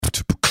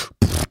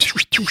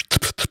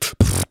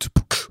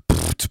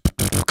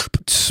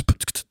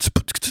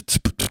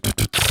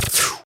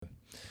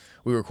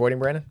We recording,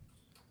 Brandon?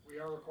 We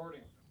are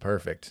recording.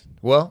 Perfect.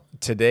 Well,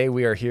 today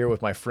we are here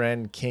with my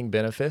friend King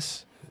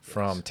Benefice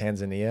from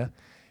Tanzania.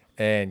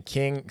 And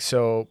King,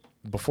 so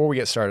before we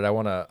get started, I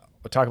want to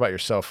talk about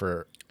yourself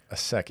for a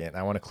second.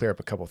 I want to clear up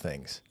a couple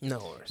things. No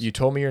worries. You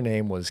told me your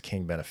name was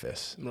King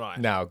Benefice. Right.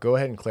 Now, go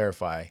ahead and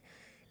clarify.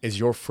 Is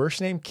your first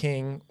name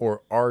King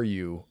or are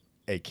you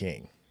a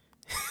king?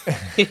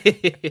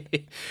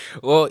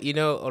 Well,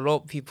 a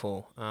lot of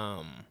people,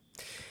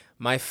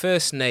 my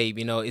first name,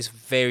 is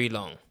very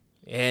long.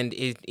 And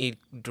it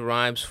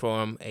derives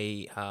from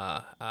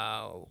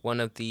one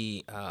of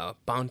the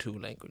Bantu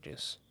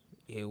languages,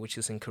 which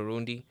is in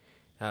Kirundi,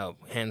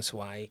 hence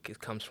why it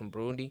comes from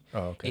Burundi.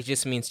 Oh, okay. It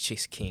just means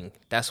just king.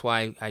 That's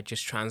why I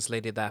just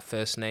translated that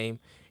first name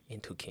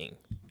into king.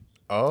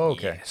 Oh,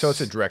 okay. Yes. So it's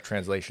a direct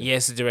translation.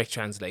 Yes, a direct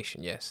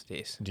translation. Yes, it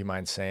is. Do you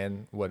mind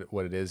saying what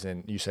it is?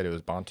 And you said it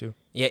was Bantu?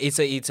 Yeah, it's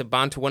a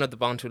Bantu, one of the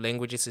Bantu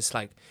languages. It's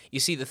like, you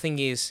see, the thing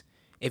is,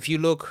 if you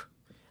look,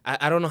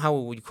 I don't know how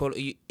we would call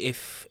it.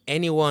 If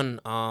anyone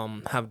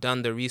have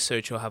done the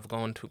research or have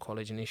gone to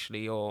college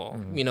initially, or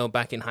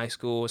back in high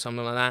school or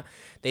something like that,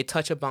 they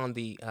touch upon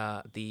the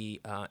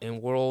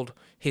in world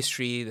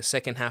history, the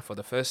second half or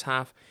the first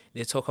half.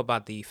 They talk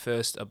about the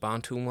first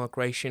Bantu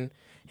migration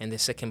and the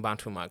second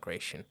Bantu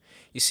migration.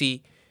 You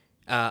see,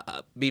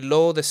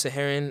 below the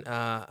Saharan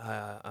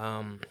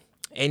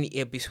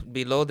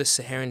below the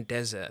Saharan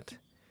desert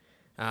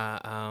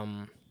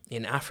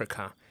in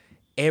Africa,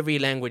 every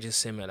language is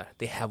similar.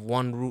 They have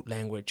one root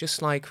language,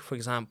 just like, for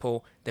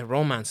example, the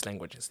Romance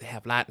languages. They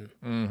have Latin,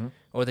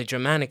 or the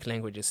Germanic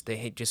languages. They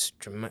have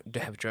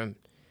German.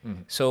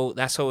 So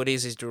that's how it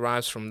is. It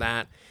derives from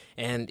that,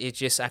 and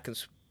it's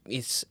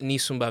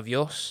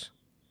Nisumbavios.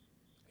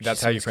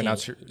 That's how you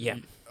pronounce it? Yeah.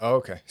 Oh,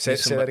 okay. Say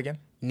that again?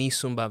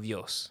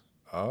 Nisumbavios.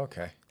 Oh,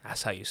 okay.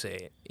 That's how you say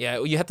it.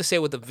 Yeah, you have to say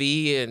it with a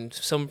V, and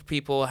some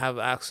people have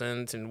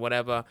accents and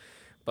whatever,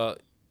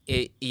 but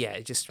it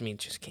just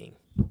means just king.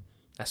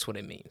 That's what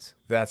it means.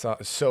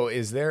 So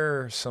is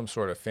there some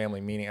sort of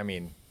family meaning? I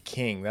mean,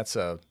 king, that's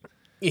a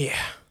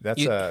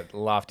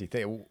lofty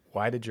thing.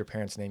 Why did your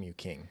parents name you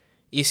King?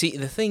 You see,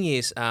 the thing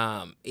is,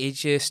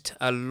 it's just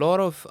a lot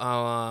of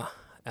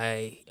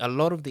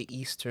the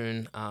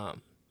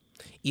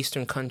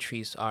Eastern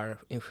countries are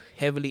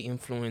heavily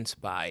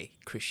influenced by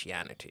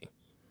Christianity.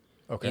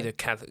 Okay. Either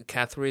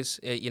Catholics,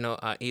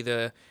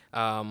 either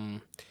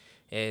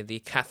the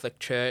Catholic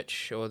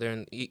Church, or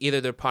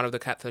they're part of the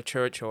Catholic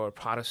Church or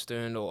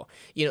Protestant, or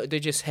they're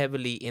just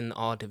heavily in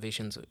all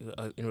divisions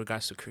in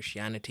regards to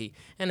Christianity,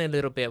 and a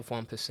little bit of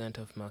 1%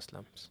 of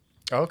Muslims.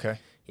 Okay.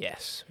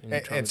 Yes.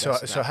 And so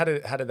how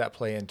did that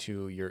play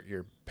into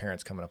your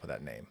parents coming up with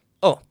that name?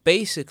 Oh,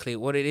 basically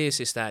what it is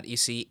that, you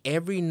see,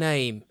 every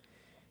name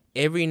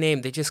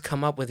they just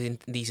come up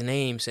with these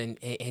names and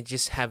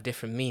just have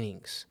different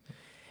meanings.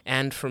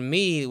 And for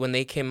me, when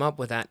they came up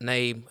with that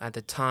name at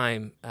the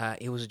time,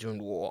 it was during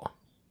war.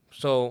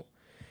 So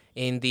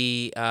in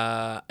the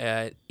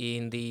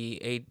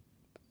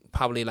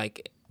probably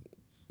like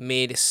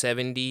mid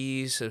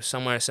 70s or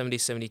somewhere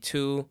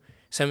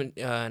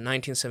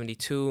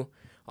 1972,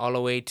 all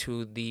the way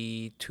to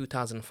the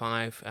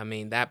 2005. I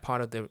mean, that part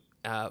of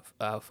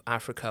of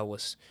Africa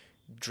was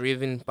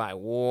driven by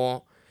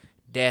war,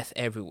 death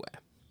everywhere.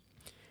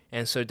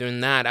 And so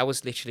during that,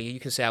 you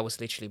can say I was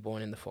literally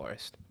born in the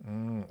forest.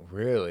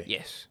 Really?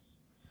 Yes.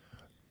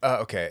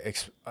 Okay.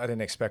 I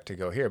didn't expect to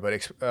go here,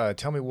 but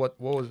tell me what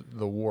was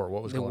the war?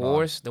 What was going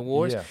on? The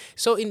wars. Yeah.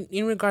 So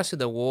in regards to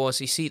the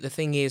wars, you see, the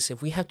thing is,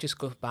 if we have to just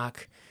go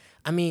back,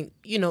 I mean,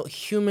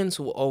 humans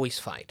will always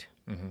fight.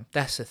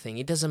 That's the thing.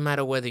 It doesn't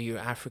matter whether you're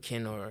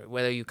African or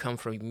whether you come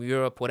from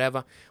Europe,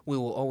 whatever. We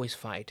will always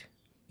fight.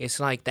 It's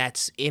like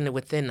that's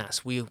within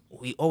us. We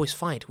always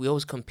fight. We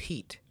always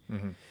compete.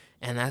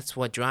 And that's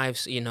what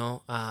drives,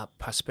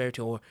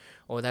 prosperity, or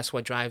that's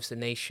what drives the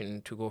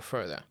nation to go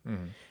further.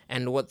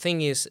 And what thing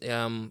is,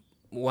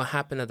 what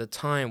happened at the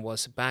time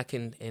was back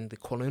in the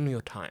colonial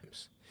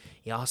times.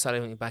 It all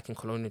started back in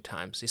colonial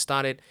times. It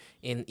started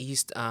in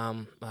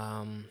the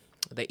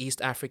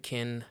East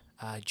African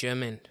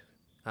German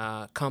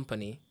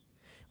company,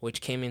 which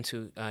came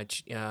into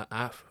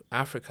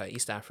Africa,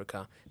 East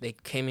Africa. They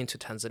came into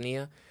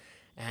Tanzania,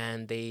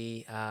 and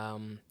they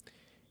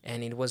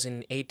and it was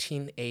in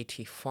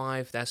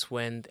 1885. That's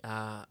when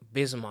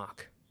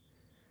Bismarck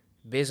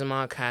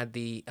had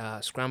the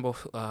scramble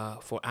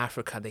for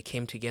Africa. They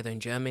came together in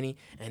Germany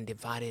and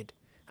divided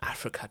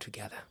Africa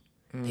together.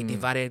 They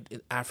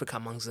divided Africa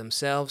amongst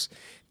themselves.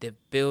 The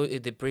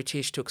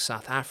British took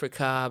South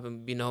Africa,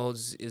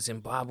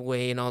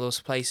 Zimbabwe and all those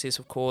places,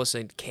 of course,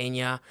 and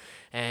Kenya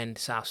and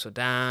South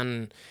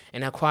Sudan,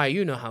 and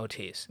acquired, how it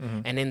is.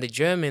 And then the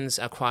Germans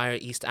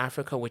acquired East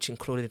Africa, which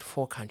included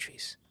 4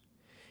 countries.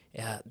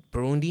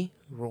 Burundi,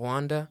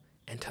 Rwanda,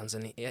 and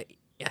Tanzania. Yeah,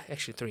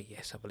 actually 3,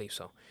 yes, I believe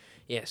so.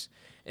 Yes.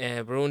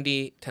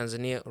 Burundi,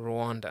 Tanzania,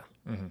 Rwanda.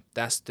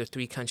 That's the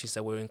three countries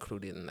that were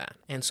included in that.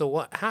 And so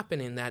what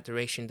happened in that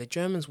direction, the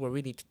Germans were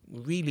really,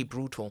 really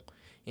brutal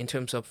in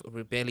terms of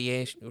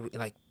rebellion,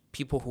 like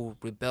people who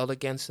rebelled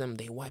against them,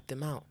 they wiped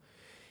them out.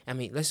 I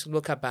mean, let's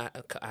look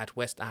at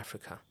West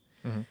Africa.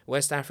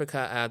 West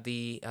Africa,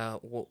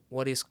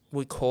 what is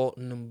we call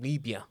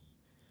Namibia.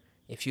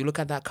 If you look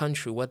at that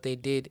country, what they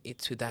did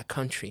to that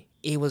country,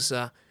 it was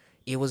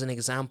an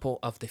example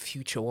of the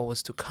future, what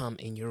was to come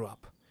in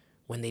Europe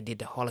when they did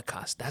the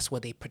Holocaust. That's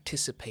what they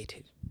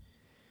participated.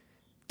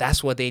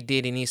 That's what they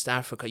did in East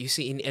Africa. You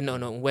see,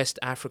 in West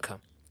Africa,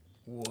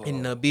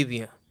 in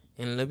Namibia.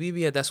 In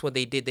Namibia, that's what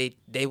they did. They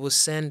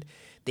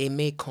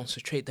made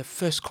the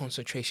first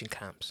concentration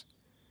camps.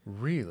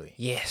 Really?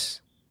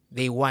 Yes.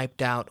 They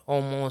wiped out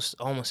almost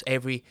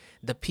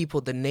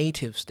the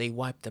natives, they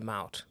wiped them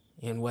out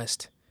in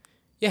West.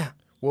 Yeah.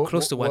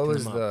 Close to wiping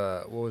them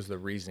out. What was the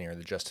reasoning or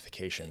the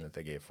justification that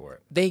they gave for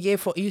it?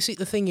 You see,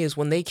 the thing is,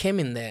 when they came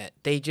in there,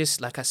 they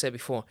just, like I said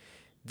before,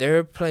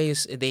 their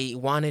place, they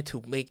wanted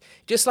to make,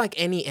 just like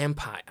any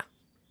empire,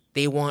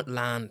 they want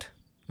land,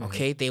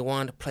 okay? They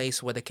want a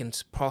place where they can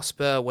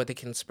prosper, where they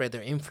can spread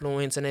their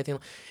influence and everything.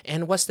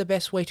 And what's the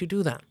best way to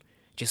do that?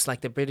 Just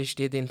like the British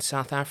did in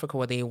South Africa,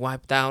 where they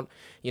wiped out,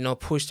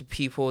 pushed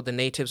the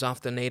natives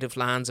off the native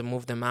lands and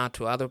moved them out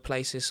to other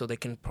places so they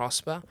can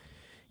prosper.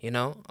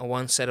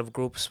 One set of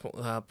groups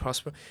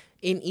prosper.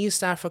 In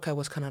East Africa, it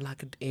was kind of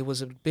like it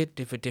was a bit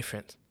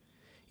different.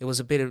 It was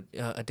a bit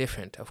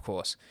different, of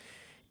course.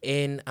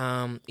 In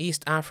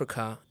East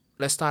Africa,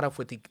 let's start off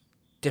with the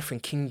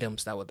different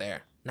kingdoms that were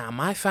there. Now,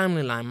 my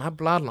family line, my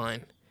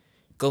bloodline,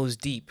 goes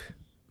deep,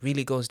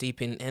 really goes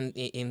deep in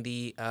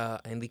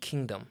the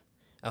kingdom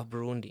of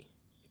Burundi.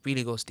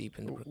 Really goes deep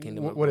in the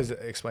kingdom. What is it?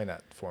 Explain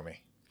that for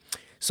me.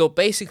 So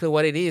basically,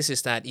 what it is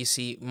that, you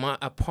see,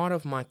 a part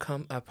of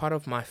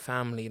my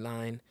family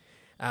line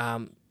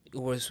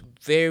was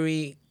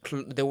they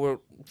were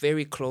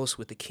very close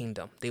with the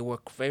kingdom. They were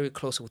very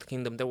close with the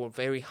kingdom. They were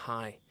very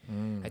high.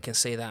 I can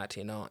say that,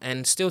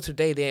 and still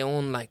today they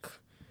own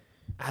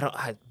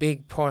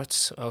big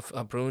parts of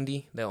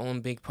Burundi. They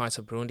own big parts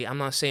of Burundi. I'm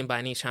not saying by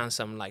any chance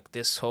I'm like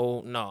this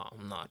whole. No,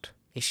 I'm not.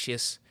 It's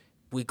just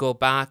we go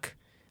back.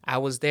 I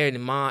was there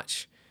in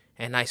March,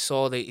 and I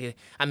saw the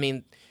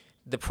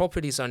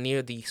properties are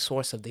near the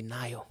source of the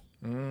Nile.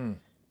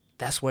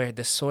 That's where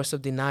the source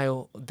of the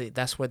Nile.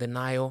 That's where the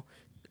Nile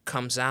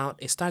comes out.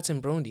 It starts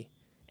in Burundi,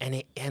 and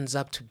it ends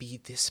up to be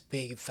this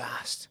big,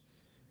 vast,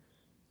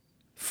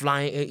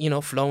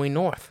 flowing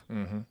north,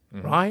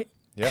 right?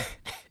 Yeah.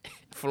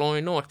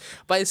 Flowing north.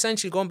 But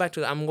essentially, going back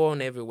to, I'm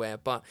going everywhere,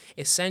 but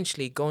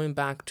essentially going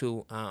back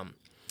to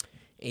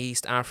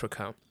East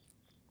Africa,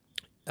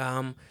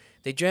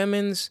 the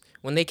Germans,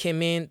 when they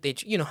came in, they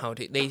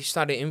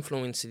started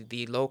influencing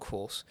the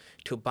locals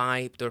to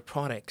buy their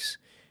products,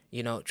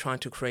 trying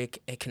to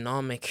create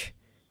economic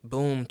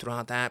boom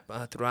throughout that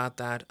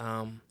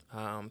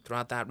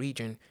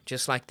region.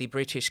 Just like the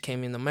British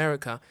came in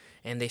America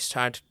and they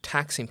started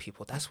taxing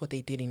people. That's what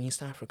they did in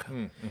East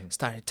Africa.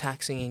 Started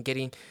taxing and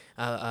getting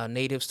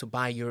natives to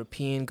buy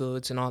European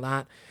goods and all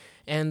that.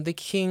 And the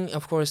king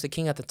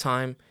at the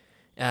time,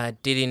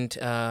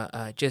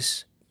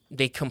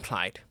 they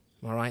complied.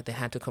 All right, they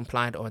had to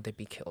comply or they'd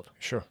be killed.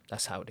 Sure.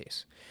 That's how it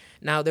is.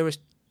 Now, there was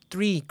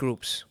 3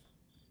 groups,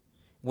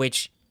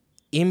 which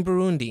in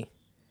Burundi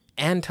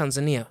and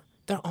Tanzania,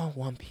 they're all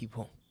one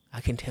people.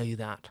 I can tell you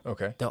that.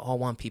 Okay. They're all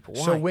one people.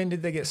 Why? So when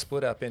did they get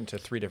split up into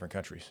 3 different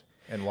countries,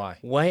 and why?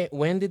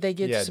 When did they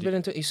get split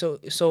into?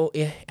 So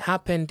it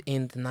happened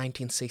in the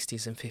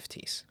 1960s and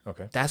 50s.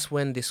 Okay. That's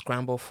when the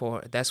scramble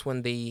that's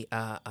when the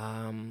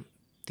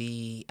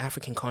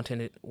African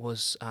continent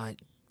was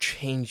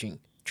changing.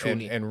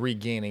 Truly. And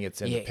regaining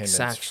its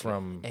independence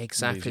from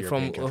these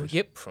European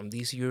countries. From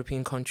these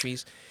European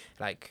countries,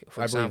 like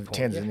for I example,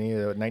 believe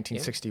Tanzania,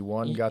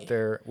 1961 got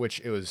there, which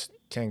it was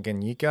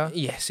Tanganyika.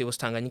 Yes, it was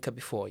Tanganyika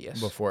before.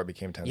 Yes, before it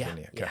became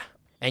Tanzania. Yeah.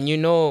 And you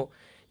know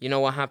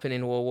what happened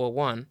in World War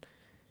One.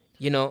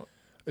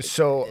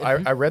 So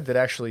I read that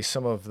actually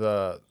some of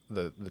the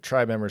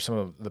tribe members, some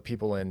of the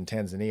people in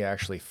Tanzania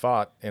actually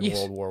fought in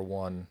World War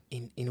One.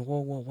 In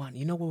World War One,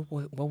 you know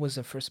what was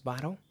the first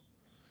battle?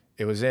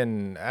 It was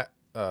in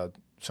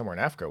somewhere in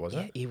Africa,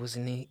 wasn't it? Yeah, it was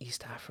in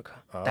East Africa.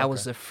 Oh, that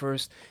was the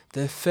first.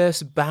 The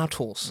first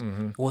battles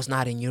was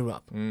not in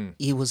Europe.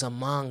 It was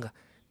among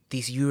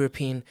these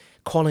European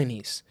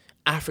colonies,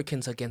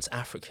 Africans against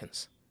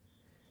Africans,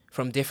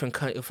 from different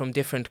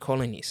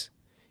colonies.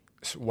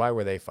 So why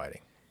were they fighting?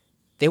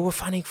 They were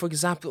fighting, for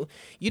example,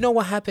 you know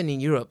what happened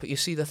in Europe? You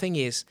see, the thing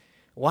is,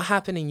 what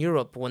happened in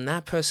Europe when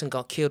that person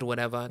got killed,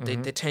 whatever, the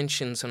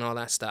detentions and all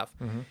that stuff.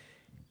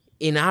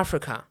 In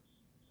Africa,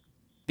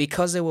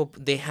 because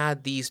they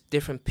had these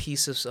different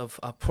pieces of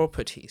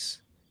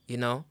properties,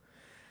 they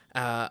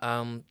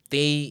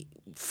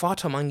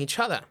fought among each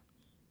other.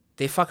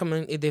 They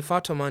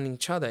fought among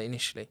each other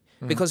initially.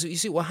 Because you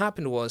see, what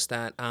happened was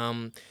that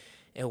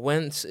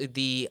once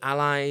the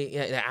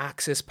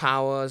Axis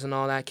powers and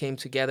all that came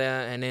together,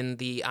 and then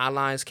the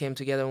Allies came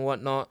together and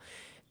whatnot,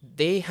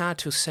 they had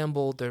to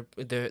assemble their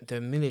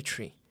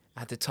military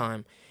at the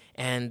time,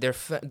 and their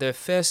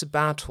first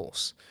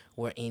battles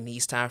were in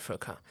East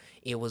Africa.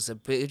 It was the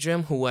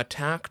Belgium who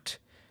attacked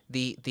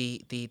the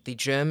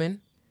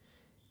German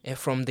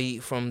from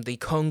the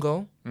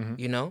Congo. Mm-hmm.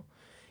 You know,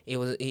 it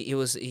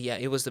was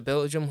the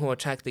Belgium who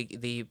attacked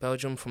the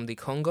Belgium from the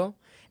Congo,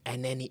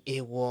 and then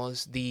it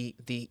was the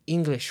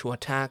English who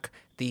attacked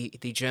the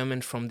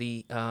German from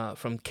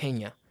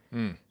Kenya.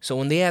 Mm. So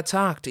when they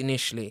attacked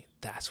initially,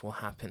 that's what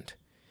happened.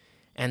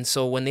 And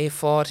so when they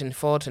fought, and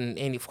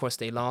of course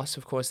they lost.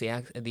 Of course,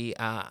 the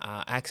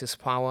Axis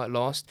power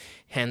lost.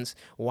 Hence,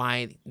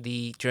 why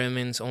the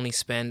Germans only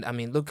spent. I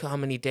mean, look how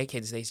many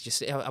decades they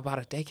just about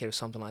a decade or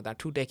something like that.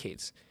 2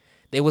 decades.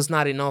 There was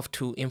not enough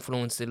to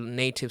influence the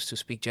natives to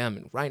speak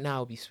German. Right now,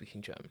 I'll be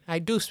speaking German. I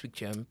do speak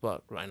German,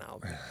 but right now,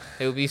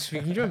 I'll be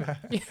speaking German.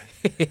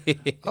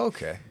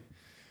 Okay.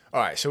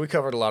 All right. So we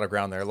covered a lot of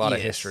ground there. A lot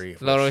of history.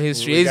 A lot of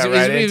history. We got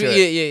right into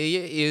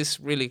it. It's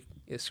really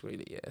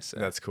yes.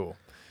 That's cool.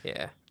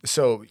 Yeah.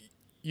 So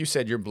you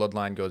said your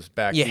bloodline goes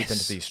back deep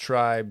into these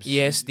tribes.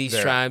 Yes, these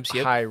They're tribes.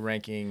 Yep. high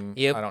ranking.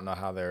 Yep. I don't know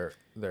how they're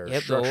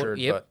Yep, structured,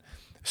 yep. but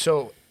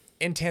so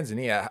in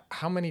Tanzania,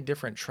 how many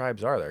different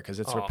tribes are there? Because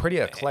it's a pretty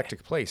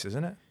eclectic place,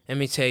 isn't it? Let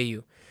me tell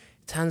you,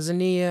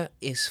 Tanzania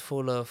is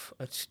full of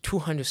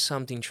 200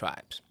 something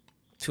tribes.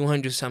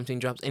 200 something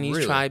tribes. And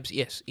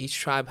each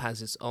tribe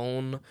has its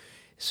own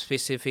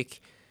specific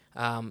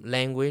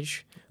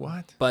language.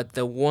 What? But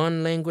the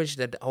one language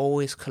that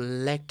always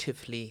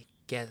collectively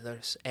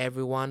gathers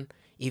everyone,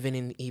 even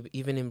in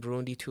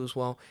Burundi too as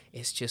well,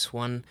 is just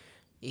one.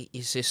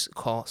 It's just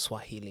called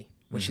Swahili,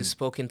 which is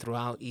spoken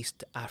throughout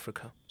East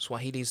Africa.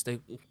 Swahili is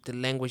the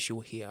language you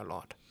will hear a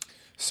lot.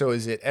 So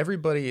is it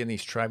everybody in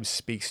these tribes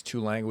speaks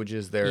 2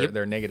 languages,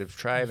 their native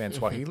tribe and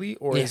Swahili,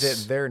 or is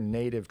it their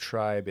native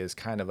tribe is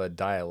kind of a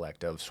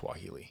dialect of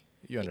Swahili?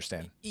 You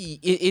understand? We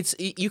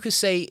could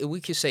say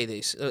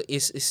this.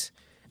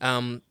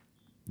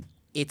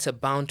 It's a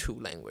Bantu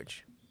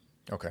language.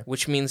 Okay.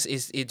 Which means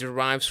it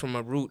derives from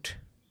a root,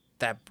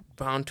 that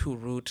Bantu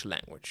root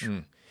language.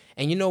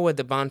 And you know where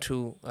the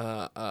Bantu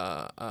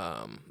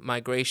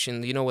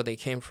migration, you know where they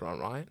came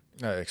from, right?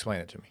 Explain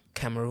it to me.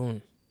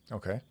 Cameroon.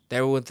 Okay.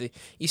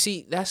 You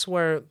see, that's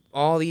where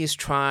all these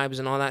tribes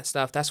and all that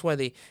stuff, that's where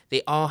they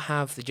all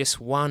have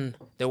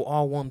they're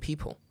all one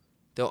people.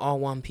 They're all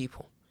one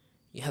people.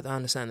 You have to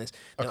understand this.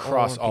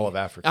 Across all of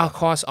Africa.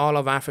 Across all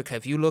of Africa.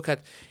 If you look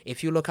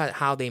at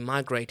how they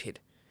migrated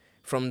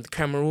from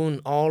Cameroon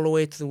all the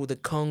way through the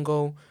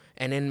Congo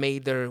and then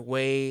made their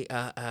way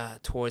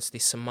towards the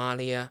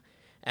Somalia,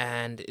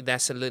 and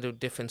that's a little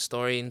different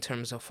story in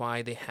terms of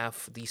why they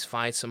have these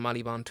fights,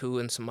 Somali Bantu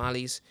and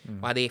Somalis,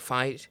 why they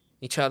fight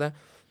each other.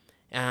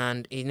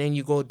 And then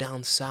you go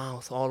down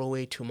south all the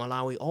way to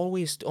Malawi,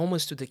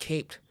 almost to the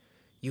Cape.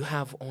 You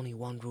have only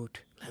one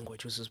root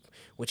language,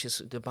 which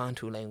is the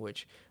Bantu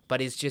language. But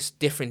it's just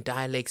different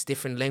dialects,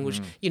 different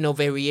language,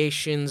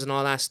 variations and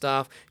all that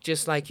stuff.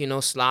 Just like,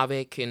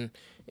 Slavic and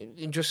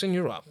just in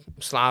Europe,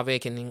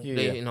 Slavic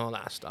and all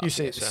that stuff. You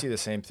see the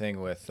same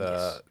thing with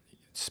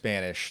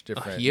Spanish,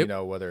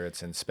 different, whether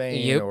it's in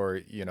Spain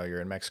or,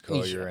 you're in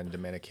Mexico, you're in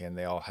Dominican,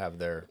 they all have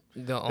they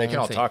can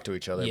all talk to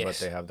each other, but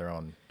they have their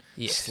own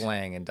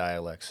slang and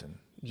dialects. And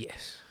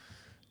yes.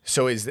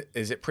 So is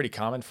it pretty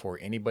common for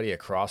anybody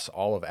across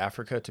all of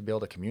Africa to be able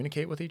to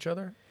communicate with each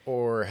other,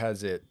 or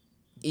has it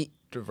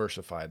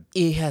diversified?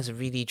 It has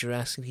really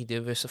drastically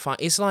diversified.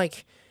 It's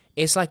like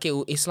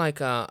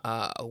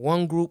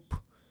one group.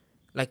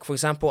 Like, for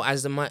example,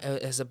 as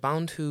the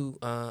Bantu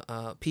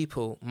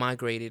people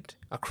migrated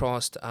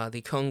across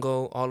the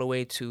Congo all the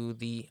way to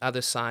the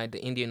other side,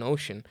 the Indian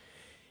Ocean,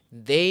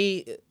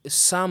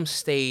 some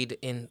stayed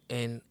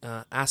in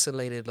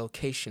isolated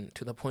location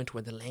to the point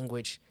where the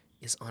language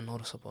is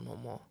unnoticeable no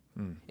more.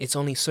 It's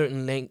only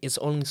certain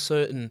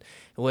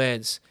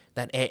words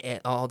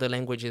that all the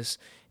languages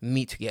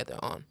meet together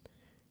on.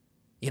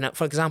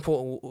 For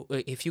example,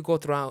 if you go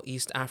throughout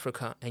East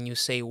Africa and you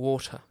say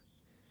water,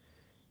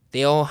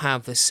 they all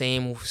have the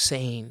same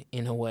saying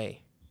in a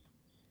way.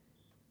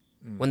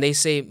 When they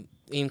say,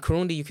 in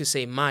Kirundi, you could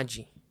say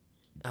maji,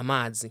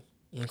 amazi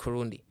in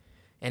Kirundi.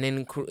 And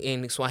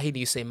in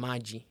Swahili, you say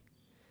maji.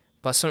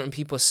 But certain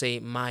people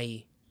say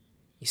mai.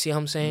 You see what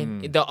I'm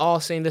saying? They're all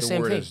saying the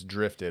same thing. The word is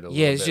drifted a little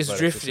bit. Yeah, it's just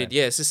drifted.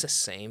 Yes, it's the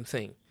same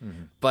thing.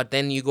 But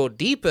then you go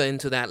deeper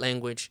into that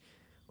language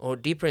or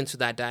deeper into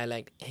that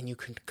dialect, and you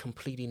can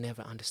completely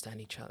never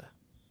understand each other.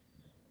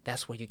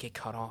 That's where you get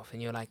cut off,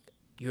 and you're like,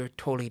 you're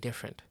totally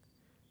different.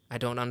 I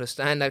don't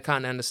understand. I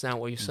can't understand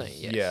what you're saying.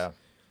 Yes.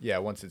 Yeah.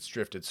 Once it's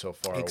drifted so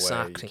far away,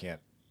 you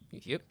can't.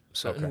 Yep.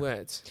 Certain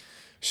words.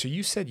 So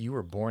you said you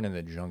were born in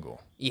the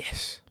jungle.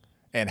 Yes.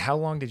 And how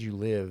long did you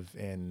live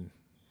in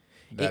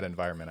that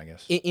environment, I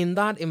guess? In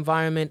that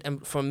environment,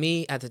 and for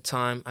me at the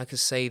time, I could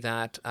say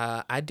that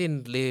I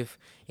didn't live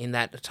in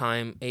that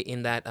time,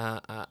 in that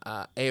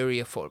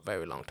area for a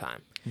very long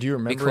time. Do you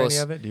remember any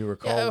of it? Do you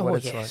recall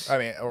what it's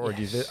like?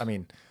 I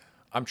mean,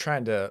 I'm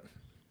trying to.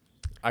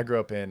 I grew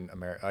up in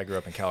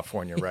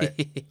California, right?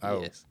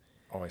 Yes.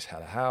 always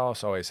had a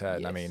house, always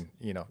had. Yes. I mean,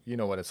 you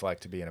know what it's like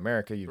to be in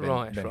America. You've been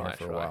Right, been here right,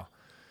 for a right. while.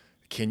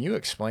 Can you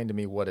explain to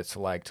me what it's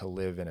like to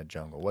live in a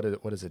jungle?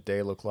 What does a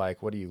day look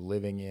like? What are you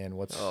living in?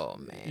 Oh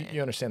You man.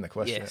 understand the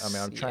question? I mean, Yes,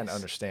 I'm trying to yes.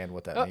 understand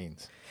what that Uh,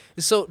 means.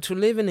 So to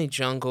live in a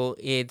jungle,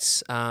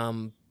 it's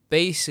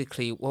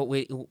basically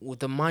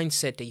the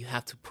mindset that you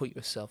have to put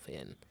yourself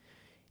in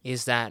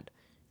is that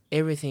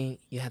everything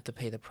you have to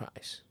pay the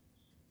price.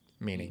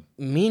 Meaning,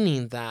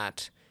 Meaning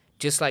that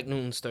just like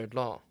Newton's third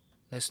law,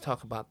 let's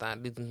talk about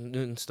that.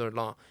 Newton's third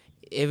law.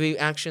 Every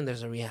action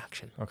there's a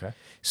reaction. okay,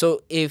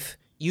 So if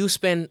you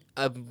spend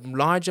a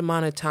large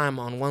amount of time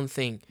on one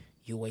thing,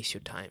 you waste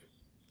your time.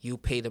 You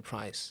pay the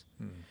price.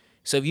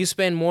 So if you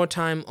spend more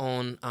time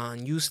on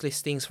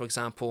useless things, for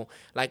example,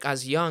 like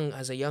as a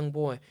young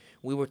boy,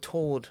 we were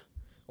told,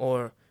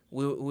 or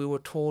we were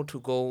told to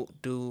go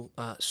do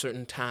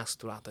certain tasks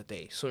throughout the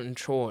day, certain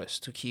chores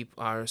to keep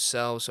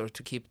ourselves or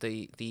to keep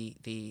to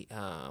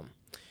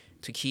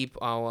keep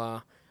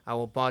our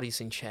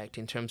bodies in check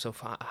in terms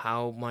of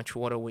how much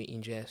water we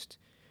ingest,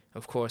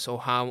 of course,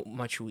 or how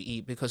much we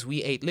eat, because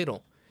we ate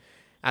little.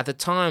 At the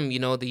time,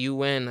 the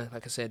UN,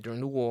 like I said, during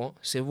the war,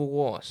 civil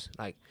wars,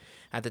 like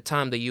at the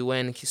time, the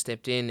UN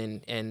stepped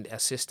in and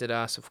assisted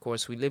us. Of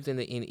course, we lived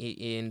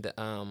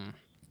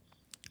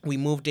we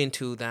moved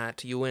into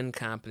that UN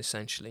camp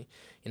essentially,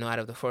 out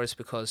of the forest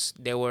because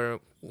they were,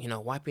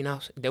 wiping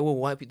out. They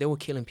were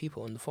killing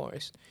people in the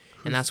forest,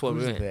 and that's what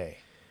we who's were in. they?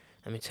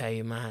 Let me tell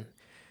you, man.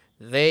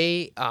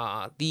 They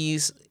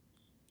these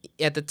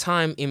at the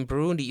time in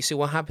Burundi. You see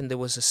what happened? There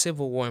was a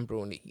civil war in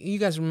Burundi. You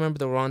guys remember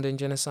the Rwandan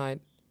genocide?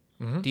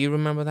 Mm-hmm. Do you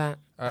remember that?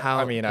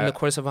 I mean, in the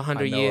course of I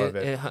know of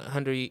it.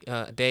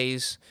 100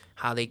 days,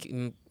 how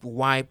they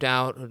wiped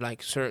out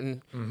like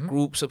certain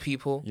groups of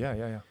people.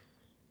 Yeah.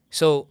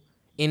 So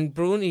in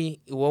Burundi,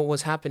 what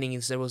was happening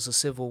is there was a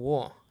civil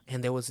war,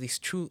 and there was this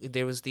tribe.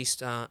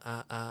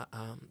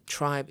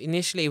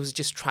 Initially, it was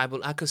just tribal.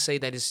 I could say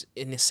that is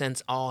in a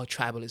sense all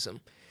tribalism,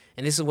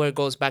 and this is where it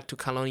goes back to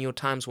colonial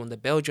times when the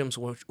Belgians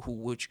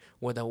which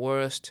were the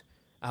worst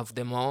of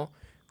them all,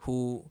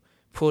 who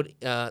put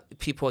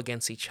people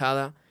against each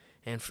other.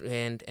 And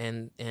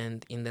in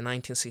the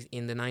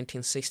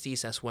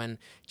 1960s, that's when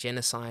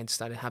genocide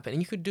started happening.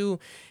 And you could do,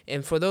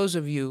 and for those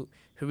of you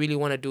who really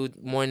want to do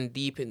more in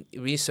deep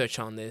research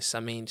on this, I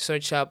mean,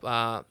 search up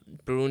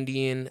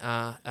Burundian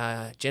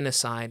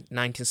genocide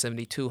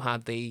 1972, how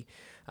the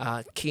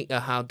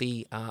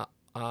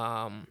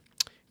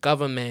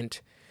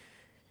government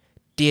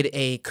did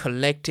a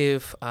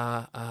collective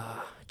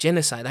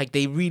genocide. Like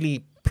they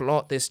really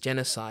plot this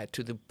genocide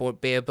to the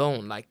bare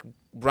bone, like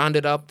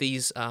rounded up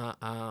these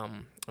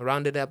Hutus,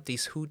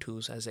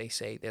 as they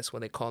say. That's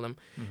what they call them.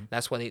 Mm-hmm.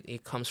 That's what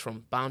it comes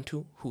from,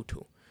 Bantu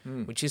Hutu,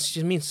 which just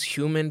means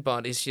human,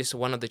 but it's just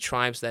one of the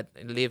tribes that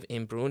live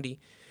in Burundi.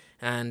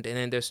 And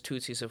then there's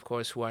Tutsis, of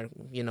course, who are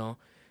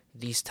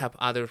these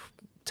other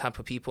type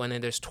of people, and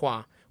then there's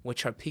Twa,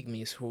 which are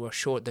pygmies, who are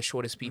the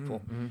shortest people.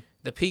 Mm-hmm.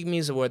 The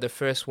pygmies were the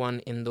first one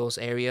in those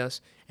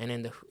areas, and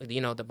then the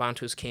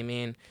Bantus came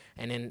in,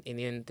 and then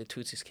the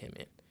Tutsis came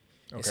in.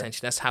 Okay.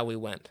 Essentially, that's how we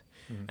went.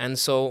 Mm-hmm. And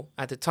so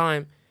at the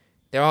time,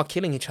 they're all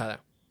killing each other,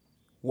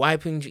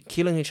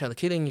 killing each other,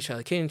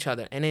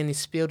 and then it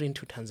spilled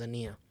into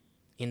Tanzania.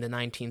 In the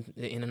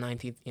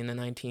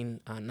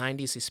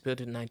 1990s, it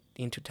spilled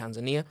into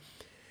Tanzania,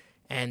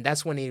 and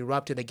that's when it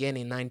erupted again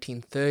in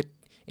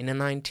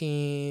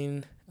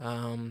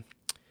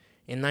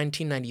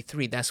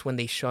 1993. That's when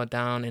they shot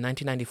down. In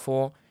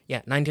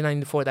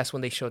 1994. That's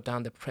when they shot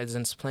down the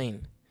president's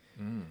plane.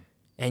 And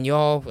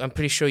I'm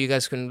pretty sure you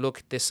guys can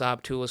look this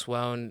up too as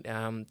well, and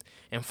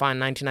find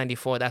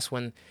 1994. That's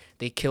when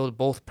they killed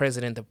both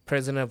presidents, the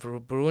president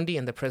of Burundi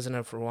and the president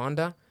of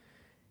Rwanda.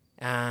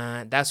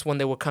 That's when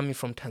they were coming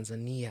from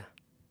Tanzania,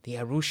 the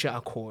Arusha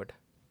Accord.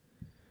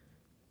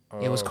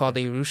 It was called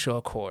the Arusha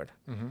Accord.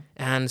 Mm-hmm.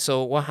 And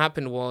so what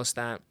happened was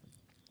that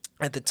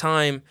at the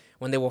time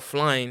when they were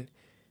flying,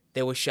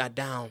 they were shot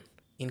down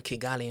in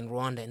Kigali in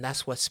Rwanda, and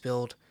that's what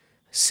spilled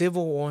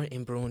civil war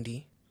in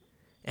Burundi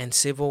and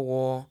civil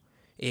war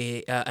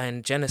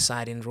and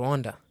genocide in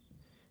Rwanda,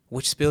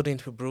 which spilled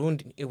into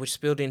Burundi, which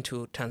spilled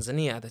into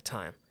Tanzania at the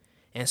time.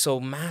 And so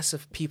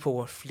massive people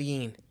were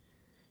fleeing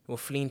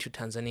to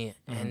Tanzania.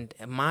 Mm-hmm. And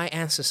my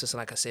ancestors,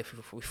 like I said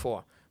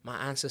before, my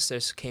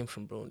ancestors came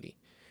from Burundi.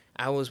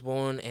 I was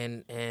born,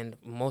 and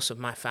most of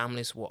my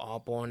families were all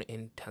born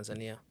in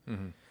Tanzania.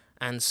 Mm-hmm.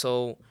 And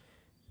so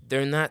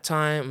during that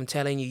time, I'm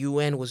telling you,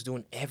 UN was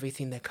doing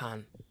everything they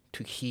can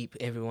to keep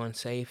everyone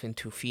safe and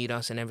to feed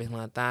us and everything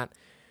like that.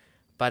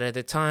 But at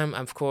the time,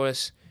 of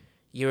course,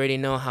 you already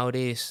know how it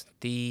is.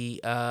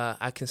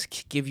 I can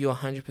give you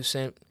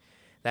 100%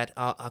 that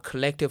a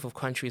collective of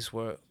countries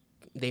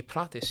they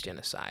plot this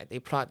genocide. They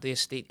plot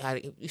this.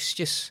 It's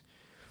just,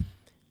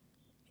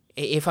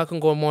 if I can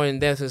go more in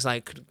depth, it's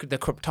like the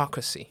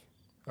cryptocracy.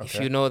 Okay. If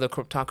you know the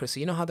cryptocracy,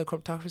 you know how the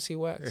cryptocracy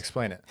works?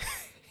 Explain it.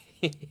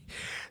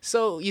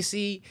 So you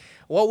see,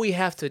 what we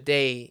have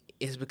today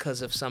is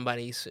because of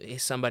somebody's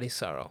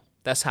sorrow.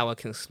 That's how I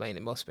can explain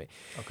it mostly.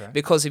 Okay.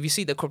 Because if you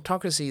see, the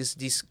cryptocracy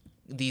is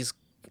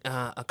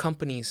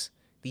companies,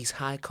 these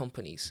high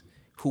companies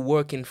who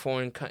work in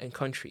foreign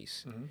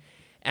countries.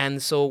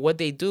 And so what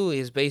they do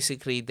is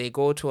basically they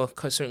go to a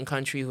certain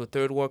country, a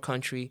third world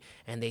country,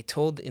 and they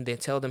tell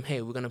them,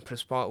 hey, we're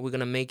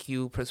gonna make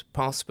you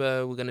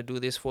prosper. We're gonna do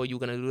this for you.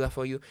 We're gonna do that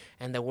for you.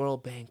 And the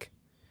World Bank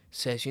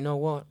says, you know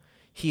what?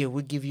 Here,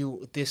 we give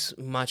you this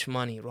much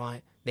money,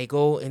 right? They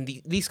go in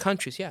these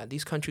countries. Yeah,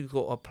 these countries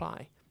go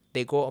apply.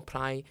 They go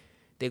apply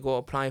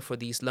for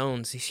these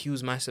loans, these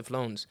huge, massive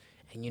loans,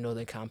 and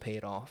they can't pay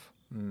it off.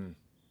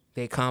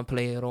 They can't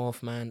pay it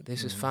off, man.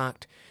 This is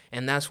fact.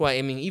 And that's why,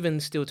 I mean, even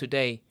still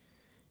today,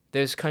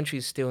 there's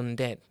countries still in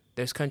debt.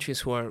 There's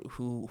countries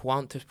who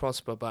want to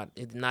prosper, but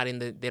they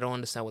don't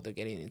understand what they're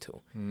getting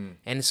into.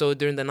 And so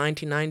during the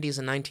 1990s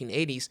and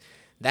 1980s,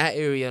 that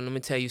area, let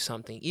me tell you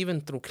something, even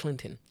through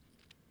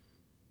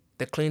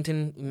the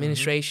Clinton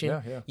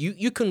administration,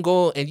 you can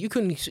go and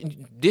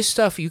this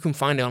stuff you can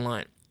find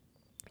online.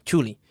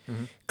 Truly.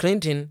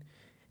 Clinton,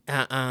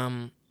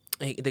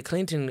 the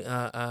Clinton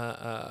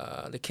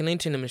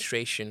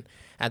administration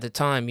at the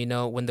time,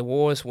 when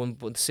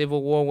the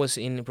civil war was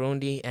in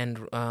Burundi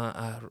and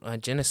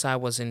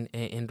genocide was in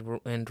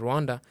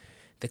Rwanda,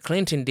 the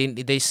Clinton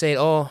they said,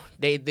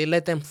 they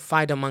let them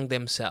fight among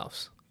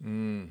themselves.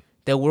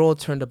 The world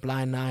turned a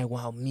blind eye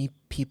while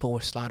people were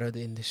slaughtered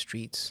in the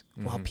streets,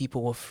 while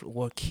people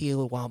were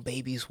killed, while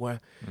babies were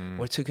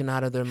taken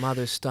out of their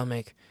mother's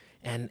stomach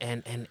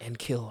and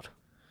killed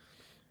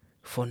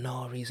for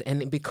no reason,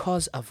 and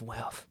because of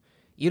wealth.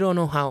 You don't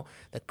know how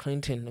the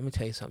Clinton. Let me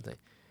tell you something.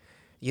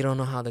 You don't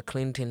know how the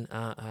Clinton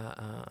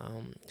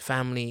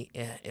family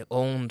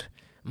owned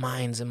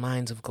mines and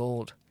mines of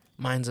gold,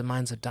 mines and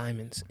mines of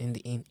diamonds in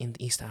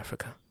East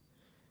Africa.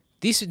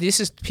 This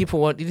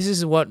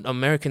is what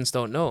Americans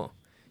don't know.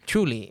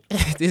 Truly,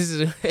 this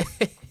is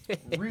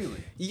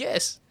Really?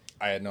 Yes.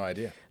 I had no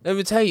idea. Let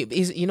me tell you.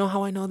 You know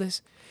how I know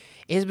this?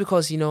 It's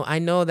because I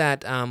know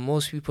that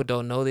most people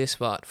don't know this,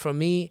 but for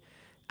me,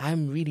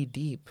 I'm really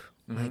deep.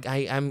 Like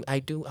I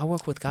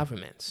work with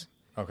governments.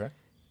 Okay.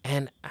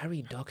 And I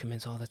read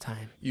documents all the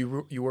time.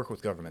 You work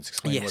with governments.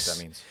 Explain what that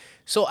means.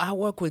 So I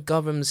work with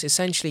governments.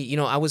 Essentially,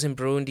 I was in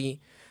Burundi,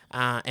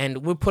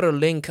 and we'll put a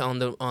link on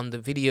the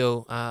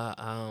video.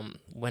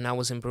 When I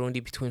was in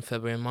Burundi between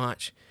February and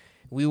March,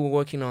 we were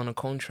working on a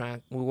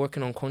contract. We were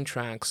working on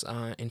contracts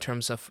in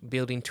terms of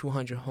building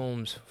 200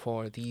 homes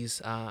for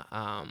these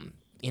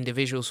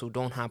individuals who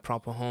don't have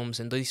proper homes.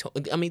 And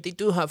they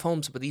do have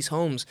homes, but these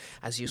homes,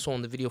 as you saw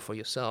in the video for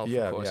yourself,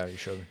 of course, you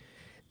showed me.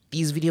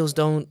 These videos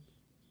don't.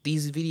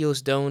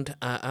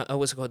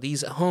 What's it called?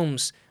 These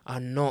homes are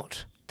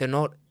not. They're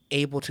not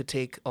able to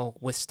take or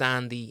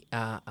withstand the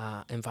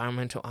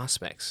environmental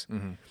aspects,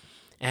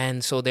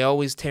 and so they're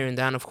always tearing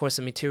down. Of course,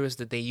 the materials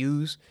that they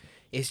use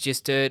is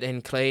just dirt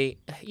and clay.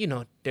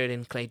 Dirt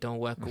and clay don't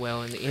work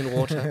well in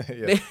water.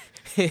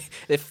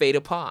 They fade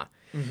apart.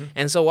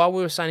 And so while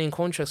we were signing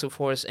contracts, of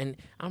course, and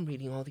I'm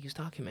reading all these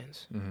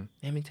documents,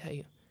 let me tell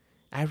you,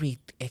 I read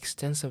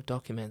extensive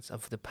documents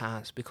of the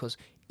past because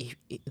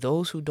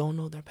those who don't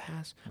know their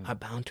past are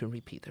bound to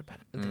repeat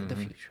the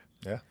future.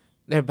 Yeah.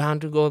 They're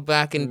bound to go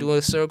back and do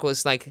a circle.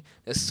 It's like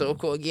a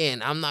circle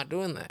again. I'm not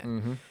doing that.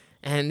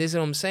 And this is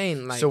what I'm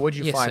saying. Like, so what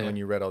did you find when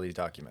you read all these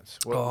documents?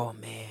 Oh,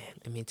 man.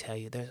 Let me tell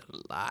you, there's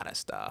a lot of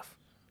stuff.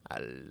 A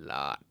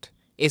lot.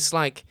 It's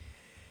like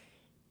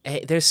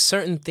there's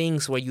certain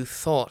things where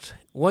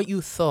what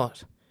you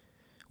thought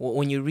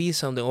when you read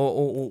something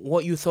or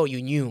what you thought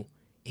you knew,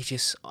 it's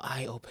just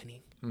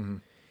eye-opening.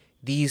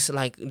 These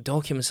like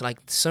documents, like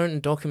certain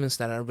documents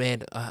that I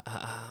read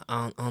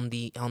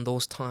on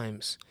those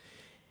times,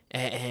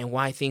 and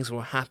why things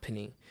were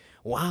happening,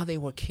 while they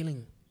were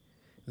killing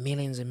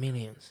millions and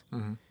millions,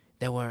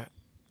 there were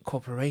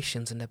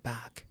corporations in the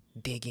back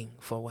digging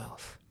for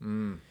wealth.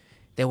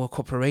 There were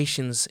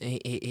corporations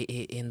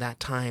in that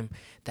time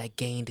that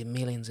gained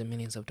millions and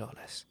millions of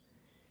dollars.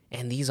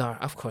 And these are,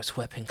 of course,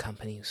 weapon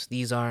companies.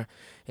 These are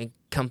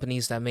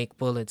companies that make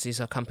bullets. These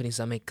are companies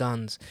that make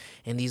guns,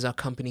 and these are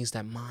companies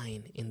that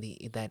mine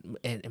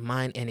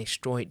mine and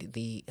exploit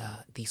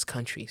these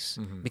countries,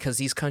 because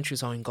these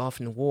countries are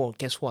engulfed in war.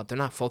 Guess what? They're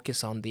not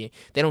focused on they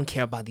don't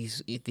care about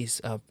these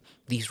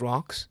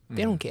rocks.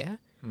 They don't care.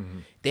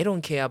 They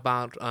don't care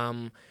about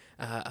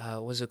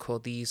what's it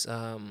called? These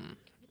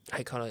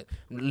I call it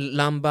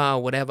lumber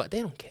or whatever.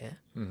 They don't care.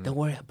 They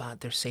worry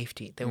about their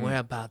safety. They worry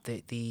about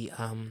the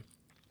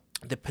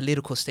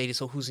political status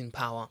or who's in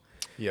power.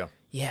 Yeah.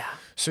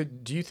 So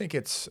do you think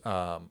it's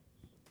I'm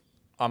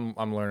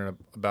learning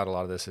about a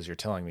lot of this as you're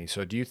telling me.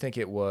 So do you think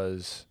it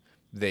was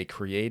they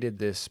created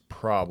this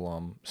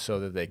problem so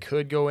that they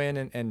could go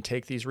in and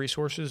take these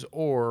resources,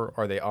 or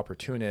are they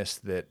opportunists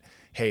that,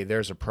 hey,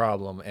 there's a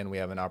problem and we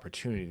have an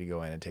opportunity to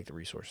go in and take the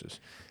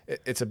resources?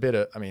 It's a bit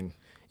of,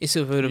 it's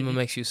a bit of what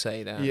makes you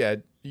say that. Yeah.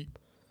 Do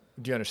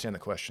you understand the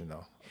question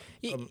though?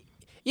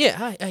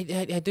 Yeah,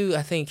 I do.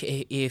 I think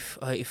if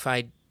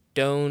I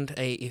don't,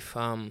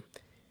 I'm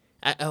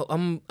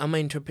gonna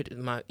interpret it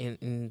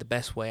in the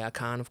best way I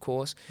can. Of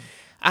course,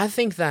 I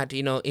think that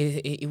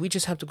we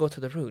just have to go to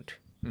the root.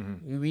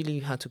 We really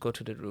have to go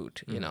to the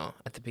root,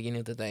 at the beginning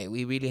of the day.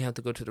 We really have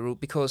to go to the root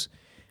because,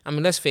 I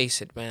mean, let's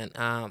face it, man.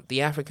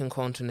 The African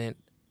continent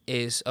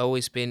is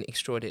always been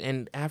exploited,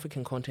 and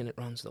African continent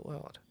runs the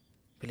world.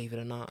 Believe it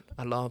or not,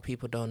 a lot of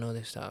people don't know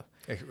this stuff.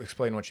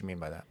 Explain what you mean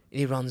by that.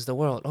 It runs the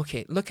world.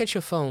 Okay, look at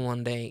your phone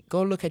one day.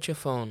 Go look at your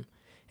phone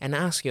and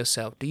ask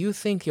yourself, do you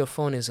think your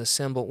phone is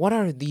assembled? What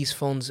are these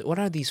phones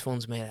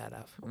made out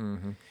of?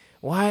 Mm-hmm.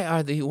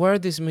 Where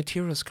these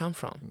materials come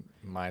from?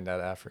 Mined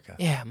out of Africa.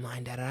 Yeah,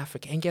 mined out of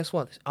Africa. And guess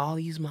what? All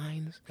these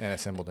mines. And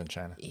assembled in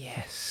China.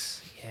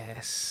 Yes.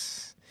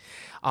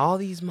 All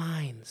these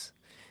mines.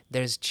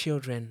 There's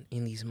children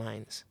in these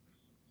mines.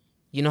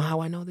 You know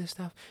how I know this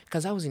stuff?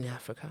 Because I was in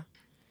Africa.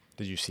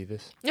 Did you see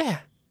this? Yeah.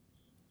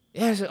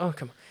 Yes. Oh,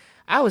 come on.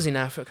 I was in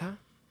Africa.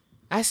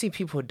 I see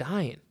people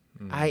dying.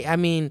 I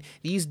mean,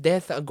 these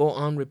deaths go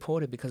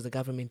unreported because the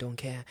government don't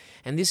care.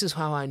 And this is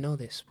how I know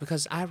this.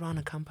 Because I run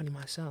a company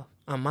myself.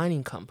 A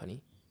mining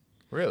company.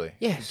 Really?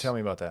 Yes. Tell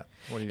me about that.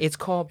 It's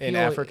called in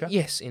Africa?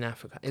 Yes, in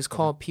Africa. It's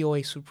called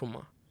POA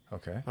Suprema.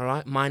 Okay. All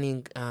right?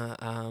 Mining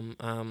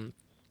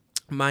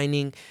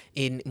mining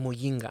in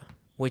Muyinga,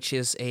 which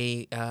is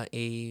a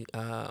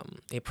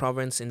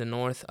province in the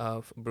north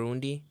of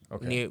Burundi,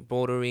 near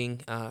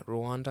bordering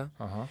Rwanda.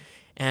 Uh-huh.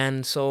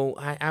 And so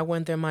I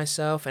went there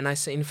myself, and I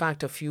said, in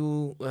fact, a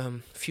few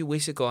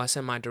weeks ago, I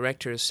sent my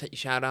directors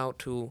shout out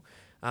to,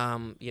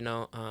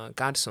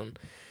 Godson,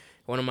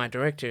 one of my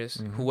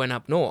directors, who went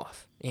up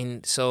north.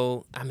 And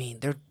so, I mean,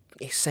 they're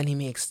sending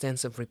me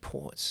extensive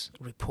reports.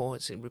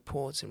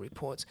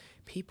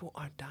 People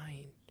are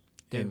dying.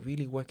 They're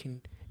really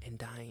working and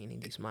dying in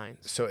these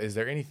mines. So is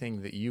there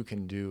anything that you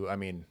can do, I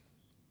mean,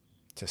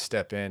 to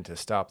step in, to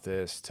stop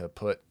this, to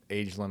put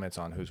age limits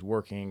on who's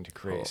working, to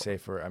create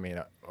safer, I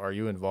mean, are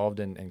you involved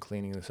in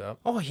cleaning this up?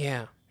 Oh,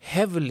 yeah,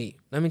 heavily.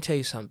 Let me tell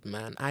you something,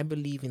 man. I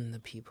believe in the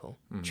people,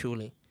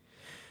 truly.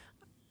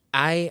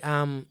 I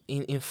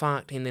in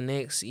fact, in the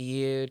next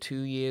year,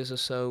 2 years or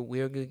so,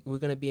 we're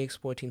gonna be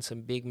exporting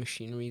some big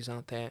machineries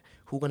out there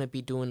who are gonna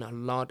be doing a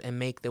lot and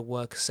make the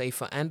work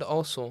safer. And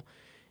also,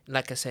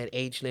 like I said,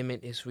 age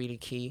limit is really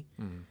key.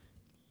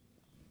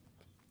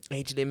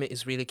 Age limit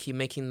is really key.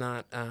 Making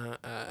that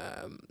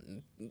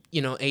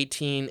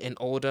 18 and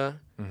older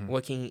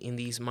working in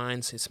these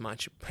mines is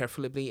much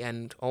preferably,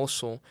 and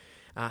also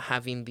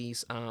having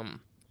these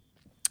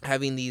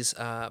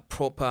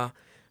proper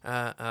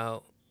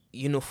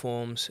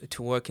uniforms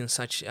to work in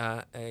such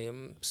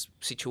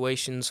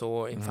situations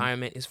or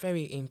environment is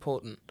very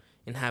important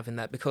in having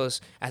that,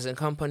 because as a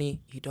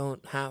company you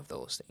don't have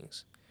those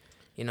things.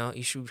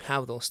 You should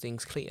have those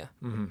things clear.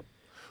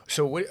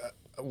 So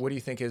what do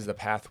you think is the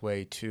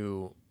pathway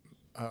to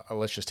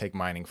let's just take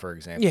mining for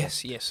example?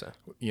 Yes, sir.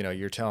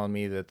 You're telling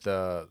me that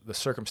the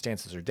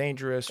circumstances are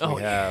dangerous.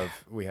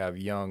 We have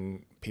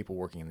young people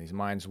working in these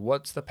mines.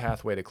 What's the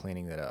pathway to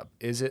cleaning that up?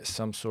 Is it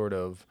some sort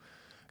of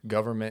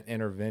government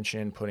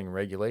intervention, putting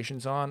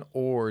regulations on,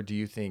 or do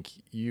you think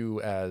you,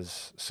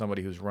 as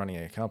somebody who's running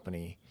a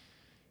company,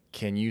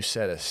 can you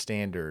set a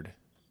standard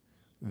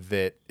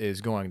that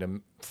is going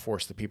to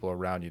force the people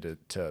around you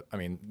to I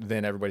mean,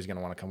 then everybody's going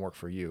to want to come work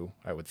for you,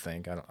 I would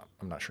think. I'm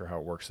not sure how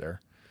it works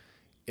there.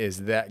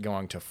 Is that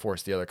going to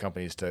force the other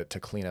companies to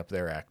clean up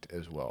their act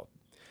as well?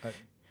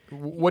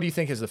 What do you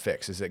think is the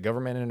fix? Is it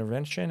government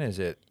intervention? Is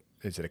it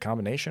a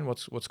combination?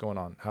 What's going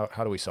on?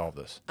 How do we solve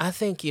this? I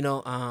think,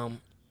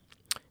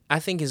 I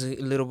think it's a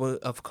little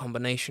bit of a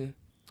combination,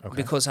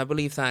 because I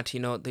believe that,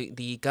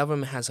 the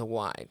government has a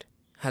wide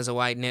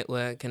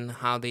network, and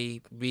how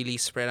they really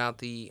spread out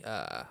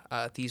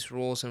these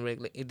rules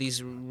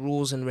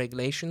and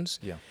regulations.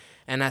 Yeah.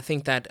 And I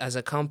think that as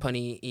a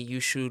company,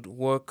 you should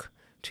work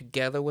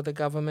together with the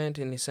government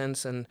in a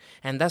sense, and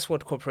that's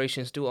what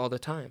corporations do all the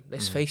time.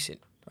 Let's face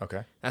it.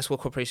 Okay. That's what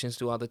corporations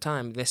do all the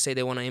time. Let's say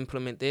they want to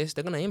implement this,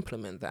 they're going to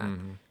implement that.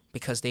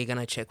 Because they're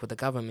gonna check with the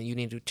government. You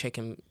need to check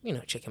and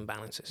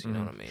balances. You know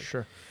what I mean?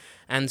 Sure.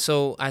 And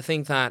so I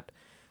think that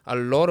a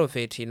lot of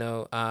it,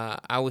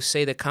 I would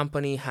say the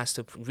company has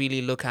to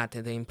really look at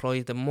the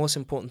employees. The most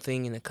important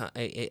thing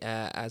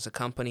as a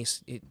company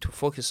to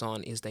focus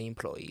on is the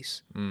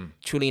employees.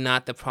 Truly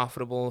not the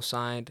profitable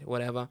side,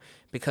 whatever.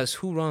 Because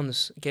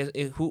who's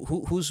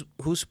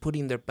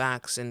putting their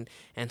backs and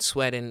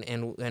sweat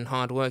and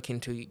hard work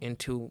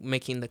into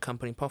making the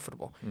company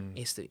profitable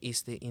is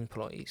the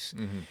employees.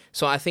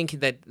 So I think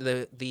that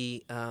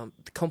the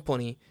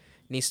company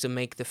needs to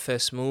make the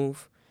first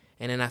move,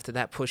 and then after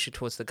that push it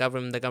towards the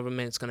government. The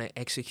government is going to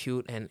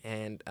execute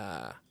and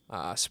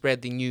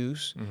spread the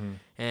news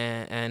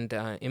and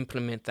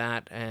implement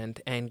that,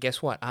 and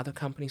guess what? Other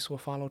companies will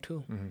follow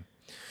too.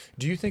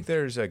 Do you think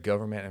there's a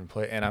government in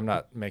play? And I'm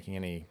not making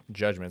any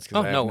judgments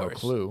because I have no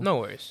clue. No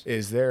worries.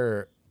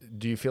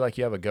 Do you feel like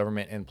you have a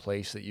government in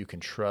place that you can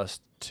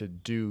trust to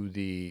do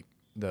the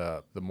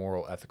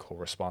moral, ethical,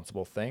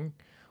 responsible thing,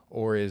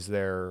 or is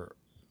there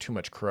too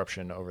much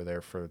corruption over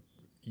there for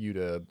you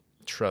to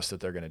trust that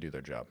they're going to do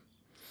their job?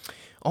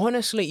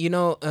 Honestly,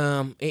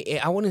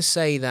 I wouldn't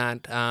say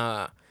that.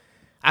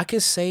 I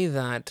could say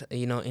that,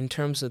 in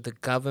terms of the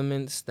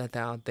governments that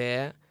are out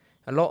there,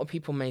 A lot of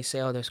people may say,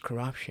 "Oh, there's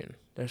corruption.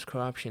 There's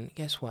corruption."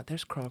 Guess what?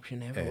 There's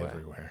corruption everywhere.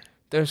 Everywhere.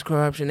 There's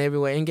corruption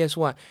everywhere. And guess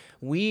what?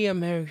 We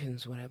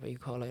Americans, whatever you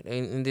call it,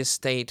 in this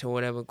state or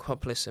whatever,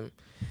 populism,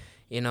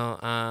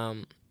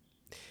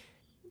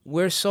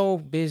 we're so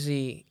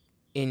busy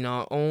in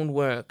our own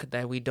work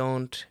that we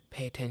don't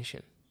pay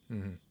attention.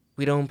 Mm-hmm.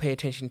 We don't pay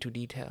attention to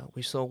detail.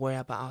 We're so worried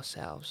about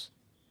ourselves.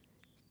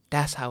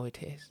 That's how it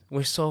is.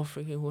 We're so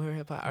freaking worried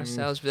about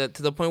ourselves to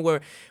the point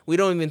where we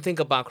don't even think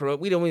about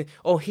corrupt. We don't even,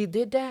 oh, he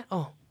did that?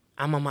 Oh,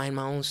 I'm going to mind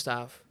my own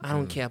stuff. I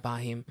don't care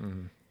about him.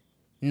 Mm-hmm.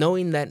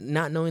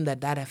 Not knowing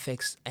that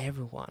affects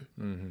everyone.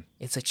 Mm-hmm.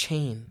 It's a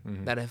chain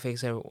Mm-hmm. that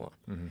affects everyone.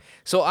 Mm-hmm.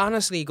 So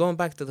honestly, going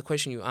back to the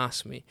question you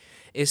asked me,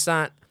 it's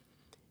not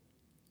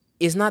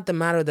the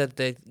matter that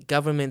the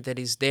government that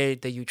is there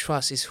that you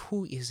trust, is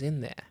who is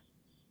in there.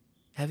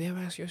 Have you ever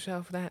asked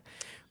yourself that?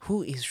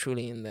 Who is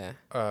truly in there?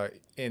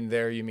 In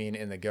there, you mean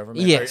in the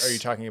government? Yes. Are you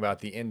talking about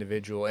the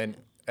individual? And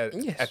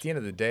Yes. at the end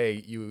of the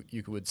day, you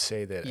would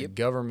say that a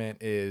government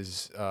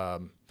is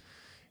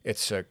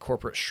it's a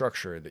corporate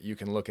structure that you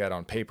can look at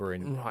on paper,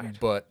 Right.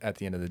 But at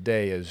the end of the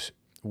day, is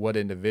what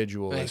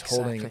individual is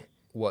holding Exactly.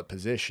 what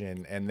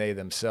position, and they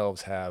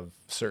themselves have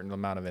certain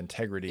amount of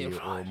integrity or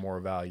Right. more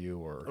value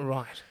or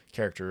Right.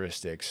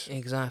 characteristics.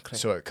 Exactly.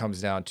 So it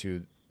comes down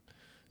to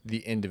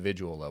the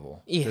individual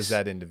level. Yes. Does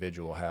that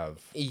individual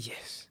have?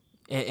 Yes.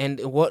 And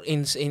what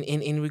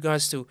in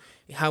regards to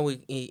how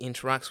it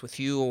interacts with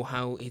you or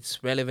how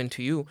it's relevant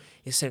to you,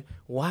 is that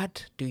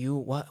what do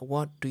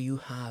you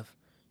have?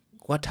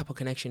 What type of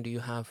connection do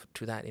you have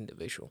to that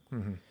individual?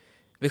 Mm-hmm.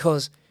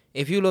 Because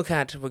if you look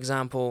at, for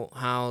example,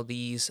 how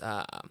these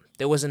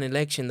there was an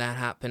election that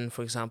happened,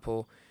 for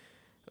example,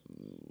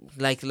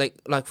 like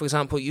for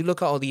example, you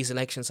look at all these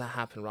elections that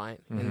happen, right?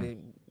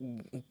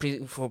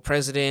 Mm-hmm. For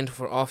president,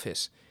 for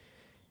office,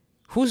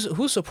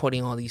 who's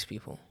supporting all these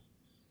people?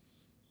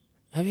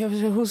 Have you ever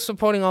seen who's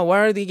supporting all?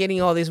 Where are they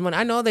getting all this money?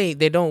 I know they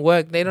don't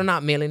work. They're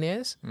not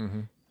millionaires.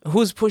 Mm-hmm.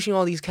 Who's pushing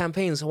all these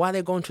campaigns? Why are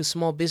they going to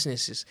small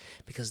businesses?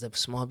 Because the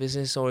small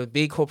business or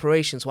big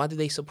corporations, why do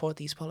they support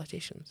these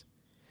politicians?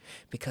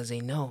 Because they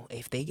know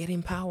if they get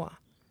in power,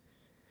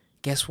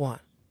 guess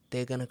what?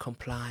 They're going to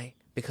comply,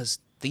 because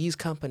these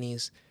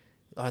companies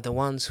are the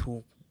ones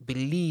who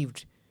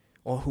believed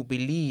or who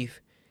believe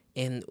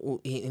in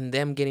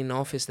them getting in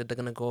office, that they're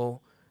going to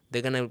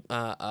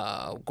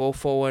go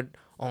forward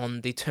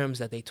on the terms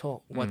that they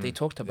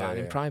talked about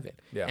in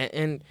private. Yeah.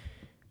 And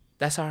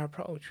that's our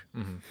approach.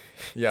 Mm-hmm.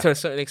 Yeah. To a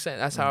certain extent,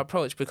 that's our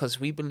approach,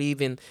 because we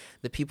believe in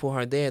the people who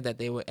are there, that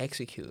they will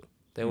execute.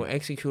 They will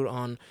execute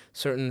on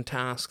certain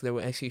tasks. They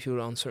will execute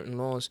on certain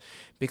laws,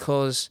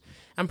 because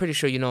I'm pretty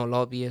sure,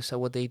 lobbyists are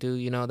what they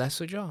do. That's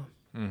their job.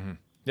 Mm-hmm.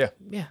 Yeah.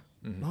 Yeah.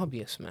 Mm-hmm.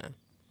 Lobbyists, man.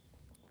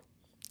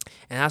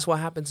 And that's what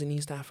happens in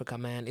East Africa,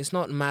 man. It's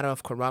not a matter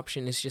of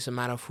corruption. It's just a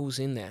matter of who's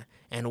in there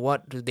and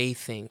what do they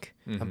think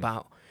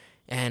about.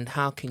 And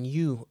how can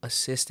you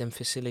assist and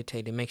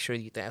facilitate and make sure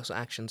that those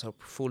actions are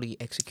fully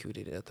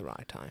executed at the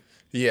right time?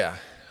 Yeah.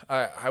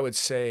 I would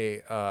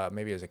say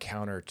maybe as a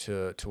counter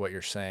to what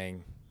you're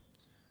saying,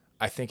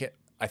 I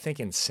think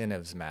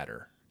incentives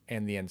matter.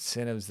 And the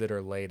incentives that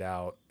are laid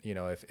out,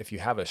 if you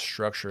have a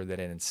structure that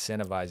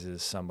incentivizes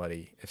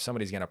somebody, if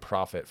somebody's going to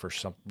profit for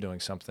doing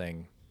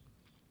something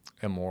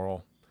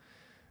immoral,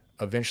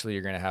 eventually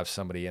you're going to have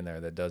somebody in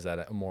there that does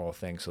that immoral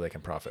thing so they can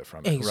profit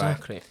from it.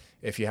 Exactly. Right?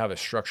 If you have a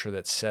structure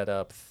that's set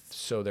up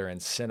so they're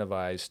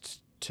incentivized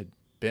to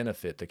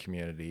benefit the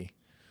community,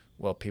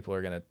 well, people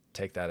are going to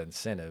take that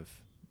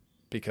incentive,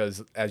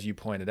 because, as you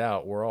pointed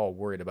out, we're all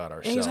worried about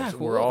ourselves.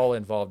 Exactly. We're all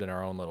involved in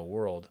our own little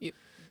world. Yep.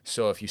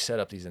 So if you set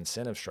up these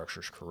incentive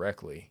structures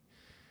correctly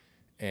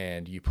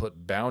and you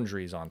put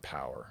boundaries on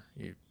power,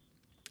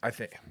 I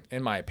think,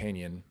 in my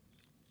opinion,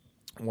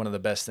 one of the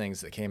best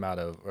things that came out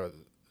of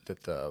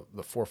that the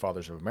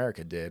forefathers of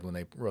America did when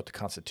they wrote the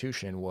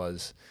Constitution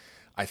was,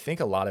 I think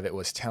a lot of it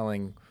was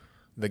telling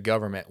the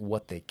government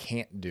what they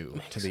can't do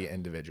to the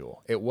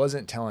individual. It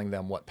wasn't telling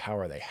them what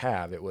power they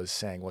have. It was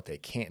saying what they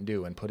can't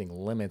do and putting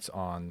limits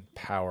on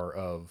power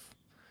of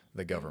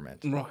the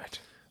government. Right.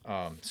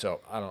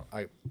 So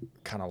I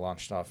kind of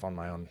launched off on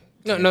my own.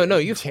 No,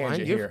 you're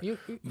fine. Here. You're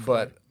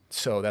but fine.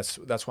 So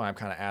that's why I'm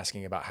kind of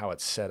asking about how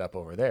it's set up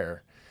over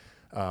there.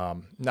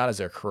 Not is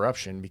there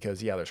corruption,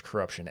 because there's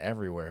corruption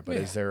everywhere, but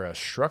is there a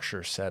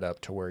structure set up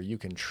to where you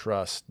can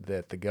trust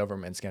that the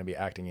government's going to be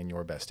acting in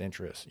your best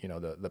interest,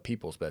 the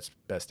people's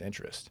best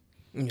interest?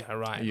 Yeah,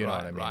 right. You know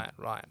right, what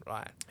I mean?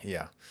 Right.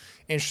 Yeah.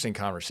 Interesting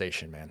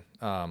conversation, man.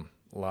 A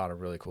lot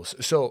of really cool.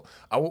 So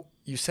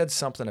you said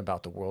something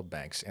about the World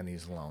Banks and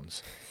these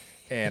loans,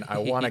 and I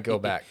want to go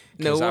back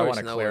because I want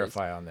to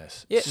clarify on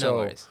this. Yeah, so no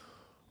worries.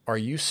 Are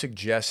you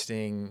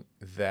suggesting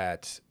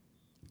that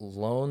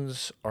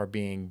loans are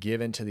being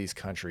given to these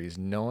countries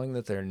knowing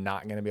that they're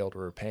not going to be able to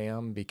repay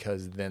them,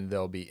 because then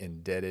they'll be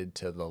indebted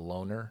to the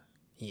loaner?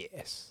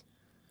 Yes.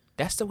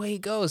 That's the way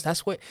it goes.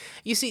 That's what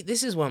you see.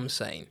 This is what I'm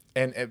saying.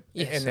 And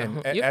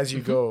then as you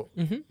go,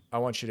 I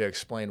want you to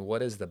explain,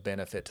 what is the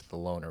benefit to the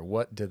loaner?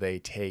 What do they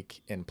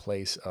take in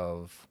place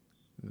of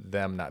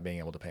them not being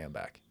able to pay them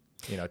back?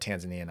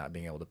 Tanzania not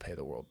being able to pay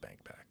the World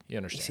Bank back. You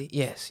understand? See,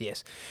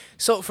 yes.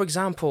 So, for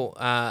example,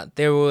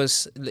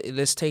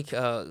 let's take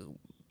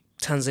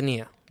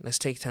Tanzania. Let's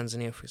take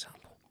Tanzania, for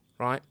example,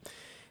 right?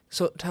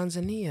 So,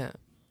 Tanzania,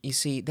 you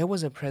see, there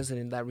was a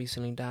president that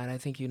recently died. I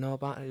think you know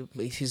about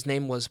it. His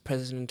name was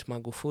President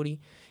Magufuli.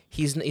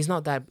 He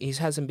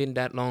hasn't been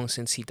that long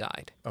since he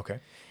died.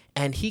 Okay.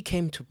 And he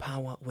came to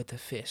power with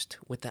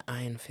the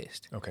iron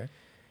fist. Okay.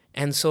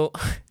 And so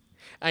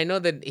I know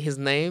that his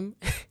name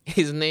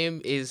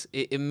is,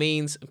 it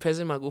means,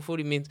 President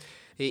Magufuli means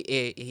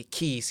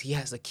keys. He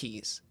has the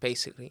keys,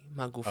 basically.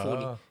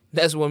 Magufuli. Oh.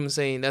 That's what I'm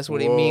saying. That's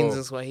what it means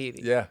in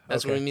Swahili. Yeah.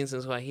 That's what it means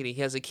in Swahili.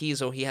 He has the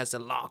keys, or he has the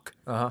lock.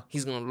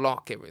 He's going to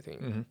lock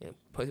everything.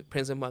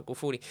 President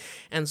Magufuli.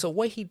 And so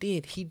what he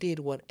did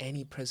what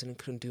any president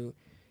couldn't do.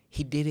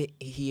 He did it.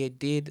 He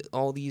did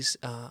all these,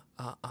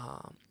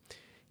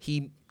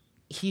 he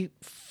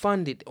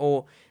funded,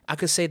 or I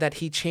could say that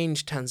he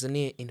changed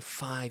Tanzania in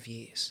 5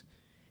 years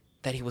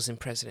that he was as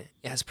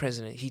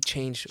president. He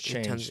changed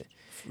Tanzania.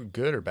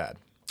 Good or bad?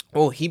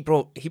 Oh, he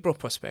brought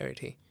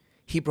prosperity.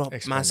 He brought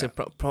Explain massive.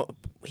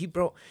 He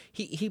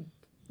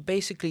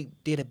basically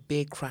did a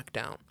big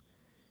crackdown.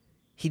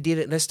 He did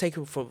it. Let's take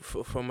it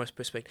from our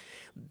perspective.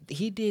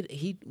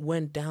 He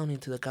went down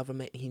into the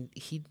government.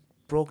 He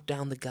broke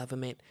down the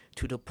government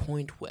to the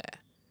point where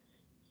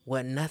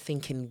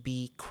nothing can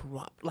be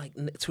corrupt. Like,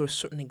 to a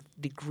certain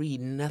degree,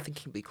 nothing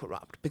can be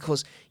corrupt.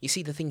 Because you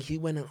see, the thing, he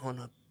went on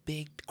a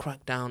big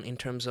crackdown in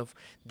terms of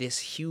this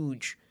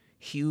huge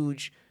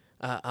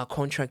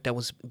contract that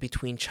was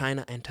between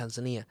China and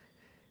Tanzania.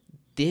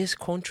 This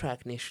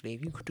contract initially,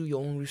 you could do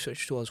your own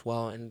research too as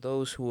well, and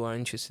those who are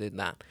interested in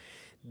that,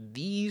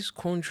 these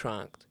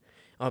contracts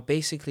are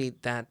basically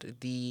that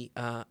the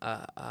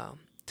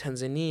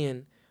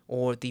Tanzanian,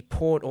 or the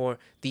port, or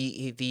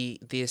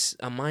this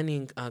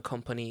mining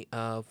company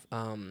of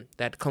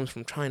that comes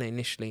from China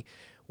initially,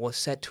 was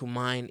set to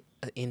mine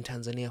in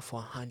Tanzania for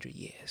 100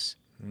 years.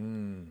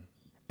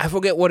 I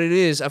forget what it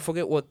is. I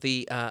forget what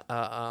the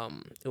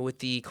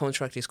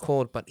contract is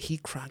called, but he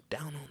cracked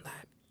down on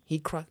that. I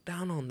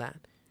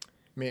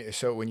mean,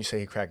 so when you say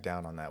he cracked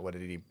down on that, what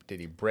did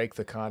he break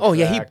the contract? Oh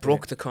yeah, he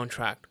broke the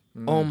contract.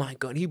 Oh my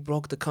God, he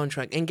broke the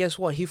contract. And guess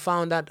what? He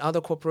found that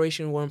other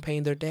corporations weren't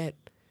paying their debt.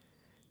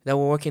 That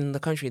were working in the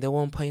country, they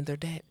weren't paying their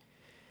debt.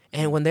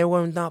 And when they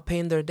were not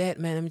paying their debt,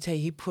 man, let me tell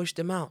you, he pushed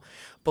them out.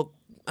 But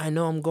I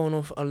know I'm going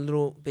off a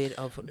little bit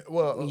of...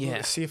 Well,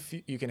 yeah. See if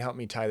you can help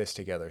me tie this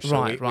together.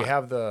 So Right. we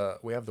have the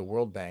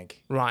World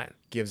Bank Right.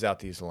 gives out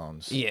these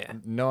loans. Yeah.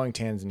 Knowing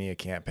Tanzania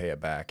can't pay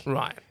it back.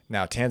 Right.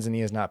 Now,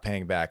 Tanzania is not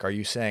paying back. Are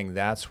you saying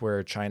that's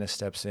where China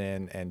steps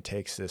in and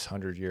takes this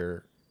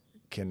 100-year,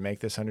 can make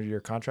this 100-year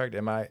contract?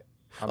 Am I...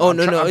 I'm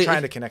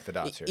trying to connect the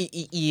dots here.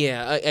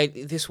 Yeah,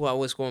 this is what I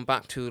was going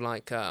back to.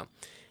 Like,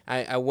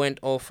 I went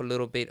off a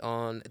little bit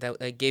on that.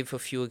 I gave a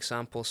few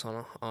examples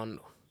on.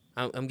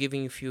 I'm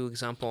giving you a few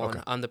examples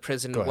on the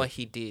president, what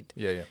he did.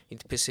 Yeah.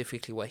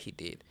 Specifically, what he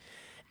did.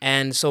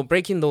 And so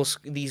breaking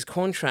these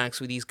contracts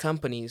with these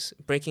companies,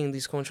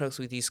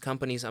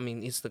 I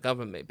mean, it's the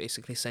government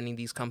basically sending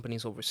these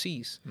companies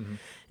overseas.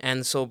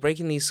 And so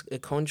breaking these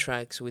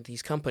contracts with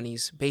these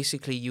companies,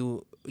 basically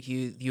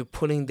you're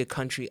pulling the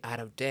country out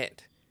of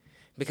debt.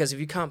 Because if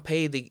you can't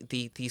pay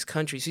these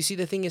countries, you see,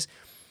 the thing is,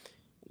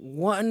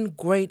 one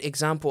great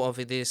example of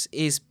it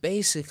is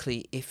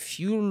basically,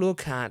 if you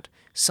look at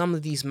some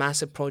of these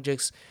massive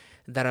projects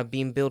that are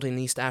being built in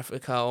East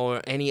Africa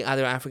or any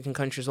other African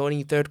countries or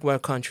any third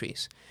world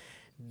countries,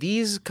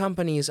 these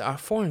companies are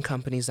foreign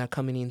companies that are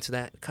coming into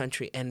that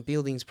country and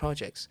building these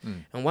projects.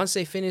 And once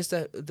they finish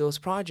those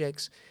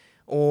projects,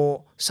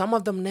 or some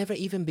of them never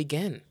even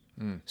begin.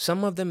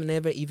 Some of them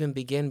never even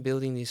begin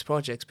building these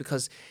projects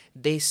because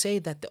they say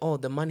that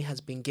the money has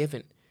been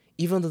given,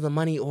 even though the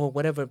money or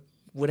whatever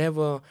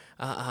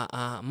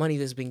money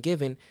that's been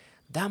given,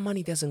 that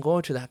money doesn't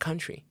go to that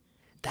country.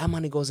 That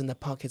money goes in the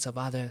pockets of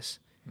others.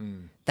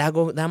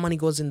 That money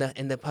goes in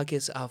the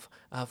pockets of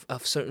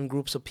certain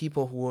groups of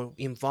people who are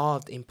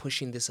involved in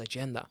pushing this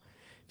agenda,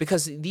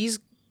 because these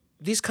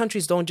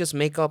countries don't just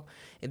make up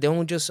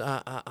these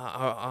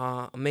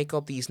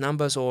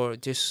numbers or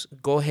just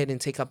go ahead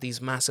and take up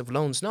these massive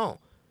loans. No,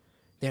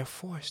 they're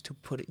forced to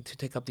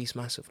take up these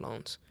massive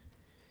loans,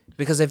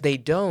 because if they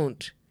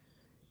don't,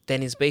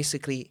 then it's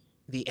basically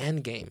the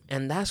end game,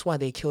 and that's why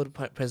they killed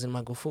President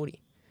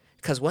Magufuli,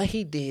 because what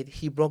he did,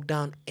 he broke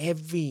down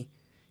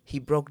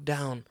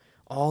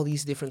all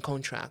these different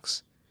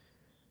contracts,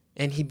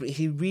 and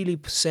he really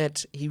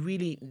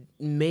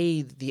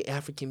made the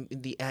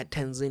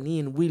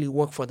Tanzanian really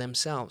work for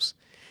themselves.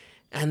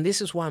 And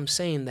this is why I'm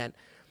saying that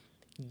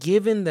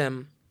given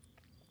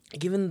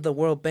the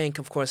World Bank,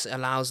 of course,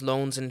 allows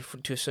loans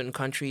to certain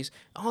countries,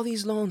 all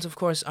these loans, of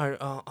course,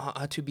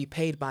 are to be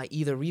paid by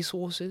either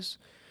resources,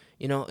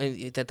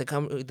 that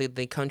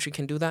the country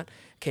can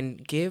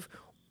give,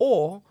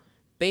 or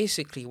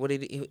basically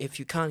if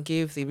you can't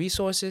give the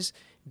resources,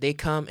 they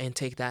come and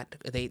take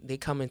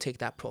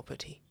that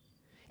property.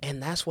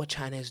 And that's what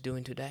China is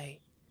doing today.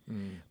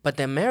 But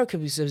the America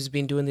has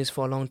been doing this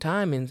for a long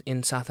time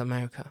in South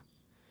America.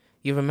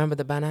 You remember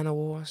the banana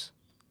wars?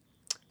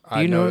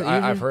 I know.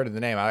 I've heard of the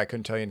name. I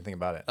couldn't tell you anything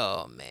about it.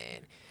 Oh,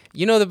 man.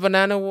 You know the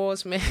banana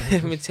wars, man?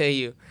 Let me tell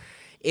you.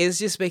 It's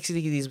just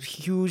basically these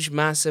huge,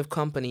 massive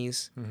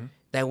companies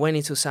that went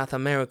into South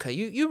America.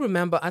 You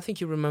remember, I think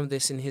you remember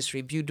this in history.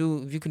 If you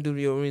can do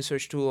your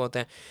research too, or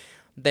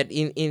that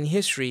in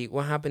history,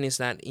 what happened is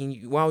that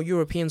while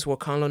Europeans were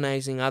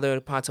colonizing other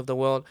parts of the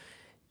world,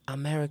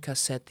 America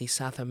set the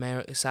South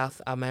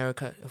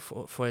America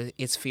for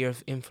its sphere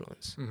of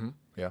influence.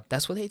 Yeah.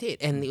 That's what they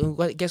did, and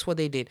guess what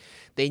they did?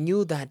 They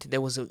knew that there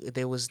was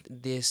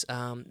this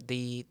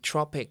the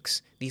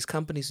tropics. These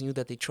companies knew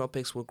that the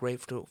tropics were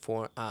great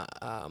for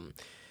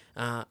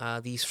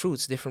these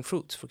fruits, different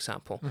fruits, for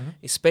example,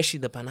 especially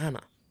the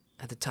banana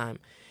at the time.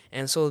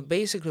 And so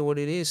basically, what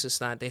it is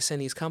that they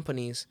send these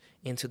companies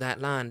into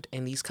that land,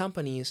 and these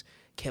companies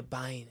kept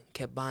buying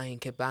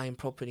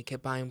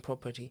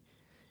property.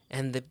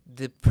 And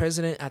the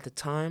president at the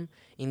time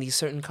in these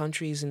certain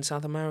countries in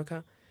South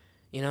America,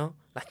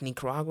 like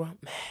Nicaragua,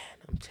 man,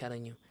 I'm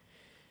telling you,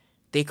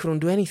 they couldn't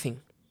do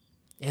anything.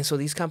 And so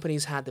these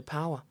companies had the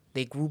power.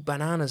 They grew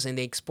bananas and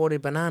they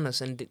exported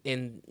bananas,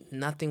 and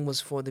nothing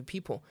was for the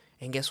people.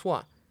 And guess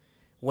what?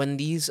 When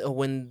these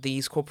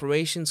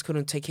corporations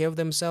couldn't take care of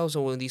themselves,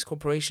 or when these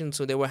corporations,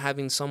 so they were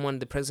having someone,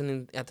 the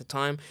president at the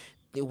time,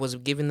 it was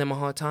giving them a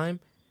hard time,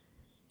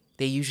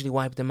 they usually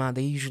wipe them out.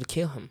 They usually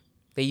kill him.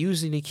 They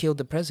usually kill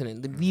the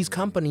president. These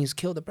companies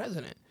kill the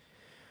president.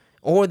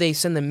 Or they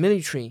send the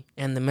military,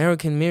 and the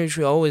American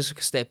military always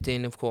stepped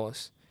in, of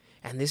course.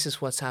 And this is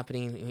what's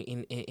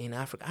happening in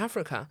Africa.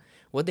 Africa,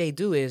 what they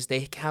do is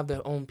they have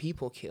their own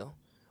people kill.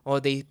 Or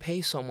they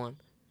pay someone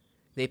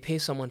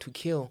to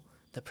kill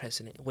the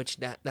president, which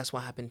that's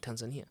what happened in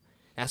Tanzania.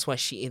 That's why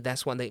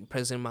the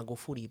President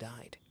Magufuli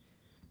died.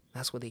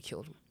 That's why they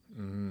killed him.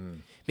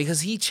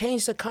 Because he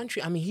changed the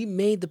country. I mean, he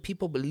made the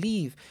people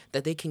believe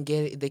that they can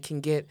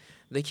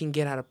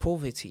get out of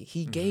poverty.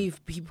 He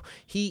gave people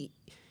he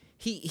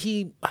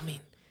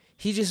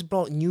just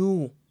brought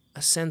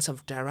a sense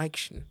of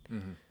direction.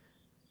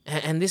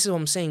 And this is what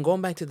I'm saying,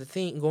 going back to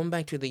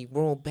the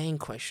World Bank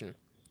question.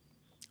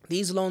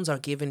 These loans are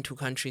given to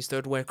countries,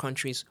 third world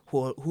countries,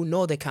 who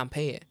know they can't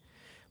pay it.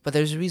 But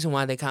there's a reason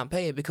why they can't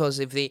pay it, because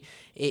the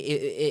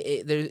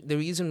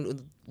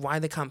reason why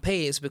they can't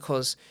pay is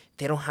because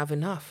they don't have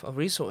enough of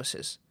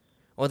resources,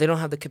 or they don't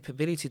have the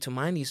capability to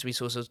mine these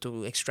resources,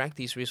 to extract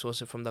these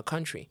resources from the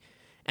country,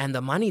 and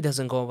the money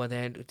doesn't go over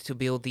there to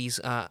build these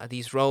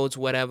roads,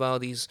 whatever,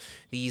 these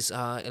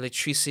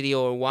electricity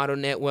or water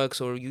networks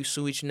or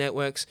sewage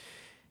networks.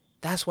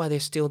 That's why they're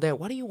still there.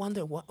 What do you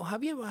wonder?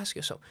 Have you ever asked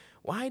yourself,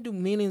 why do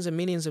millions and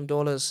millions of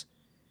dollars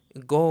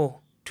go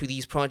to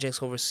these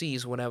projects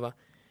overseas, whatever,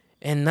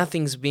 and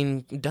nothing's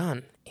being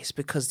done? It's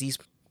because these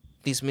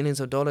millions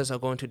of dollars are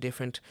going to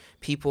different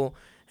people,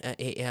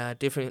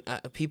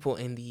 people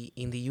in the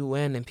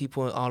UN and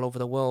people all over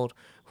the world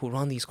who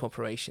run these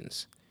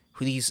corporations,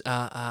 who these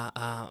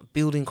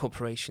building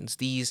corporations,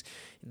 these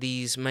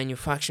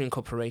manufacturing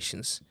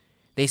corporations.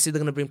 They say they're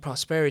going to bring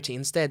prosperity.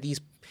 Instead,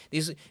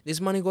 this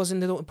money goes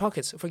into the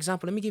pockets. For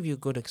example, let me give you a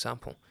good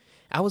example.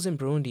 I was in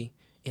Burundi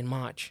in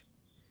March.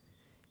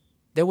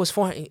 There was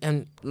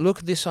and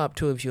look this up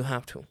too if you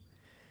have to.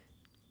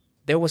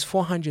 There was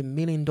 $400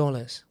 million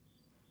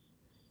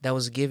that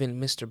was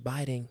given. Mr.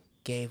 Biden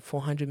gave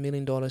 $400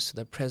 million to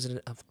the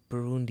president of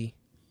Burundi.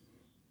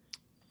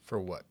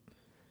 For what?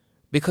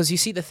 Because you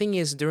see, the thing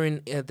is,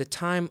 during the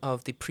time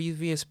of the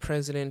previous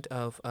president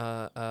of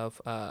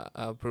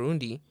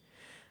Burundi,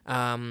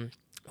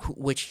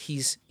 which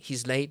he's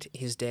late,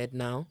 he's dead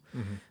now.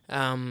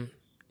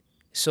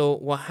 So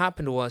what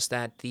happened was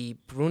that the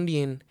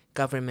Burundian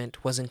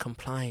government wasn't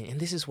complying, and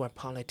this is where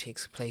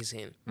politics plays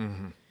in.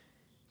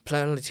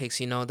 Politics,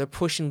 they're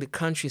pushing the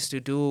countries to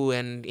do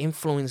and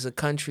influence the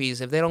countries.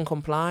 If they don't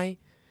comply,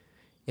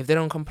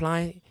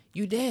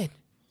 you dead.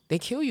 They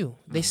kill you.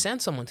 They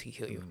send someone to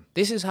kill you.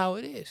 This is how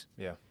it is.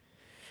 Yeah.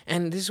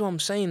 And this is what I'm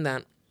saying,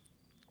 that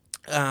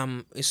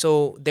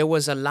so there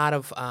was a lot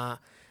of I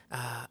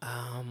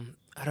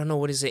don't know,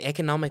 what is it,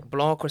 economic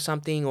block or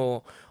something,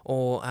 or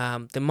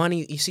the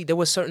money. You see, there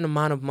was a certain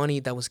amount of money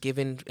that was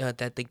given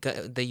that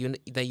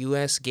the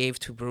U.S. gave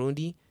to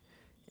Burundi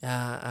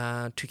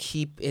to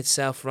keep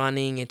itself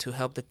running and to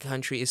help the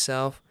country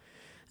itself.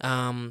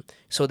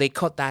 So they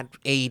cut that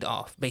aid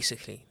off,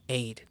 basically,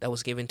 aid that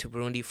was given to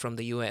Burundi from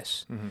the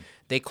U.S.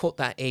 They cut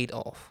that aid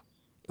off.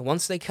 And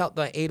once they cut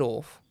that aid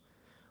off,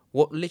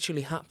 what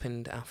literally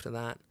happened after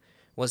that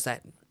was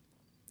that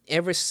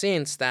ever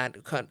since they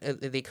cut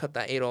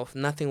that aid off,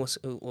 nothing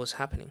was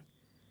happening,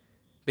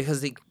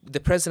 because the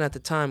president at the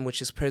time,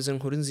 which is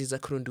President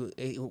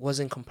Nkurunziza,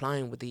 wasn't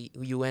complying with the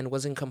UN,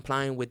 wasn't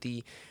complying with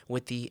the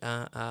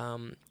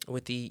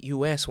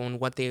US on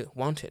what they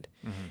wanted.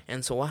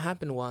 And so what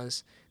happened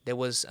was there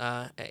was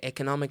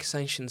economic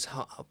sanctions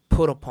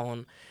put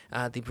upon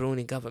the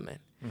Burundi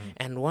government.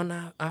 And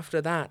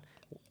after that,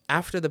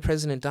 after the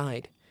president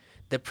died,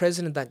 the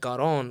president that got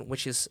on,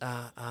 which is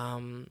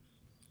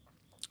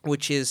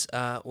which is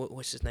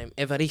what's his name,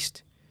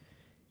 Evariste.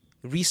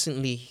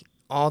 Recently,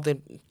 all the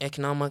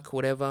economic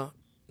whatever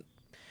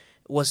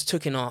was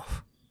taken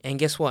off, and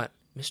guess what?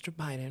 Mr.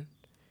 Biden,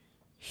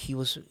 he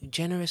was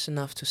generous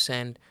enough to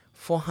send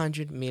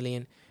 $400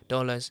 million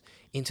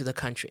into the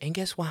country, and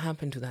guess what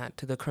happened to that,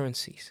 to the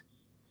currencies?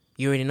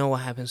 You already know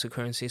what happens to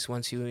currencies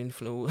once you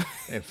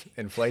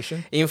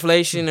Inflation.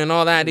 inflation and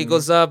all that. It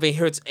goes up. It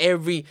hurts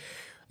every.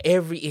 I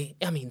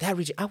mean, that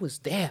region. I was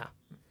there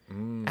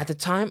at the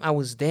time. I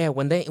was there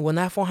when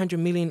that 400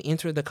 million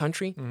entered the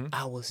country.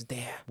 I was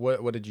there.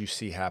 What did you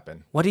see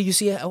happen? What did you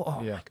see? Yeah.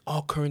 Like,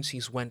 all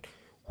currencies went.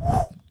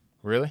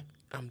 Really?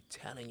 I'm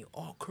telling you,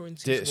 all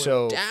currencies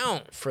So went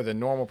down. for the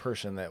normal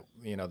person that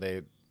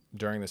they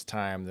during this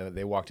time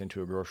they walked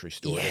into a grocery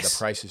store, did the Yes.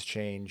 prices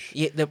change?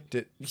 Yeah.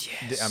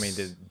 I mean,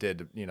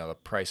 did the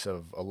price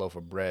of a loaf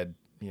of bread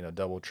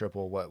double,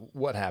 triple?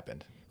 What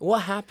happened?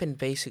 What happened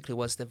basically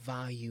was the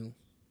value.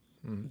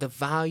 The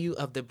value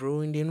of the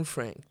Burundian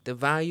franc, the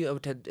value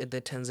of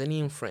the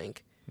Tanzanian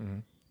franc,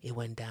 it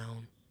went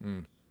down.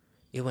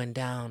 It went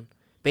down.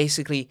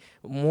 Basically,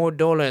 more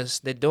dollars.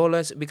 The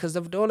dollars, because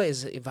the dollar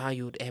is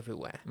valued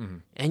everywhere,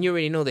 and you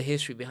already know the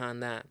history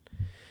behind that.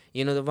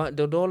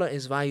 The dollar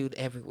is valued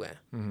everywhere.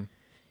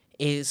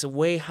 It's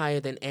way higher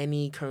than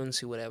any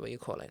currency, whatever you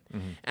call it.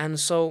 And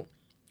so,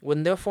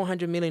 when their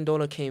 $400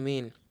 million came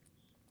in,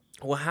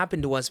 what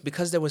happened was,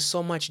 because there was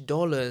so much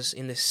dollars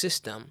in the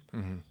system,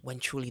 when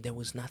truly there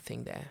was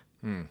nothing there.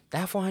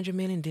 That 400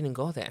 million didn't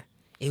go there.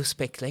 It was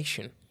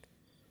speculation.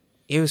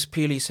 It was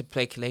purely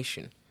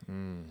speculation.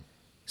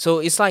 So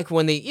it's like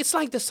it's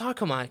like the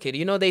stock market.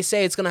 They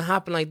say it's gonna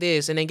happen like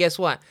this, and then guess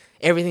what?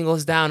 Everything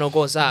goes down or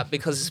goes up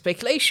because it's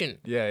speculation.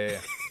 Yeah.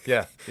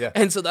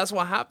 And so that's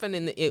what happened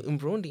in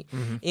Burundi.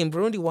 In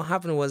Burundi, what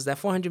happened was that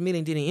 400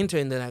 million didn't enter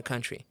into that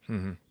country.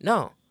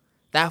 No.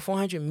 That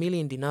 400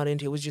 million did not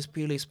enter. It was just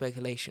purely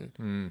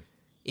speculation.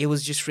 It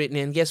was just written,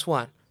 and guess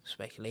what?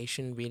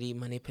 Speculation really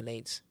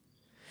manipulates.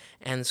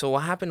 And so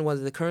what happened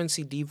was the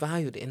currency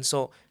devalued. And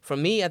so for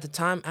me at the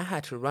time, I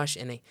had to rush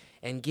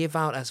and give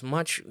out as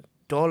much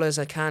dollars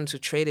I can to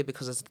trade it,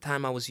 because at the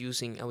time I was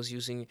using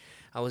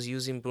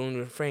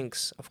Burundian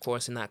francs, of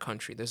course, in that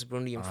country. There's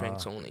Burundian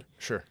francs only.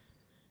 Sure.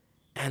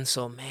 And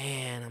so,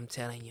 man, I'm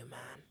telling you,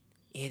 man,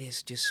 it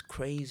is just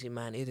crazy,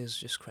 man. It is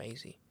just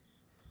crazy.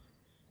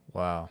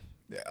 Wow.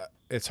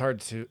 It's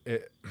hard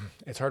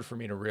for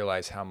me to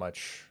realize how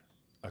much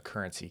a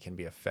currency can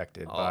be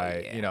affected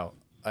by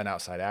an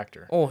outside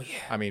actor. Oh yeah.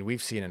 I mean,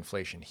 we've seen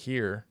inflation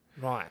here,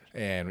 Right.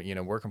 and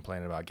we're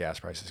complaining about gas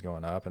prices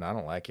going up, and I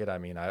don't like it. I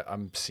mean,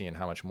 I'm seeing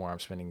how much more I'm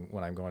spending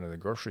when I'm going to the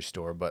grocery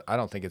store, but I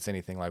don't think it's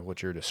anything like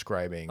what you're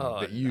describing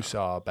that you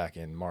saw back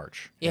in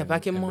March. Yeah,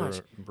 back in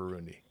March.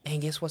 Burundi.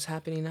 And guess what's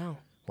happening now?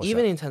 What's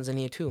Even that? in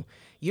Tanzania too.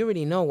 You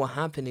already know what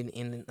happened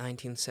in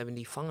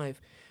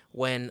 1975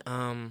 when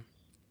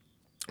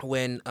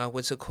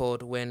what's it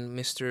called, when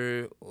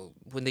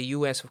the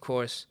U.S., of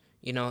course,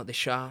 the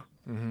Shah,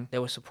 they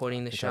were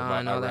supporting the Shah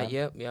and all Iran? that.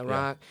 Yep,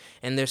 Iraq,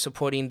 and they're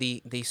supporting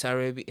the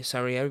Saudi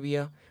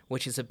Arabia,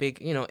 which is a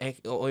big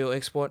oil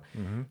export.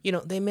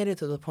 They made it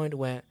to the point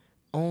where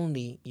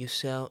only you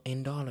sell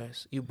in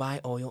dollars, you buy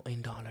oil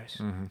in dollars,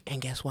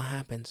 and guess what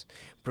happens?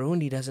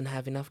 Burundi doesn't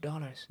have enough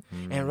dollars,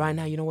 and right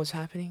now, you know what's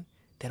happening?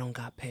 They don't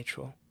got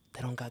petrol,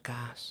 they don't got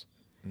gas.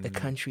 The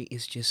country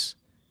is just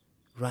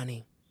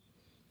running.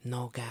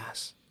 No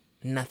gas.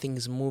 Nothing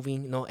is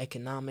moving. No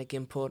economic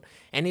input.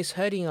 And it's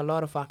hurting a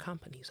lot of our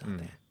companies out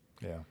there.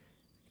 Yeah.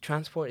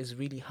 Transport is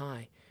really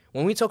high.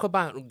 When we talk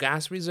about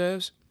gas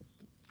reserves,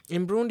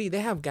 in Burundi, they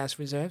have gas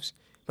reserves,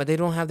 but they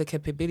don't have the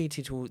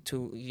capability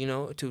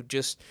to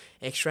just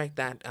extract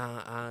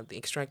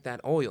that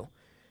oil.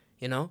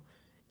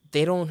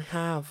 They don't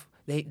have.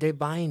 They're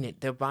buying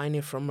it. They're buying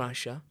it from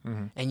Russia.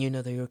 And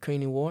the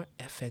Ukrainian war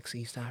affects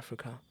East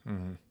Africa.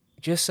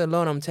 Just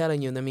alone, I'm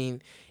telling you, I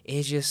mean,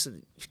 it's just,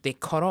 they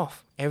cut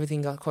off.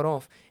 Everything got cut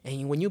off.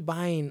 And when you're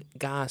buying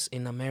gas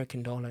in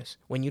American dollars,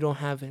 when you don't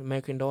have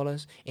American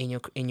dollars in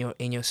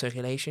your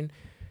circulation,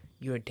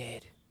 you're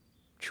dead.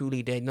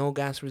 Truly dead. No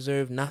gas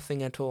reserve,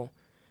 nothing at all.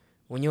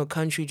 When your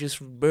country just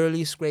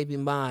barely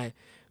scraping by,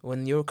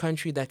 when your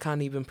country that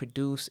can't even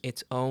produce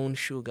its own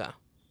sugar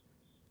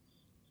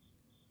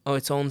or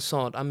its own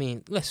salt. I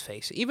mean, let's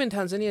face it. Even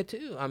Tanzania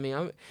too. I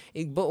mean,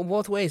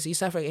 both ways,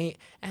 East Africa,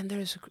 and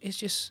it's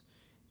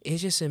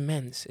just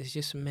immense. It's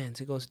just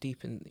immense. It goes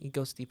deeper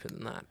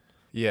than that.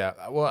 Yeah.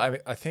 Well,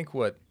 I think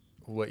what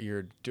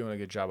you're doing a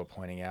good job of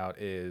pointing out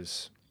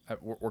is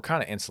we're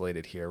kind of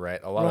insulated here, right?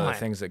 A lot of the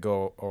things that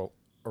go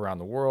around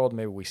the world,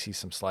 maybe we see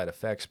some slight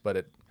effects, but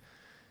at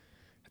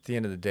the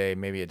end of the day,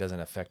 maybe it doesn't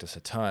affect us a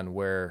ton.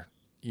 Where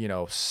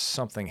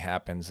something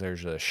happens,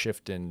 there's a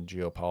shift in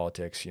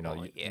geopolitics.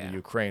 The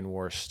Ukraine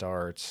war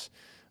starts.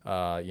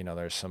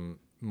 There's some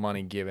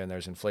money given.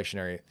 There's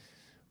inflationary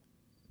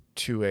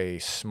to a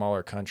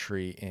smaller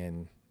country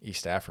in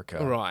East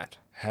Africa. Right.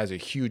 Has a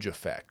huge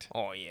effect.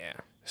 Oh yeah.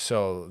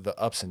 So the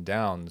ups and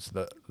downs,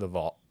 the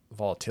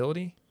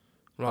volatility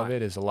of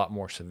it is a lot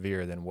more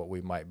severe than what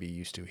we might be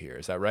used to here.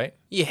 Is that right?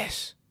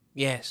 Yes.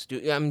 Yes,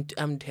 dude,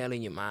 I'm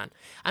telling you, man.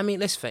 I mean,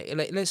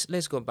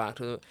 let's go back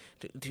to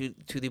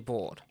the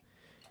board.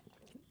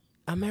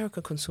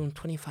 America consumes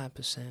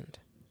 25%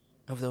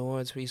 of the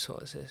world's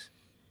resources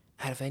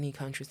out of any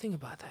country. Think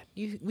about that.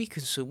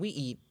 We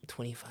eat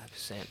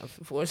 25% of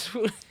the world's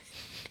food.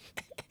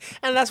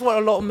 And that's what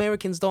a lot of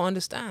Americans don't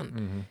understand.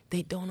 Mm-hmm.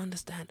 They don't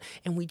understand.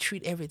 And we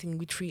treat everything,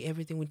 we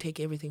take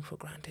everything for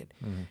granted.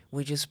 Mm-hmm.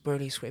 We're just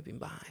barely scraping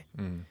by.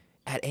 Mm-hmm.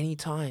 At any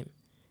time,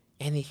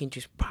 anything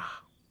just, pow,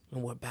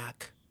 and we're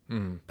back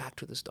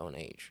to the Stone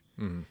Age.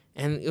 Mm-hmm.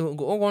 And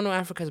going to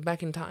Africa is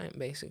back in time,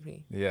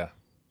 basically. Yeah.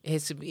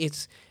 It's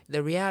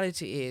the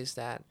reality is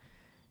that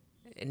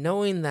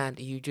knowing that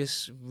you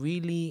just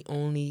really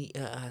only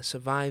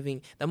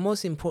surviving. The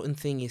most important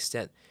thing is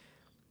that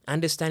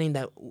understanding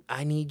that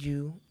I need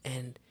you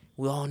and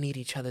we all need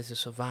each other to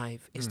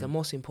survive is the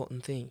most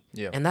important thing.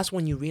 Yeah. And that's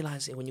when you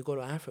realize it when you go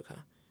to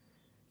Africa.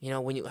 You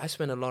know, I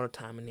spend a lot of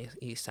time in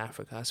East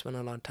Africa. I spend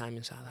a lot of time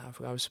in South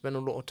Africa. I spend a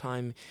lot of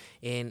time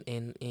in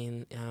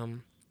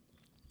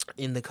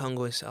the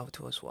Congo itself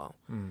too as well.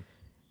 Mm-hmm.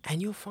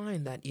 And you'll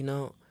find that, you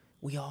know,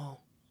 we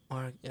all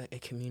are a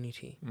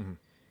community,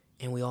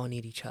 and we all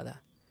need each other.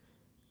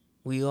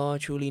 We all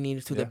truly need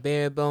it to the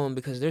bare bone,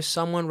 because there's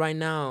someone right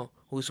now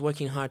who's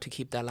working hard to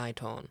keep that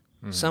light on.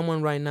 Mm-hmm.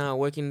 Someone right now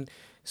working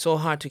so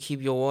hard to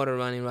keep your water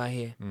running right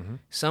here. Mm-hmm.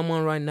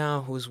 Someone right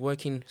now who's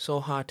working so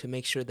hard to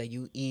make sure that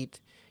you eat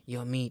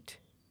your meat.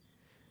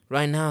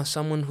 Right now,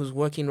 someone who's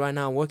working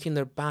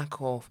their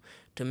back off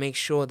to make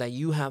sure that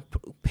you have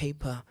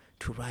paper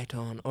to write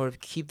on, or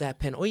keep that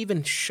pen, or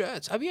even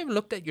shirts. Have you ever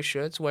looked at your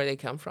shirts, where they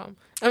come from?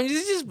 I mean,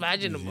 just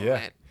imagine a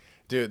moment.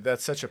 Dude,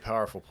 that's such a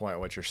powerful point,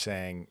 what you're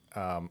saying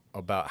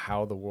about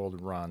how the world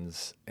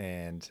runs,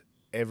 and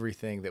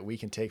everything that we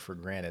can take for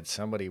granted.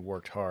 Somebody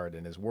worked hard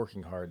and is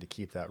working hard to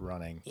keep that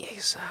running.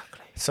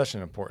 Exactly. It's such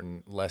an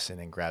important lesson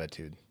in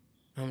gratitude.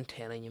 I'm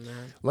telling you,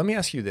 man. Let me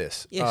ask you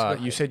this. Yes,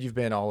 you said you've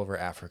been all over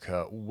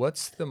Africa.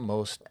 What's the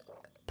most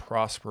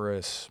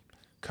prosperous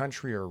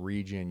country or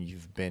region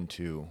you've been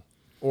to,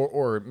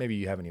 or maybe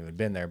you haven't even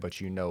been there, but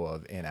you know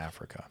of in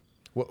Africa?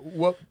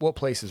 What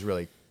place is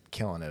really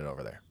killing it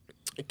over there?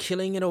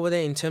 Killing it over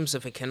there in terms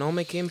of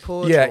economic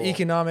import? Yeah,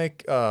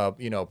 economic,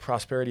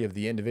 prosperity of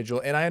the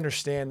individual. And I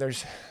understand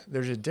there's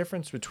a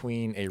difference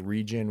between a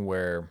region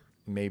where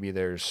maybe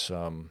there's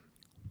an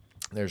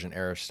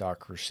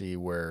aristocracy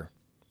where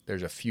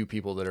there's a few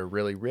people that are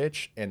really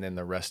rich and then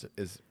the rest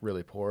is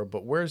really poor.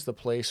 But where's the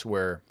place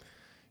where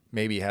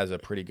maybe has a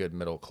pretty good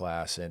middle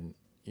class, and,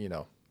 you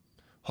know,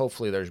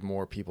 hopefully there's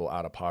more people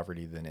out of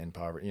poverty than in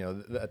poverty. You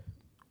know,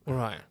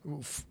 right.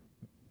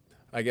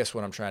 I guess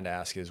what I'm trying to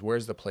ask is,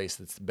 where's the place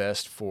that's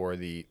best for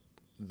the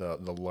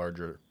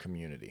larger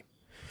community,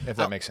 if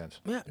that makes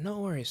sense? Yeah, no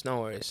worries.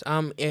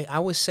 I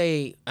would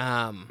say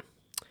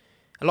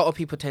a lot of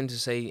people tend to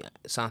say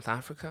South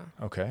Africa.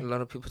 Okay. A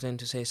lot of people tend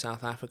to say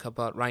South Africa,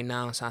 but right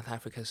now South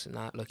Africa's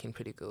not looking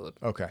pretty good.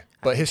 Okay.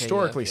 But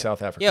historically,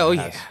 South Africa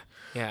has.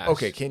 Yeah.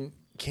 Okay,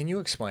 can you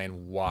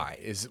explain why?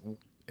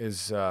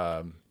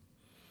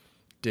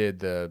 Did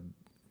the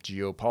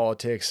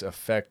geopolitics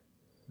affect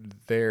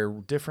there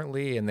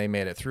differently and they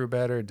made it through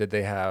better? Did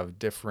they have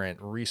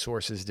different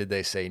resources? Did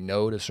they say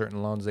no to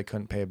certain loans they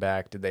couldn't pay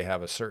back? Did they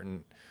have a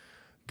certain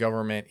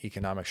government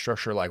economic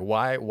structure? Like,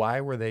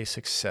 why were they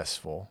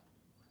successful?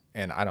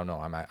 And I don't know,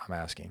 I'm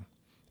asking,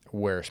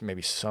 where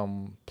maybe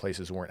some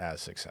places weren't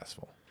as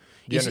successful.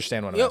 Do you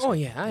understand what I'm asking? Oh,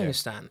 yeah, I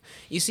understand.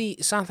 You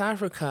see, South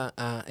Africa,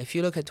 if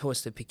you look at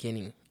towards the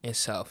beginning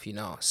itself, you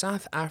know,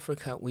 South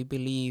Africa, we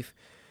believe,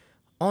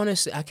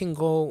 honestly, I can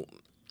go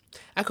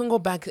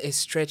back a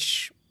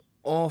stretch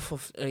off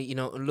of, a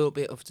little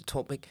bit of the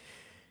topic,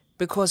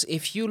 because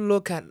if you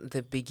look at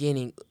the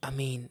beginning, I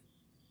mean,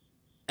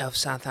 of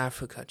South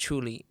Africa,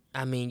 truly,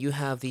 I mean, you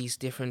have these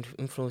different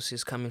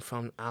influences coming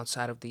from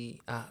outside of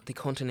the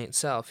continent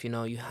itself. You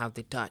know, you have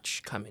the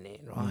Dutch coming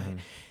in, right? Mm-hmm.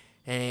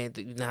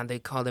 And now they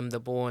call them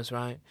the Boers,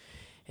 right?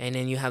 And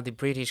then you have the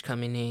British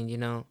coming in, you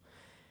know.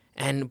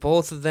 And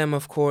both of them,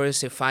 of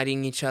course, they're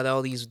fighting each other,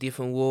 all these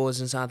different wars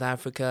in South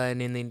Africa.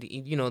 And then,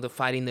 they're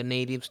fighting the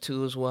natives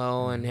too as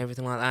well, and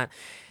everything like that.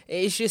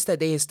 It's just that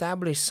they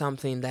established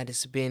something that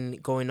has been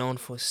going on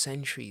for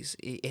centuries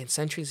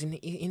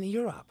in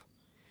Europe.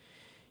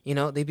 You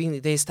know, they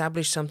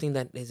established something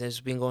that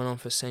has been going on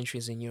for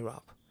centuries in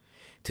Europe,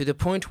 to the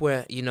point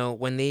where, you know,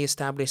 when they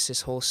established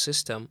this whole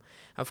system,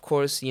 of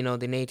course, you know,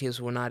 the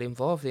natives were not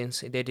involved in,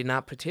 they did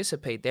not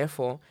participate,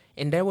 therefore,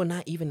 and they were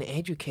not even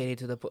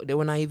educated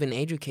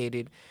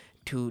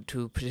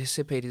to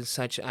participate in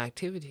such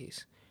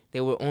activities.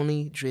 They were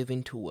only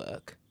driven to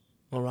work,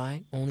 all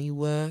right? Only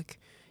work.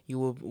 You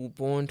were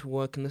born to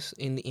work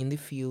in the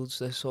fields,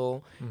 that's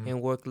all,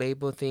 and work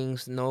labor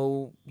things.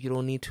 No, you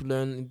don't need to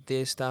learn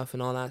this stuff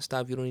and all that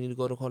stuff. You don't need to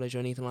go to college or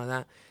anything like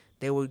that.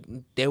 They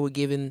were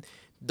given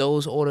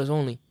those orders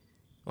only,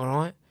 all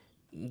right?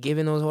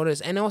 Given those orders.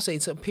 And also,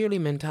 it's a purely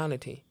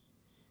mentality.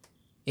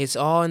 It's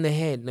all in the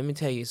head. Let me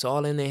tell you, it's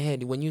all in the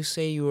head. When you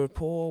say you were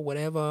poor,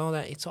 whatever, all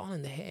that, it's all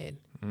in the head.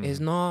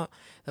 It's not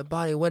the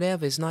body,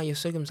 whatever. It's not your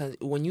circumstance.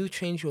 When you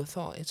change your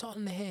thought, it's all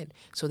in the head.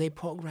 So they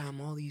program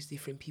all these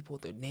different people,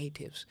 the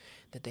natives,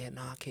 that they are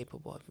not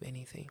capable of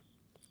anything.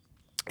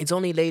 It's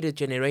only later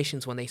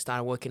generations when they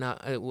start waking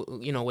up in the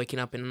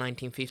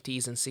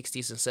 1950s and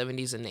 60s and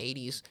 70s and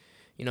 80s.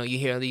 You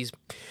hear these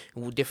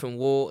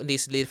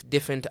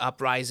different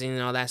uprisings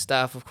and all that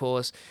stuff, of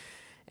course.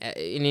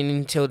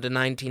 Until the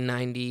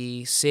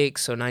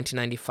 1996 or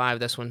 1995,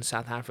 that's when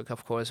South Africa,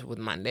 of course, with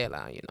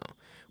Mandela,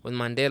 with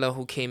Mandela,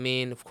 who came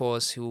in, of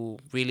course, who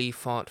really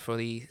fought for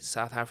the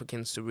South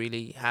Africans to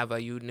really have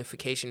a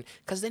unification,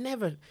 because they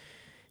never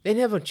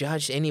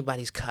judged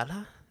anybody's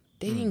color.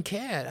 They didn't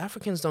care.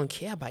 Africans don't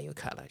care about your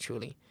color,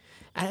 truly.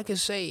 And I can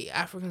say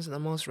Africans are the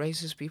most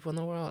racist people in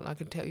the world. I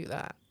can tell you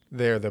that.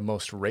 They're the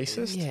most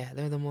racist? Yeah,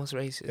 they're the most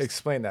racist.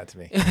 Explain that to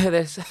me.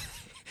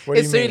 What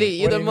do you mean?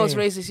 Really, you're the most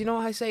racist. You know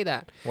why I say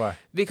that? Why?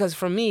 Because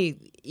for me,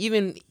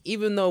 even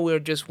though we're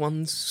just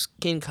one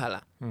skin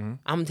color,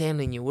 I'm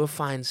telling you, we'll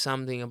find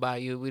something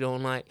about you we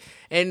don't like.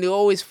 And they're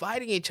always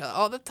fighting each other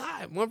all the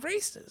time. We're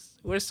racist.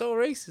 We're so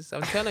racist.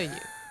 I'm telling you.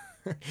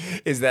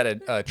 Is that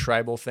a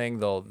tribal thing?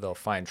 They'll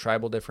find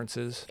tribal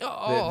differences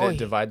that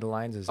divide the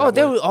lines?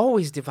 They will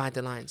always divide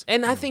the lines.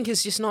 And I think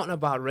it's just not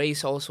about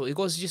race also. It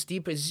goes just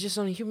deeper. It's just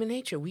on human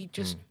nature. We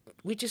just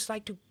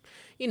like to,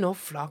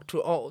 flock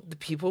to all the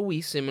people we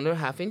similar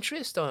have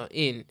interest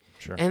in.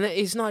 Sure. And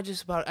it's not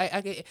just about.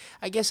 I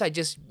guess I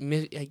just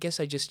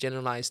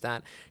generalized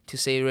that to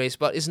say race,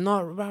 but it's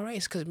not about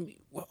race because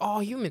we're all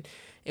human,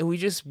 and we're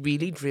just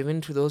really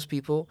driven to those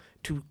people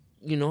to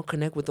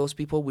connect with those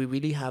people. We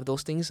really have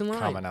those things in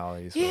line.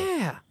 Commonalities.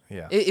 Yeah.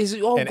 Yeah.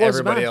 It all and goes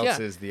everybody back, else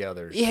is the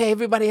others. Yeah,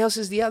 everybody else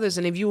is the others.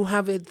 And if you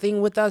have a thing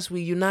with us,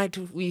 we unite.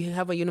 We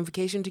have a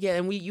unification together,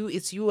 and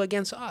it's you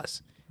against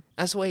us.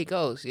 That's the way it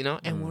goes,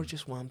 And we're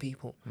just one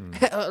people.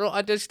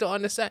 I just don't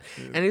understand.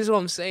 And this is what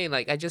I'm saying.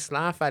 Like, I just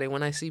laugh at it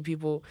when I see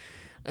people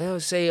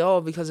say,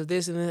 "Oh, because of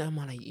this," and then I'm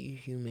like, "You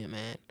human,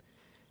 man."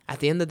 At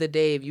the end of the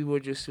day, if you were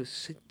just to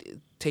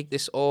take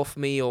this off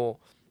me or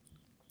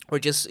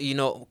just,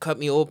 cut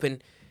me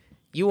open,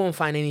 you won't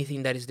find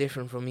anything that is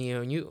different from me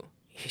or you.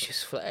 It's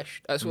just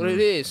flesh. That's what it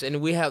is.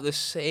 And we have the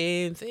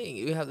same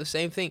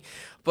thing.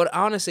 But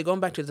honestly, going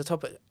back to the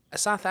topic,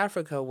 South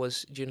Africa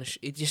was,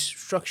 it just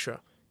structure.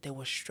 They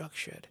were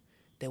structured.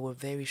 They were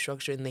very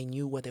structured, and they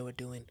knew what they were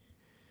doing.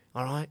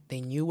 All right?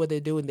 They knew what they're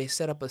doing. They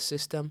set up a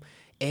system.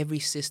 Every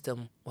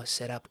system was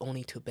set up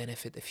only to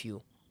benefit the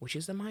few, which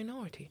is the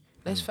minority.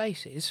 Let's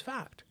face it. It's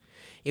fact.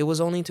 It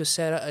was only to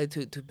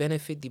to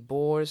benefit the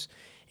Boers,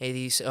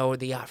 or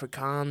the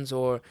Afrikaans,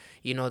 or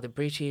the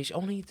British,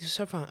 only to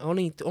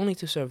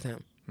serve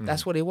them.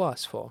 That's what it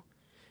was for.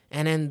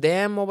 And then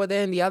them over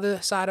there in the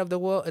other side of the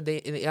world,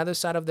 the other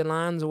side of the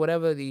lands or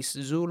whatever, the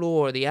Zulu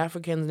or the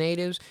African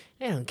natives,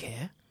 they don't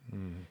care.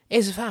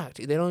 It's a fact.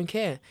 They don't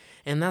care.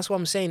 And that's what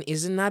I'm saying.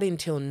 It's not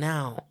until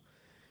now,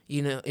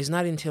 it's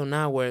not until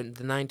now where in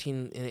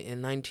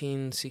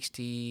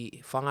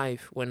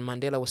 1965, when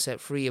Mandela was set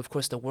free, of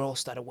course, the world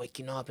started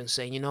waking up and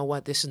saying, you know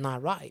what, this is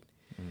not right.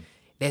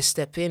 They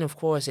step in, of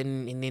course,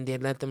 and then they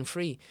let them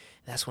free.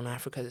 That's when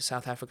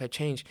South Africa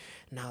changed.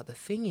 Now, the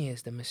thing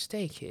is, the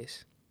mistake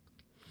is,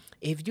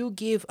 if you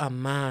give a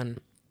man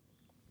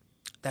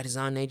that is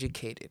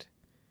uneducated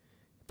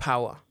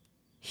power,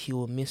 he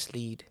will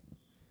mislead.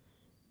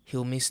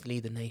 He'll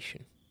mislead the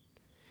nation.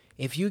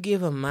 If you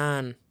give a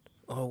man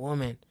or a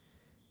woman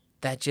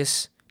that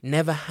just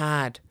never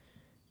had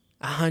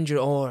 100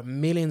 or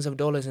millions of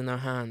dollars in their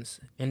hands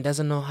and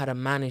doesn't know how to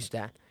manage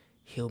that,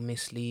 he'll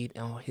mislead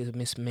or he'll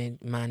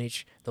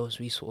mismanage those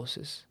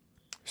resources.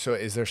 So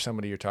is there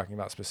somebody you're talking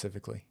about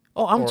specifically?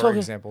 Oh, I'm talking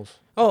examples.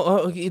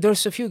 Okay,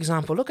 there's a few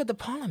examples. Look at the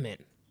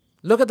parliament.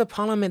 Look at the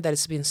parliament that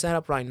is being set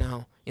up right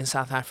now in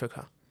South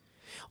Africa.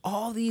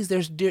 All these,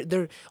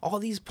 the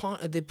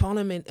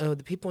parliament,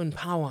 the people in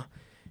power,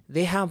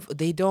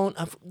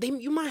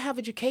 you might have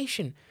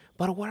education,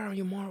 but what are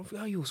your moral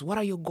values? What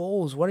are your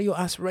goals? What are your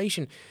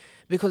aspirations?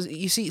 Because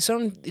you see,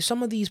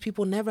 some of these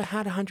people never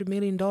had $100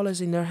 million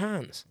in their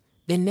hands.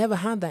 They never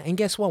had that. And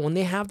guess what? When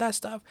they have that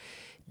stuff,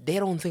 they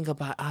don't think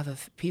about other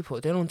people.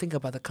 They don't think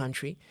about the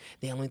country.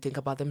 They only think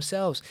about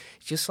themselves.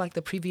 Just like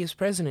the previous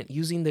president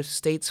using the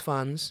state's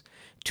funds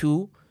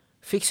to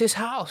fix his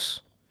house.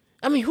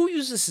 I mean, who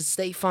uses the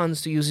state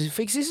funds to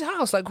fix his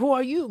house? Like, who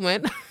are you,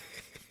 man?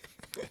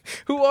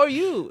 Who are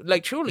you?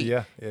 Like, truly.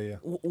 Yeah.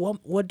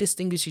 What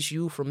distinguishes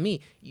you from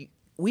me?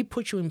 We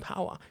put you in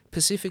power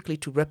specifically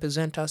to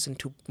represent us and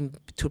to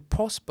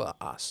prosper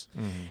us,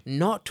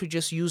 not to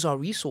just use our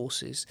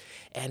resources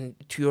and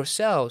to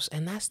yourselves.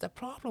 And that's the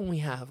problem we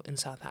have in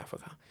South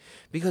Africa,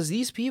 because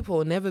these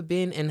people never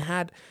been and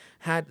had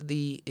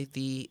the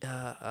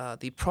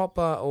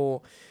proper,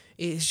 or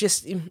it's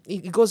just,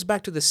 it goes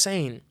back to the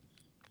saying.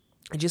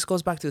 It just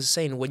goes back to the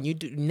saying, when you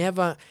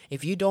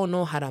if you don't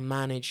know how to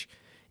manage.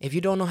 If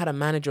you don't know how to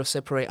manage or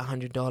separate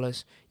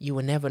 $100, you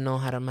will never know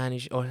how to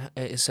manage or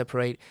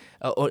separate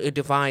or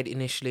divide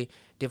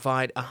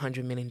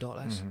 $100 million.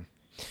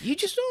 You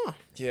just don't.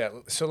 Yeah.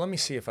 So let me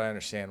see if I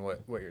understand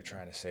what you're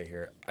trying to say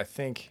here. I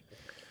think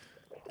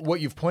what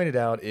you've pointed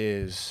out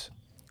is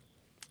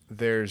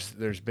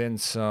there's been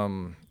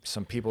some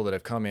people that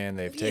have come in,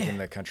 they've taken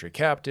the country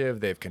captive,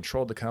 they've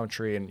controlled the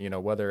country,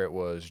 and whether it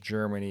was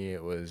Germany,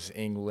 it was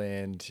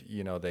England,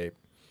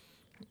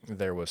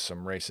 there was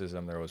some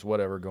racism, there was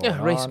whatever going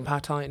on. Race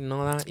apartheid and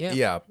all that.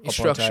 Yeah,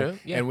 structure.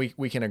 Yeah. And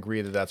we can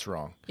agree that that's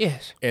wrong.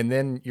 Yes. And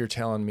then you're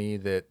telling me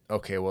that,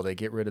 okay, well, they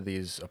get rid of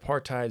these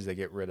apartheids, they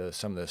get rid of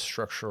some of the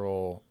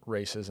structural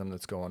racism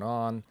that's going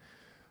on,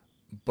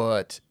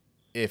 but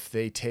if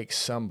they take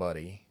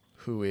somebody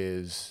who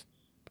is,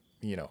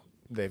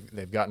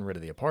 they've gotten rid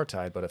of the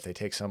apartheid, but if they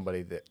take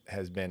somebody that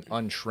has been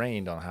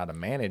untrained on how to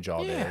manage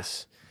all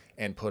this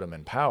and put them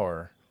in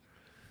power,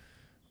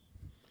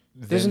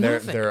 then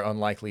they're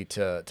unlikely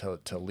to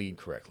lead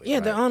correctly. Yeah,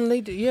 right? they're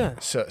unlead. Yeah.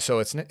 So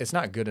it's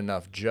not good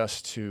enough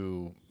just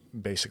to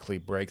basically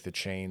break the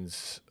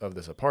chains of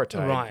this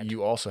apartheid. Right.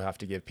 You also have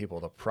to give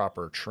people the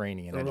proper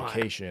training and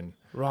education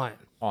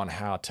on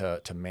how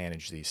to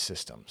manage these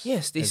systems.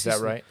 Yes, is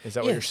that right? Is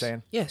that what you're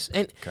saying? Yes,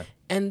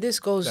 and this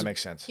goes. That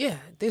makes sense. Yeah,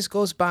 this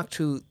goes back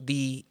to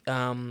the,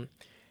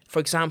 for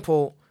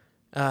example,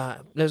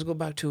 let's go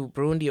back to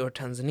Burundi or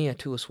Tanzania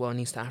too, as well in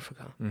East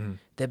Africa. Mm-hmm.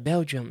 The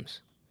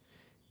Belgians,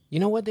 you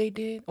know what they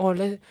did? Or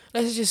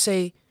let's just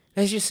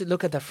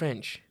look at the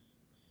French.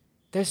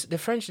 The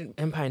French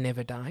Empire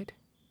never died.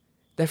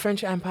 The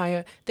French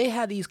Empire, they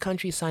had these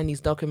countries sign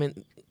these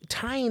documents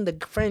tying the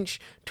French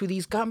to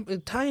these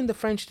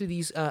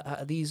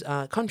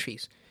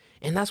countries,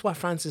 and that's why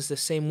France is the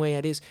same way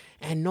it is.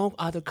 And no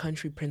other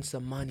country prints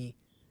the money.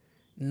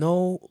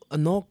 No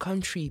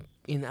country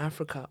in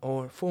Africa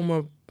or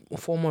former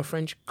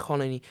French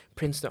colony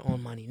prints their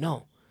own money.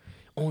 No,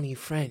 only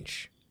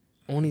French.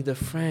 Only the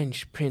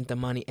French print the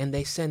money, and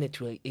they send it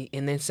they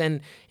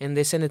send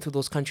it to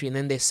those countries, and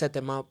then they set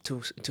them up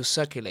to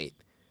circulate.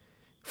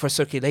 For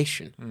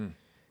circulation.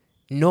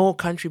 No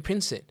country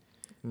prints it.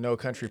 No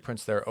country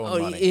prints their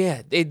own money.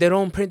 Yeah, they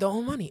don't print their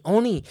own money.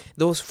 Only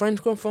those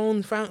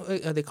francophone,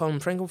 they call them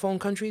francophone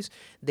countries,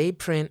 they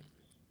print,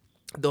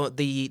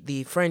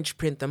 the French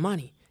print the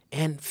money.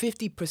 And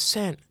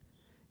 50%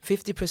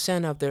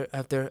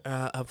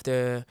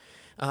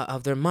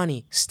 of their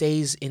money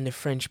stays in the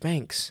French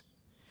banks.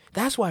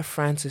 That's why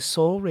France is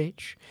so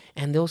rich,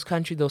 and those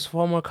countries, those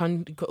former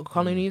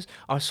colonies,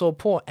 are so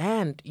poor.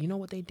 And you know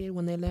what they did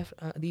when they left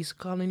these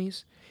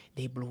colonies?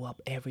 They blew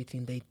up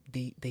everything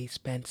they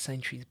spent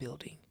centuries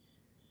building.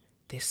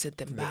 They set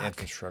them back.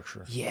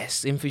 Infrastructure.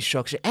 Yes,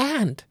 infrastructure.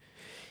 And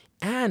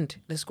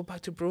let's go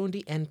back to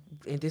Burundi, and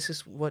this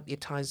is what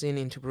it ties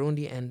into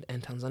Burundi and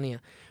Tanzania.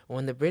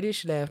 When the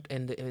British left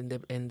and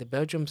the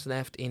Belgians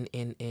left in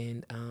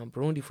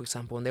Burundi, for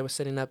example, and they were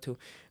setting up to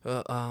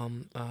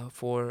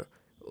for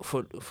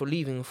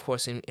leaving, of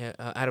course,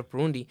 out of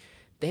Burundi,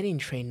 they didn't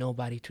train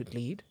nobody to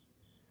lead.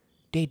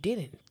 They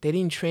didn't. They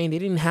didn't train. They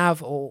didn't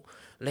have,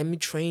 let me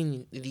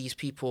train these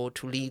people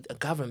to lead a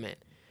government.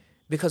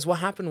 Because what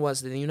happened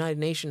was that the United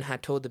Nations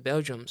had told the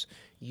Belgians,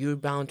 you're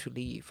bound to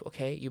leave,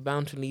 okay? You're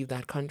bound to leave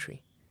that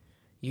country.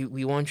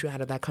 We want you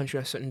out of that country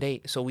at a certain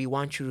date. So we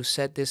want you to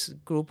set this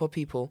group of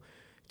people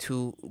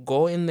to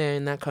go in there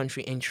in that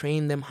country and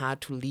train them how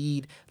to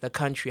lead the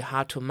country,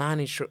 how to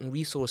manage certain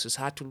resources,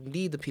 how to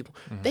lead the people.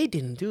 Mm-hmm. They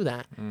didn't do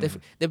that. Mm-hmm.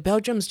 The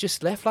Belgians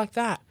just left like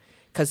that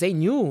because they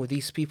knew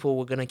these people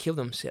were going to kill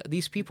themselves.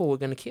 These people were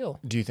going to kill.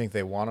 Do you think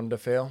they want them to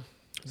fail?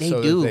 They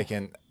so do. That they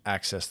can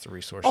access the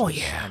resources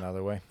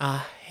another way?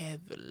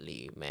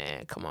 Heavily,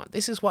 man. Come on.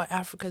 This is why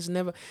Africa's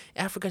never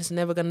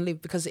going to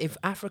live. Because if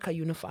Africa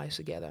unifies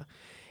together,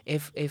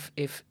 if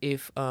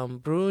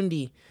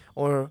Burundi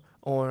or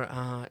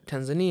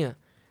Tanzania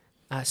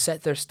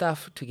set their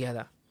stuff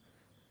together,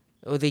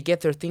 or they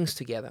get their things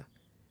together,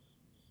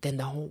 then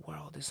the whole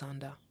world is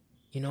under.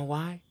 You know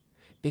why?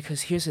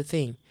 Because here's the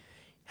thing.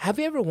 Have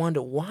you ever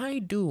wondered why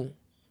do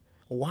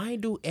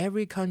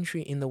every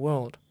country in the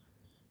world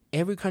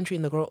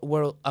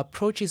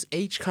approaches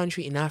each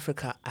country in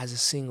Africa as a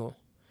single?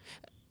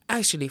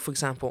 Actually, for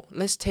example,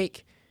 let's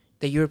take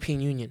the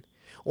European Union.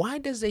 Why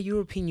does the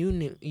European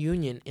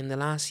Union in the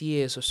last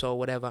years or so,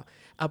 whatever,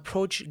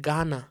 approach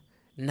Ghana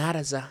not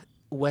as a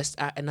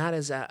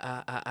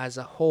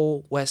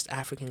whole West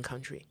African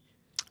country?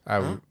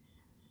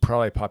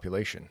 Probably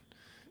population.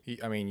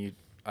 I mean,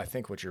 I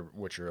think what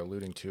you're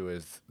alluding to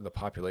is the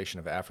population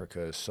of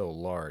Africa is so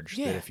large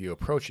that if you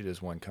approach it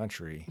as one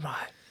country,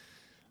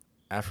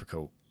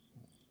 Africa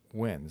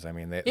wins. I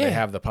mean, they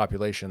have the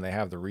population, they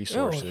have the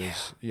resources. Oh, yeah.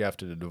 You have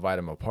to divide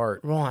them apart.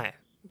 Right.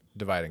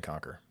 Divide and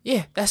conquer.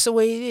 Yeah, that's the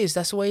way it is.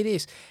 That's the way it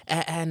is.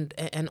 And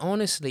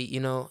honestly,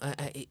 a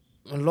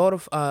lot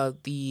of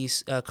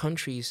these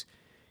countries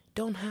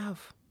don't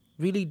have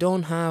the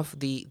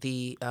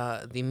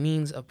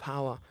means of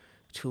power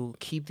to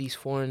keep these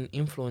foreign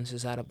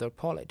influences out of their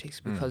politics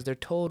because they're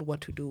told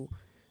what to do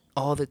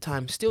all the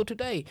time. Still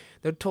today,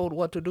 they're told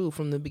what to do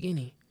from the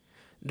beginning.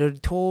 They're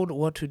told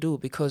what to do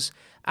because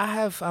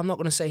I'm not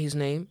going to say his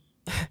name.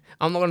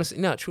 I'm not going to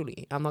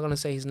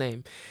say his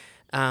name.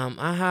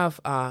 I have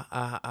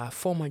a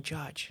former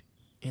judge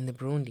in the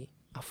Burundi,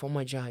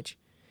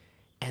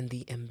 And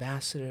the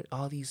ambassador,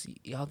 all these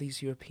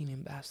European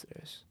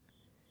ambassadors,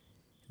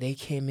 they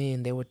came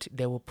in. They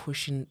were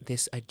pushing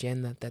this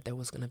agenda that there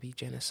was going to be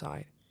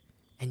genocide,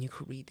 and you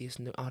could read these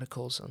new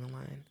articles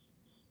online.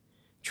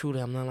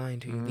 Truly, I'm not lying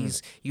to you.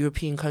 These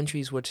European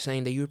countries were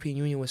saying, the European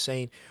Union was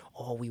saying,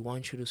 "Oh, we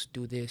want you to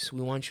do this.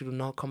 We want you to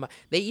not come back."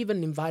 They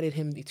even invited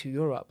him to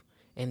Europe,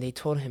 and they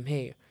told him,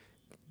 "Hey,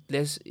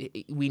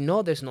 we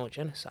know there's no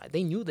genocide."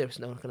 They knew there's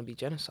not going to be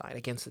genocide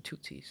against the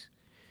Tutsis.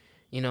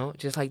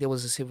 Just like there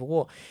was a civil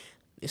war.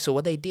 So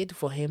what they did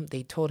for him,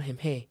 they told him,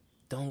 "Hey,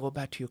 don't go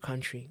back to your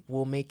country.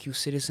 We'll make you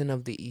citizen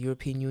of the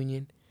European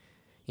Union.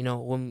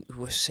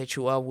 We'll set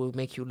you up. We'll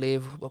make you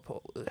live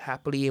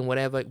happily and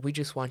whatever. We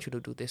just want you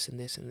to do this and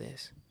this and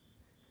this."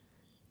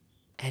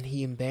 And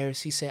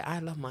he said, "I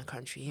love my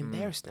country." He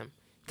embarrassed them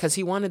because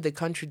he wanted the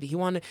country.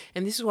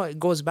 And this is what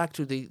goes back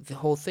to the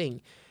whole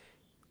thing.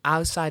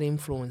 Outside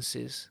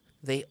influences,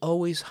 they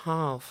always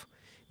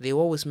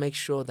make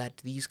sure that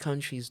these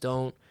countries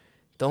don't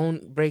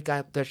break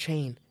out their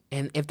chain.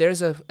 And if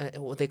there's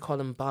what they call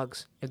them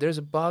bugs, if there's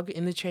a bug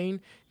in the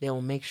chain, they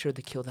will make sure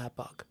to kill that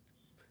bug.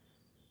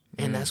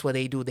 And that's what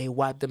they do. They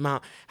wipe them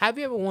out. Have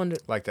you ever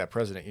wondered? Like that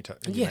president you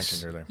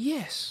mentioned earlier.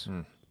 Yes.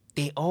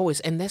 They always,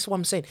 and that's what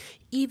I'm saying.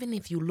 Even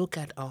if you look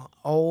at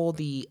all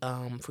the,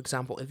 for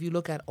example, if you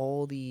look at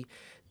all the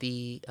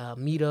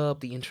meetup,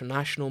 the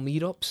international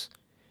meetups,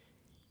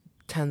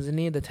 the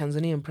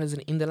Tanzanian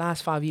president, in the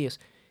last 5 years,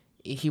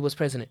 he was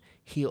president,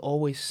 he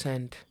always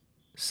sent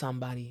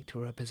somebody to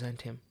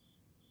represent him.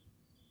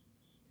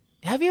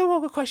 Have you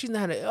ever questioned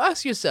that?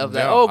 Ask yourself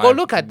that. No, go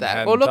look at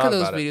that. Go look at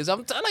those about videos.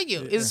 I'm telling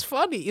you, it's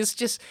funny. It's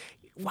just,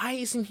 why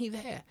isn't he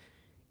there?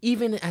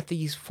 Even at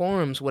these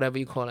forums, whatever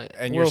you call it.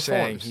 And you're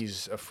saying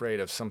he's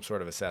afraid of some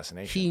sort of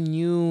assassination. He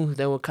knew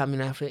they were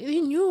coming after him. He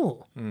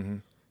knew.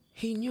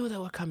 He knew they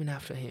were coming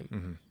after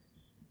him.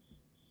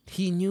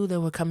 He knew they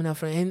were coming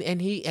after him.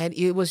 And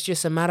it was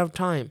just a matter of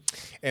time.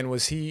 And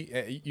was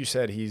he, you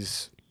said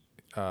he's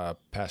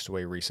passed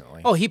away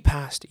recently. Oh, he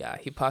passed. Yeah,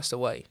 he passed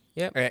away.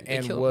 Yep.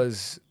 And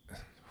was...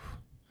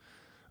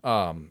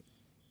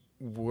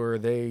 were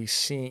they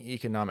seeing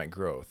economic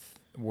growth?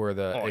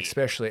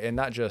 Especially, and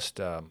not just,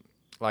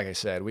 like I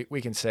said,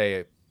 we can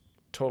say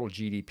total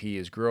GDP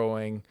is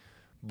growing,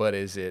 but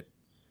is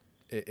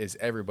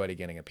everybody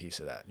getting a piece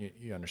of that?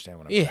 You understand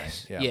what I'm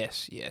saying?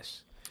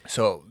 Yes.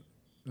 So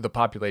the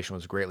population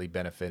was greatly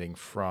benefiting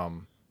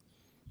from,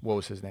 what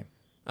was his name?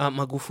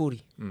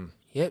 Magufuli.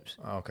 Yep.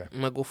 Oh, okay.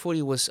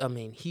 Magufuli was,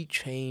 he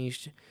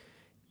changed,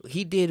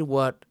 he did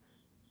what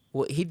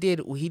he did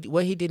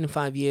in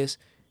 5 years,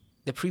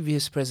 the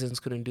previous presidents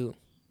couldn't do.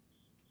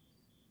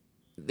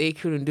 They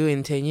couldn't do it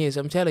in 10 years.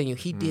 I'm telling you,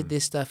 he did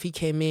this stuff. He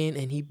came in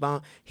and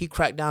he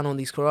cracked down on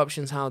these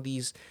corruptions, how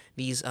these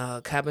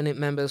cabinet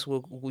members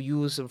will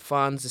use the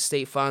funds, the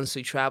state funds,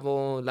 to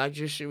travel,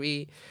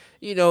 luxury,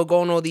 go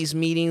on all these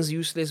meetings,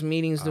 useless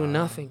meetings, doing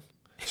nothing.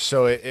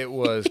 So it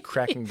was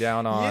cracking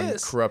down on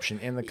corruption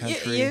in the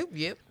country.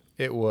 Yep.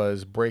 It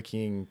was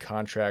breaking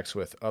contracts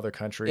with other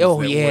countries that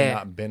were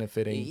not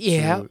benefiting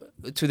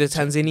to the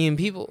Tanzanian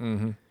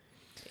people.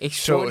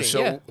 So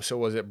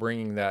was it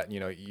bringing that,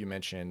 you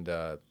mentioned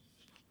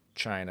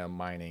China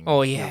mining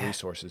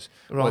resources.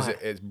 Right. Was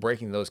it's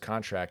breaking those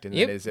contracts, and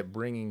then is it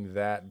bringing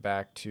that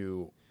back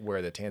to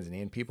where the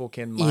Tanzanian people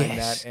can mine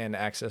that and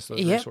access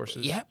those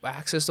resources? Yep,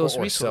 access those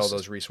resources. Sell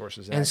those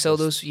resources. Sell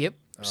those,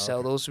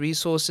 sell those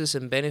resources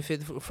and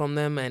benefit from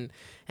them, and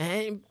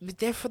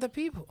they're for the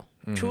people.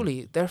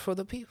 Truly, they're for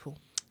the people.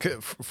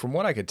 From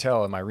what I could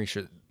tell in my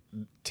research,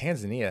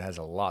 Tanzania has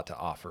a lot to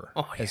offer.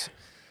 Oh, yeah.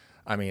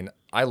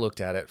 I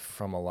looked at it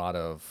from a lot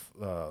of,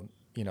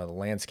 the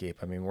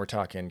landscape. We're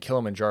talking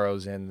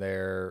Kilimanjaro's in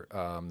there,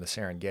 the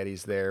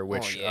Serengeti's there,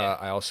 which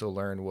I also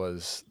learned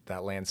was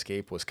that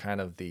landscape was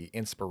kind of the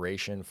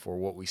inspiration for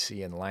what we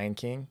see in Lion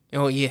King.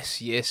 Oh,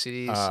 yes, it is.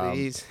 It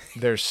is.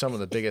 There's some of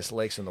the biggest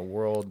lakes in the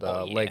world,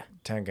 Lake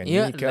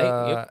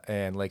Tanganyika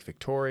and Lake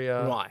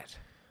Victoria.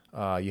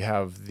 Right. You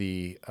have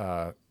the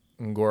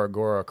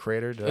Ngorongoro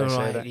crater, did I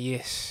say that?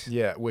 Yes.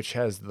 Yeah, which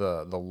has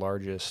the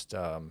largest...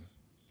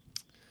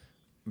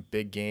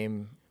 big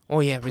game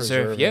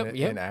reserve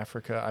in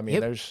Africa.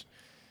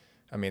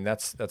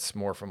 That's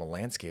more from a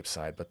landscape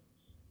side, but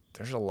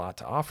there's a lot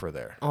to offer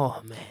there.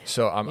 Oh man.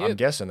 So I'm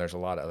guessing there's a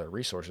lot of other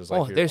resources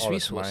like there's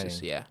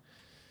resources, mining.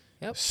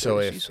 Yep. So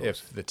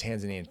if the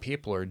Tanzanian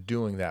people are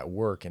doing that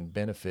work and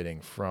benefiting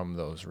from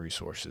those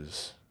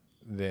resources,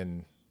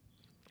 then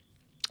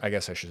I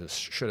guess I should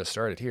have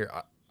started here.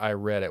 I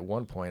read at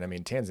one point,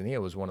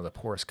 Tanzania was one of the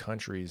poorest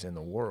countries in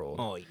the world.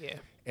 Oh yeah.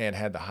 And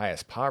had the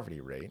highest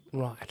poverty rate.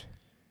 Right.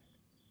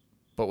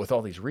 But with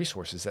all these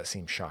resources, that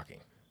seems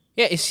shocking.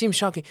 Yeah, it seems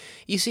shocking.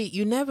 You see,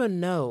 you never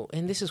know,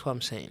 and this is what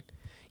I'm saying.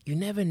 You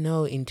never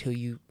know until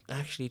you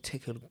actually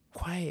take a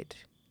quiet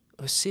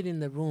or sit in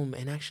the room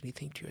and actually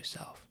think to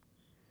yourself,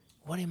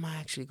 what am I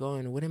actually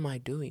going? What am I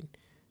doing?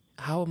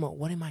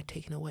 What am I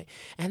taking away?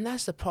 And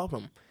that's the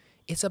problem.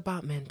 It's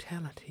about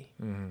mentality.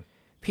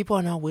 People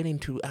are not willing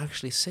to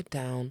actually sit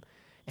down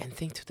and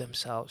think to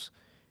themselves,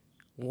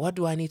 What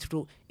do I need to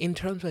do in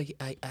terms of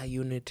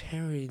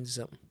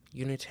Unitarianism?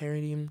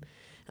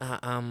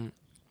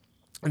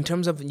 In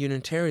terms of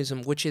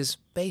Unitarianism, which is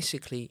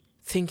basically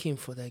thinking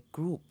for that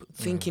group,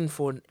 thinking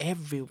for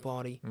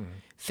everybody,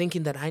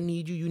 thinking that I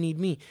need you, you need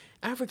me.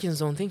 Africans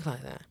don't think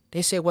like that.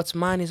 They say what's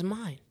mine is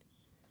mine.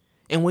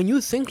 And when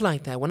you think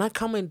like that, when I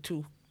come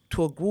into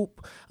a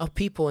group of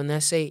people and I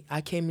say,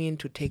 I came in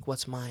to take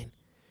what's mine,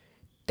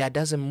 that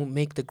doesn't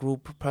make the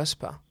group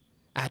prosper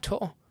at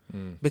all.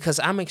 Because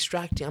I'm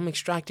extracting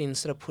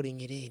instead of putting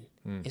it in,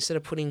 instead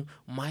of putting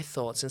my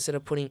thoughts, instead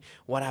of putting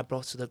what I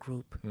brought to the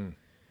group.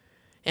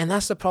 And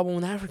that's the problem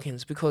with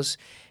Africans, because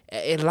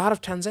a lot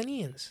of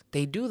Tanzanians,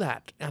 they do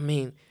that. I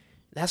mean,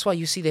 that's why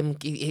you see them,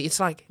 it's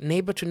like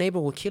neighbor to neighbor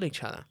will kill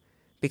each other.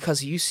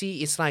 Because you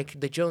see, it's like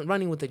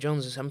running with the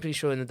Joneses. I'm pretty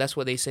sure that's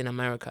what they say in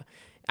America.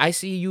 I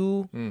see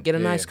you get a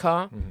nice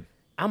car,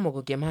 I'm going to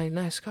go get my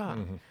nice car.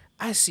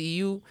 I see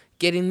you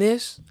getting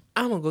this,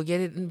 I'm going to go get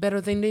it better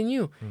than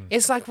you.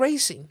 It's like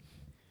racing.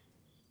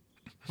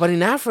 But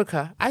in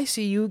Africa, I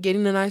see you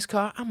getting a nice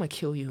car, I'm going to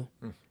kill you.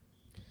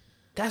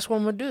 That's what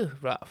I'm going to do,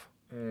 Ralph.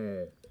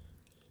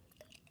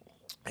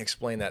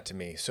 Explain that to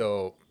me.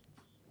 So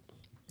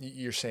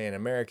you're saying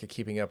America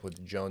keeping up with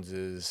the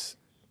Joneses,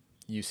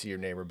 you see your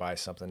neighbor buy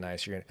something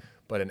nice,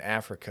 but in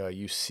Africa,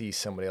 you see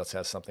somebody else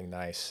has something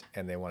nice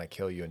and they want to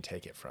kill you and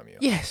take it from you.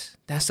 Yes,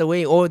 that's the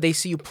way. Or they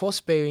see you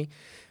prospering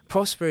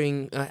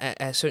at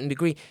a certain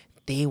degree.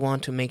 They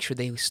want to make sure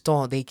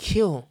they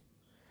kill.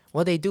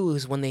 What they do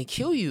is when they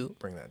kill you,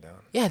 bring that down.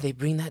 Yeah, they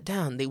bring that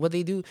down. What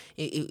they do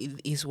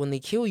is when they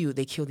kill you,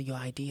 they kill your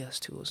ideas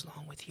too,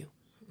 along with you.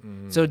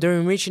 So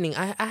during mentioning,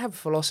 I have a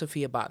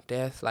philosophy about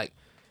death. Like,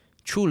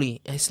 truly,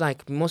 it's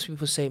like most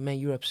people say, "Man,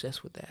 you're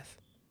obsessed with death."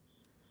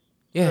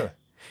 Yeah.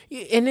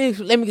 And then,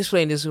 let me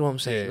explain. This is what I'm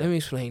saying. Let me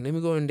explain. Let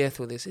me go in depth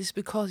with this. It's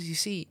because, you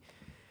see,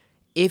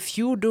 if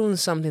you're doing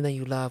something that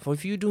you love, or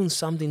if you're doing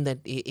something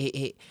that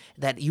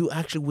that you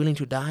actually willing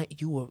to die,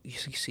 you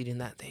succeed in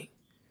that thing.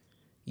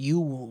 You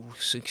will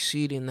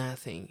succeed in that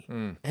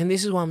thing. And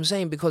this is what I'm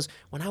saying, because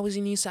when I was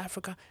in East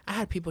Africa, I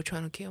had people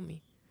trying to kill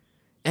me.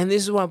 And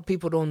this is what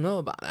people don't know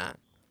about that.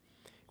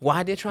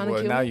 Why they're trying to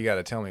kill me? Well, now you got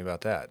to tell me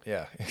about that.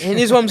 Yeah. And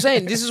this is what I'm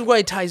saying. This is where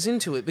it ties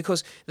into it,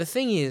 because the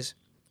thing is,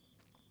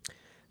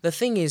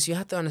 you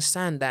have to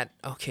understand that,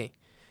 okay,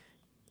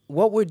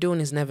 what we're doing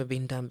has never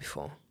been done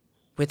before.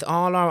 With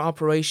all our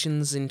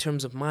operations in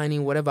terms of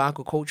mining, whatever,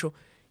 agriculture,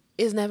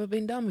 it's never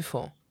been done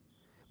before.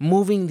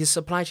 Moving the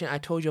supply chain, I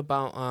told you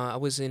about, I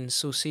was in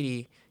Sioux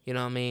City, you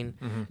know what I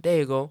mean? There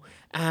you go.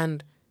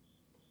 And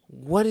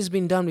what has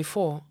been done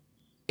before,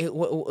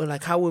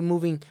 like how we're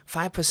moving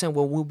 5%,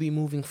 well, we'll be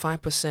moving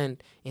 5%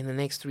 in the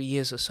next 3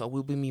 years or so.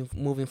 We'll be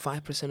moving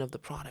 5% of the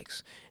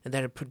products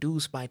that are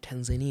produced by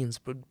Tanzanians,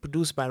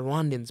 produced by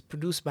Rwandans,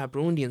 produced by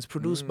Burundians,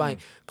 produced by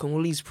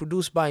Congolese,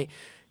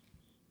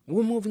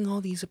 we're moving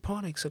all these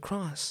products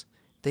across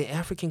the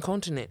African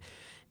continent.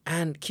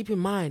 And keep in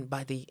mind,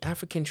 by the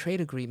African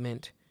Trade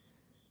Agreement,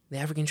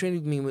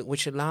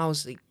 which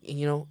allows,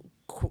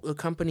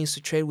 companies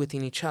to trade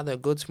within each other,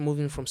 goods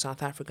moving from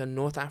South Africa,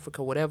 North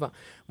Africa, whatever,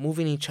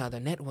 moving each other,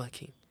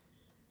 networking.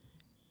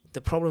 The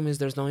problem is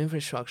there's no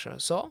infrastructure.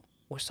 So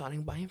we're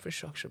starting by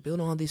infrastructure,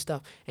 building all this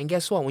stuff. And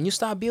guess what? When you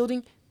start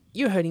building,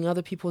 you're hurting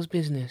other people's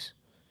business.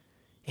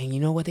 And you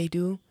know what they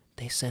do?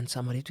 They send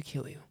somebody to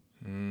kill you.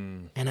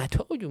 And I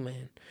told you,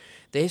 man,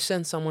 they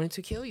send someone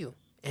to kill you.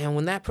 And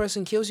when that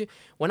person kills you,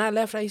 when I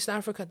left East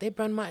Africa, they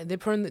burned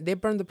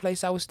the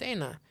place I was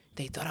staying at.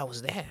 They thought I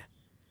was there.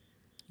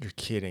 You're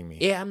kidding me.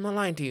 Yeah, I'm not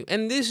lying to you.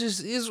 And this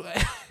is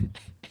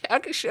I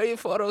can show you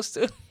photos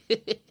too.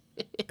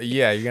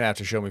 Yeah, you're gonna have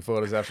to show me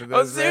photos after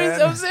this.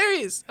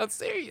 I'm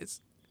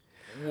serious.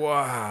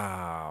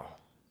 Wow.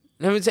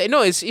 Let me say,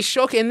 no, it's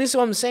shocking. And this is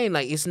what I'm saying.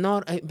 Like, it's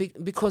not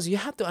because you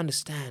have to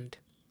understand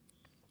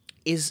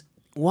is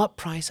what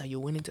price are you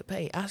willing to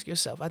pay? Ask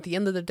yourself, at the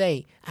end of the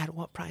day, at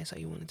what price are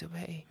you willing to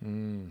pay?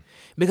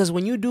 Because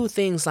when you do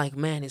things like,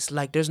 man, it's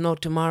like there's no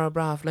tomorrow,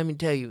 bruv. Let me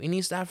tell you, in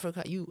East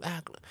Africa, you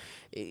have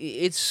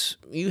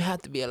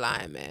to be a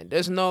lion, man.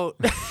 There's no...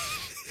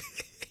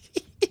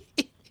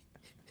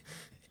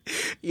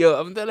 Yo,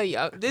 I'm telling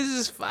you, this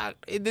is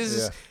fact.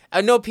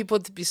 I know people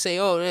to be saying,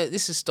 oh,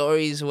 this is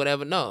stories or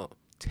whatever. No, I'm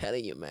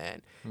telling you,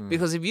 man.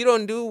 Because if you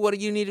don't do what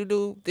you need to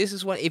do, this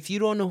is what, if you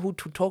don't know who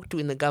to talk to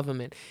in the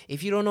government,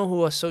 if you don't know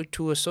who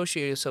to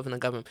associate yourself in the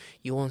government,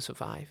 you won't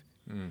survive.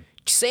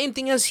 Same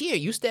thing as here.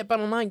 You step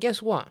out online,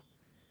 guess what?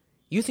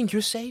 You think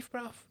you're safe,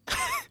 bro?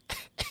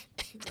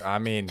 I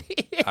mean,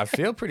 I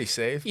feel pretty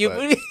safe. You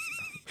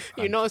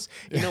know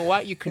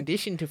what? You're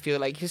conditioned to feel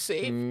like you're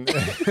safe.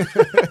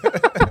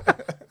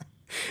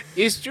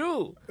 It's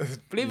true.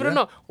 Believe it or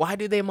not. Why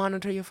do they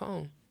monitor your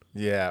phone?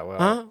 Yeah, well.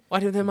 Huh?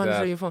 Why do they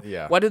monitor your phone?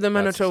 Yeah, why do they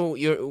monitor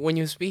when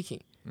you're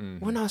speaking?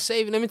 We're not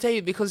safe. Let me tell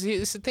you, because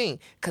it's the thing.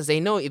 Because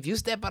they know if you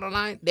step out of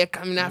line, they're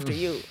coming after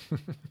you.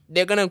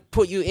 They're going to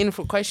put you in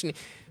for questioning.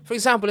 For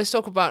example, let's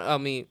talk about,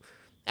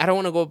 I don't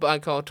want to go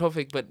back on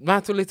topic, but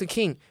Martin Luther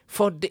King,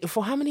 for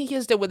how many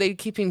years were they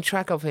keeping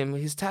track of him?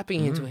 He's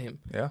tapping into him.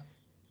 Yeah.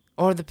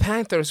 or the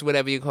Panthers,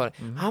 whatever you call it.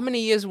 How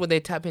many years were they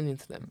tapping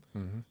into them,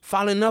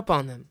 following up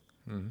on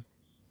them?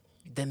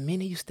 The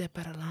minute you step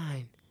out of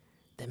line,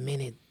 the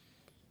minute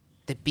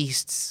the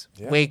beasts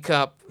wake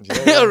up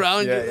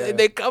around you, and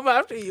they come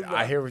after you. Bro.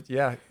 I hear.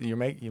 Yeah, you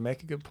make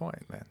a good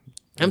point, man.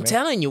 I'm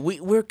telling you,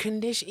 we're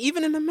conditioned.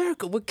 Even in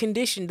America, we're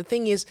conditioned. The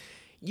thing is,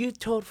 you're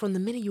told from the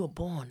minute you were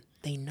born,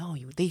 they know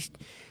you.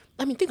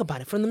 I mean, think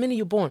about it. From the minute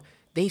you're born,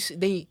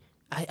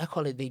 I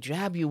call it, they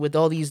jab you with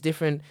all these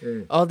different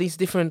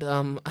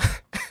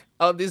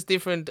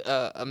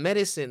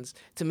medicines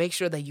to make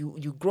sure that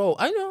you grow.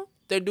 I know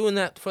they're doing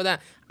that for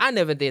that. I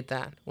never did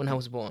that when I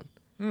was born.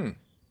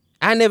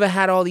 I never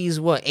had all these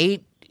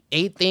eight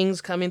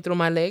things coming through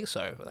my leg.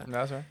 Sorry for that.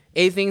 That's right.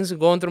 8 things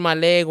going through my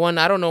leg. One,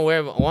 I don't know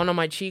where, one on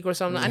my cheek or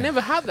something. I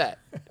never had that.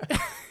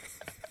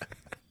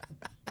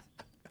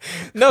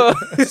 No,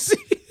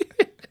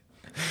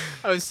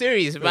 I'm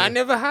serious, but I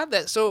never had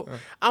that. So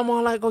I'm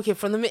all like, okay,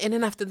 from the minute, and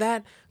then after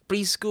that,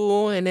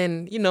 preschool, and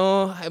then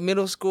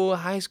middle school,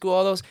 high school,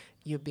 all those.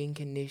 You're being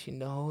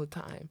conditioned the whole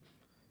time.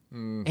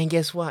 And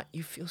guess what?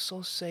 You feel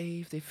so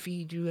safe. They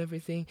feed you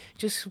everything.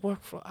 Just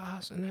work for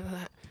us and all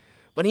that.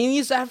 But in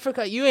East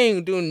Africa, you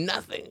ain't doing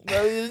nothing.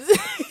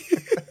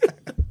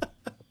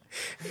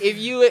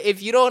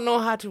 If you don't know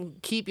how to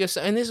keep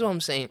yourself, and this is what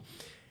I'm saying,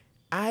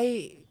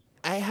 I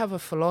have a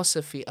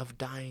philosophy of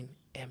dying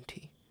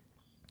empty.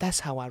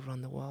 That's how I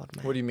run the world,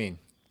 man. What do you mean?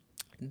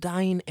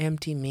 Dying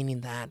empty,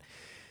 meaning that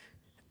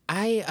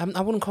I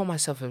wouldn't call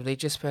myself a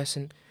religious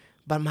person,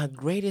 but my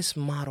greatest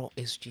model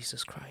is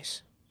Jesus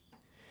Christ.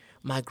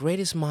 My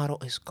greatest model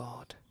is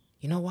God.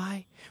 You know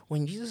why?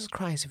 When Jesus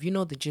Christ, if you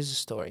know the Jesus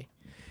story,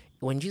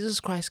 when Jesus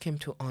Christ came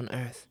on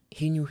earth,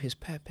 he knew his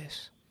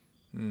purpose.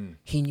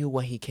 He knew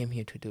what he came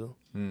here to do.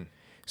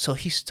 So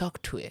he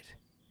stuck to it.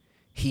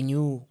 He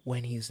knew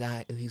when he's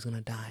going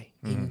to die.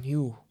 He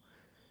knew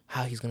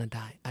how he's going to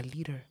die. A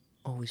leader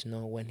always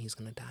knows when he's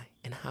going to die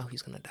and how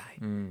he's going to die.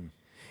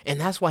 And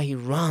that's why he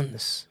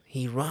runs.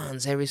 He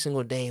runs every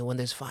single day when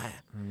there's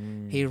fire.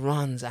 He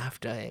runs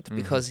after it.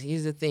 Because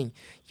here's the thing.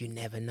 You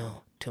never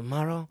know.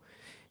 Tomorrow,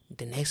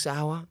 the next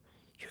hour,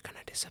 you're going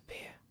to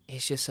disappear.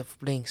 It's just a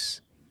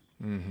blinks.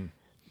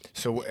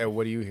 So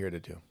what are you here to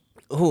do?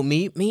 Who,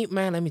 me,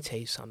 man? Let me tell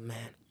you something,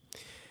 man.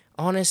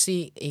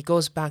 Honestly, it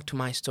goes back to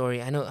my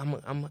story. I know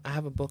I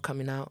have a book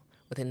coming out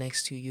within the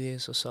next 2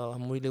 years or so.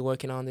 I'm really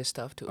working on this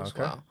stuff too as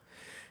well.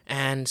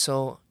 And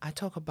so I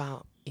talk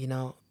about,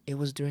 it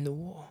was during the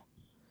war.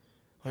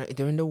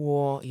 During the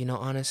war,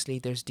 honestly,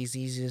 there's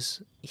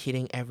diseases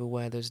hitting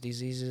everywhere. There's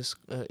diseases,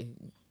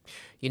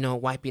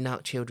 wiping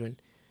out children.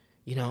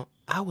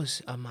 I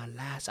was on my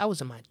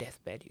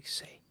deathbed, you could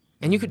say.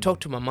 And you could talk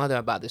to my mother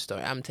about this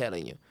story. I'm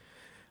telling you.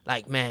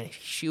 Like, man,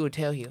 she would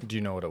tell you. Do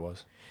you know what it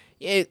was?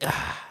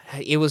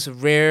 It was a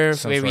rare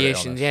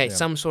variation. Sort of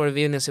some sort of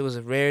illness. It was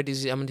a rare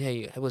disease. I'm going to tell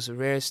you, it was a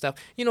rare stuff.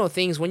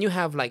 Things when you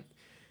have like,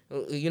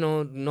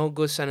 no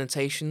good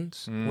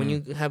sanitations. When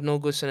you have no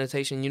good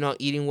sanitation, you're not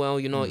eating well.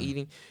 You're not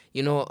eating,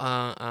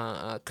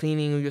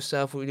 cleaning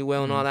yourself really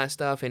well and all that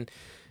stuff. And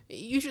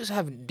you just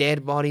have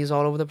dead bodies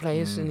all over the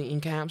place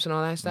in camps and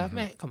all that stuff.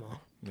 Man, come on.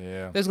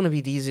 Yeah. There's going to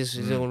be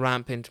diseases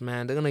rampant,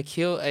 man. They're going to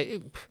kill.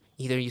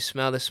 Either you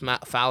smell the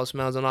foul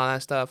smells and all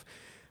that stuff.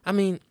 I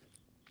mean,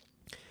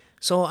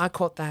 so I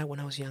caught that when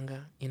I was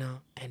younger,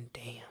 and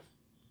damn,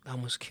 I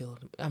almost killed.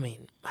 I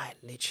mean, I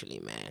literally,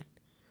 man.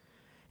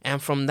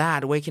 And from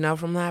that, waking up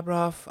from that,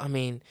 bro, I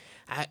mean,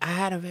 I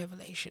had a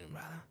revelation,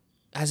 brother.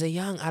 As a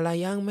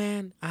young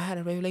man, I had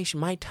a revelation.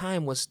 My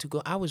time was to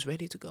go. I was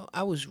ready to go.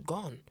 I was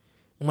gone.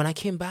 And when I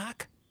came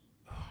back,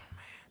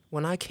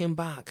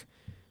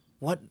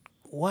 what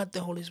the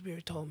Holy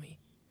Spirit told me,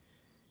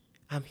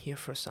 I'm here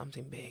for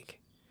something big.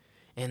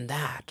 And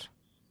that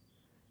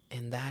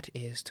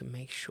is to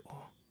make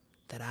sure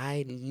that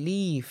I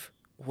leave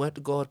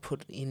what God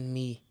put in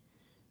me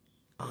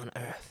on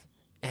earth.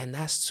 And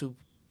that's to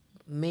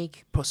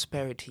make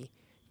prosperity,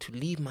 to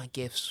leave my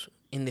gifts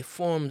in the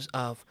forms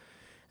of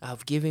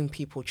giving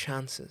people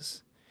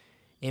chances,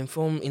 in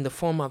the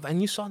form of,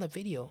 and you saw the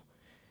video.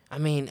 I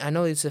mean, I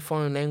know it's a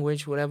foreign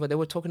language, whatever. They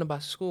were talking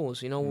about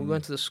schools. We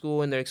went to the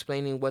school and they're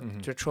explaining what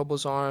their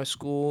troubles are.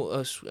 School,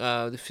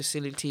 the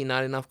facility,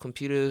 not enough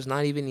computers,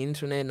 not even the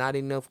internet, not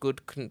enough good.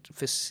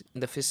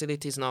 The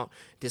facility is not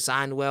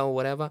designed well,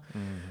 whatever.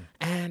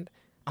 And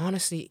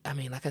honestly, I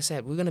mean, like I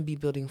said, we're gonna be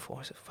building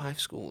 5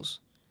 schools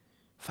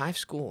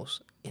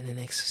in the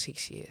next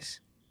 6 years.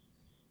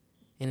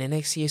 In the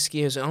next 6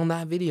 years, on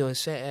that video, it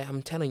said,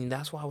 I'm telling you,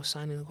 that's why I was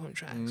signing the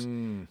contracts.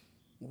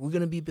 We're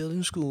going to be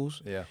building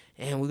schools. Yeah.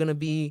 And we're going to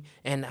be,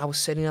 and I was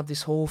setting up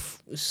this whole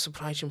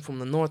supply chain from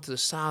the north to the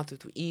south to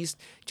the east,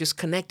 just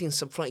connecting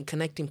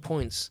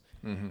points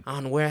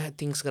on where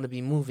things are going to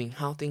be moving,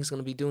 how things are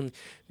going to be doing.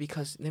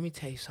 Because let me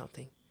tell you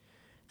something.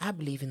 I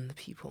believe in the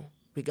people,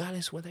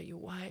 regardless whether you're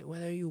white,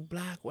 whether you're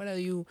black, whether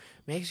you're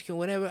Mexican,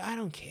 whatever, I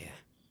don't care.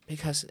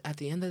 Because at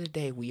the end of the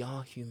day, we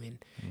are human,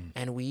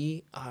 and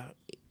we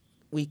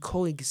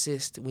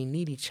coexist. We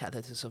need each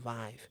other to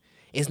survive.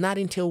 It's not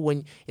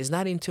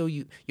until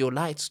your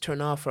lights turn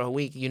off for a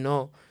week,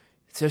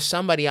 there's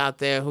somebody out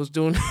there who's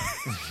doing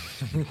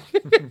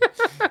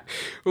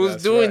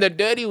That's doing right. the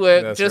dirty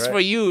work That's just right. for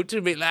you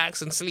to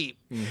relax and sleep.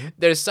 Mm-hmm.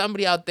 There's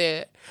somebody out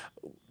there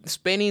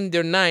spending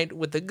their night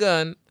with a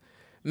gun,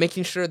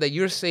 making sure that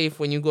you're safe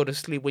when you go to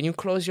sleep. When you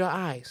close your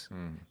eyes,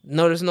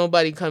 no, there's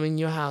nobody coming in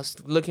your house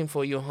looking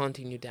for you,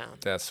 hunting you down.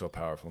 That's so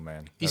powerful,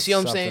 man. You That's see what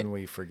I'm something saying?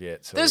 we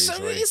forget so There's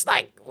easily. it's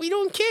like we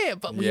don't care,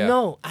 but we Yeah.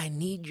 know I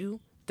need you.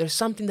 There's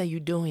something that you're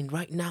doing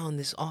right now in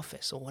this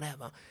office or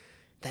whatever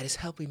that is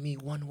helping me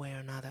one way or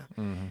another.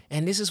 Mm-hmm.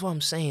 And this is what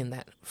I'm saying,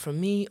 that for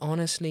me,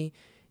 honestly,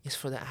 it's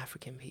for the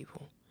African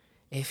people.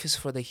 If it's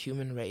for the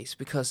human race,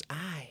 because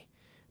I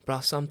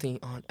brought something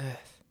on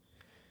earth.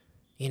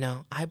 You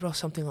know, I brought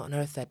something on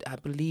earth that I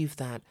believe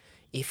that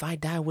if I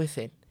die with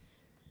it,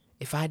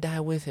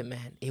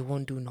 man, it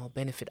won't do no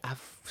benefit.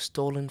 I've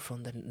stolen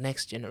from the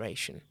next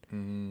generation.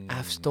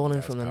 I've stolen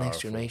That's from the next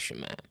powerful.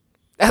 generation, man.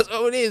 That's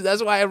what it is.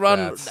 That's why I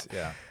run.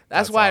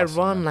 That's why awesome,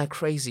 I run man. like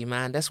crazy,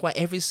 man. That's why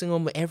every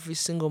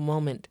single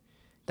moment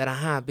that I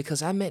have,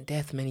 because I met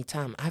death many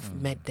times.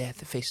 I've met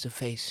death face to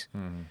face.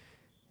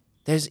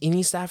 There's in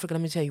East Africa.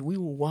 Let me tell you, we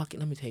were walking.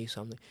 Let me tell you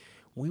something.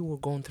 We were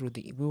going through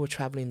we were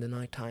traveling in the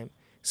nighttime.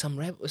 Some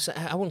rebels,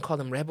 I wouldn't call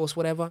them rebels,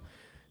 whatever.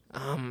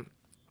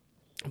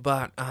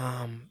 But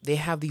they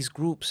have these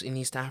groups in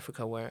East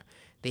Africa where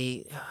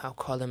I'll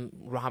call them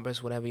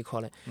robbers, whatever you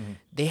call it.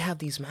 They have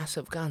these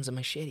massive guns and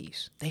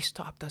machetes. They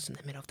stopped us in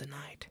the middle of the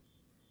night.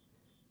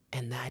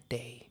 And that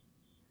day,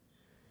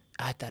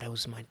 I thought it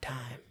was my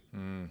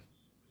time.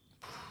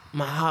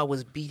 My heart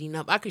was beating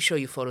up. I could show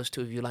you photos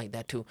too if you like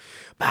that too.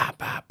 Bah,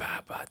 bah,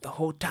 bah, bah, the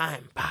whole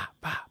time. Bah,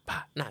 bah,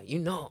 bah. Now, you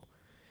know.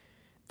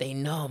 They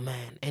know,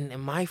 man.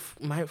 And my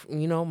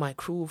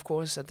crew, of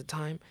course, at the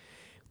time,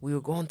 we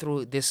were going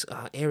through this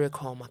area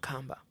called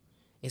Makamba.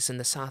 It's in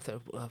the south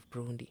of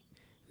Burundi.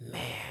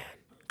 Man,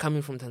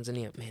 coming from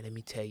Tanzania, man, let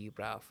me tell you,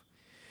 bruv.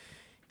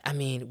 I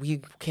mean,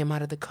 we came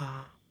out of the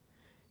car.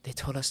 They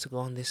told us to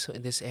go in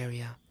this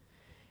area.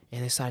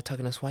 And they started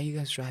talking to us, why are you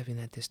guys driving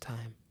at this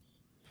time?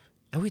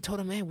 And we told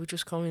them, man, we're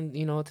just coming,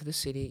 to the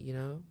city,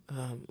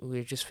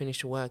 we just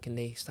finished work, and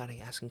they started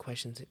asking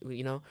questions,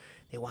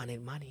 They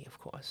wanted money, of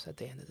course, at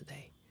the end of the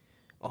day.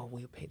 Or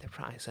we'll pay the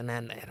price. And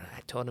then I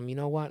told them, you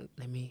know what,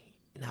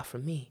 now for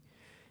me,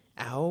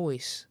 I'm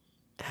always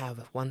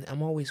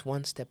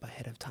one step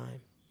ahead of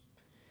time.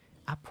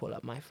 I pull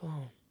up my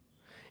phone,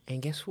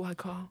 and guess who I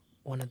call?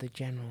 One of the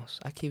generals.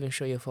 I can even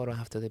show you a photo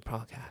after the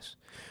podcast.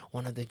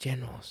 One of the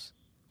generals,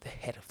 the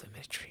head of the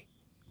military.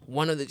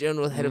 One of the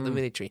generals, head of the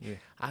military. Yeah.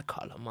 I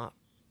call him up.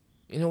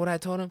 You know what I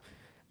told him?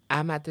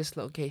 I'm at this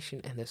location,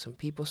 and there's some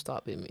people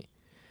stopping me.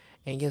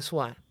 And guess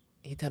what?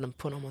 He told him,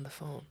 put him on the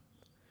phone.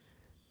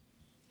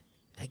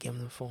 I gave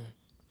him the phone.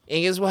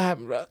 And guess what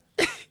happened, bro?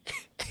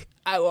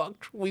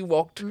 We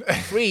walked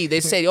free.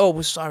 They said, oh,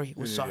 we're sorry.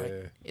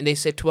 Yeah. And they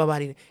said,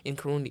 Tuabari in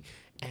Kurundi.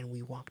 And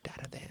we walked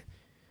out of there.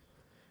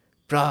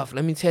 Bruv,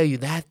 let me tell you,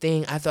 that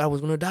thing, I thought I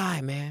was going to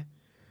die, man.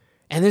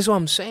 And this is what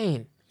I'm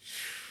saying.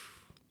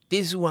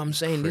 This is what I'm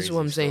saying. This is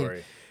what I'm saying.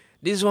 Story.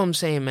 This is what I'm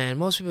saying, man.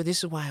 Most people, this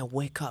is why I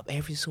wake up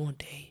every single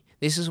day.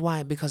 This is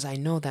why, because I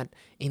know that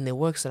in the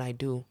works that I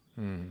do,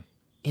 in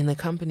the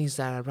companies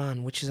that I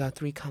run, which is our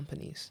 3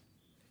 companies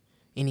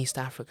in East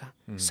Africa,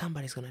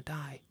 somebody's going to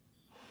die.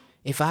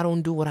 If I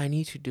don't do what I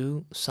need to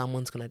do,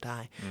 someone's going to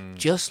die.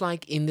 Just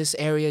like in this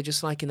area,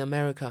 just like in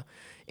America,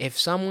 if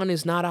someone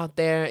is not out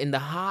there in the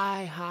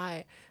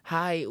high,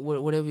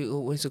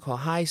 what's it called,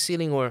 high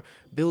ceiling, or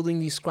building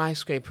these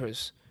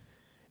skyscrapers,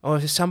 or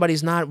if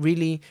somebody's not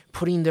really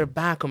putting their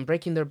back on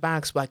breaking their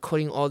backs by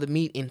cutting all the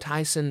meat in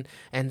Tyson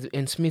and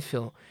in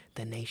Smithfield,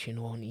 the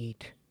nation won't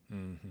eat.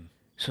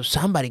 So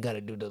somebody got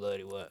to do the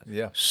dirty work.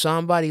 Yeah.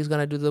 Somebody's going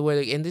to do the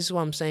work. And this is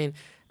what I'm saying.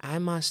 I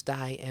must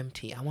die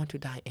empty. I want to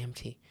die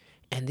empty.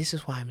 And this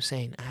is why I'm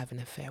saying I have an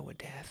affair with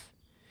death.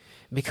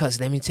 Because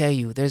let me tell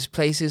you, there's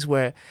places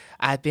where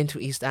I've been to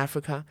East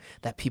Africa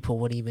that people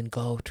wouldn't even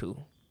go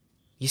to.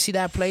 You see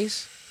that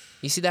place?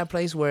 You see that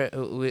place where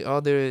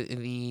all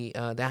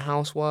that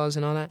house was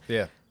and all that?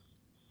 Yeah.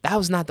 That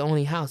was not the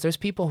only house. There's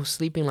people who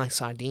sleeping like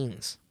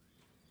sardines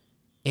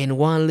in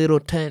one little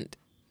tent.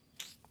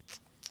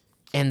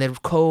 And the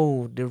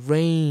cold, the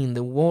rain,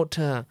 the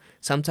water,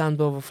 sometimes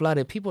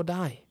overflooded. People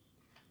die.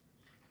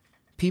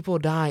 People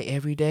die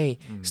every day.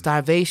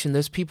 Starvation.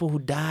 There's people who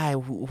die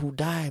who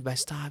die by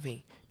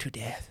starving to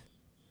death.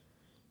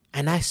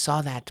 And I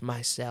saw that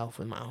myself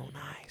with my own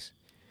eyes.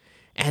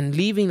 And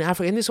leaving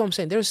Africa, and this is what I'm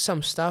saying, there's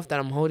some stuff that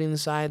I'm holding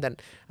inside that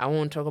I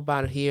won't talk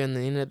about here on the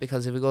internet,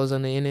 because if it goes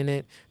on the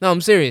internet, no, I'm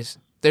serious.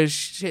 There's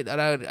shit that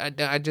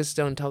I just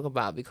don't talk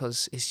about,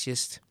 because it's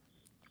just,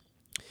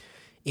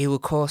 it will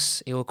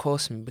cost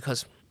me,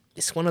 because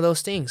it's one of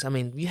those things. I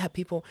mean, you have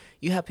people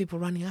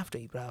running after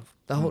you, bruv,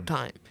 the whole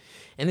time.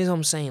 And this is what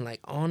I'm saying, like,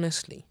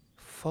 honestly,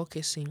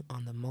 focusing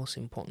on the most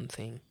important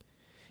thing,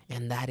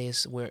 and that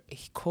is we're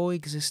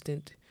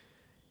coexistent.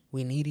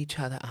 We need each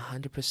other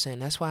 100%.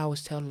 That's why I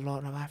always tell a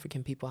lot of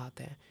African people out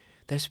there.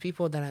 There's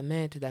people that I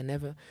met that I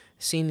never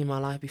seen in my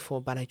life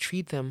before, but I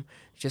treat them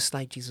just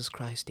like Jesus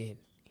Christ did.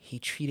 he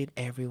treated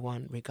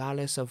everyone,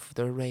 regardless of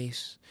their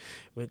race,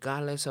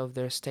 regardless of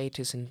their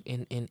status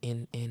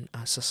in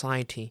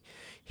society.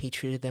 He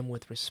treated them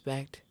with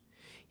respect.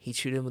 He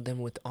treated them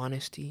with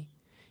honesty.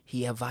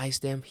 He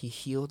advised them. He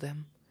healed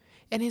them.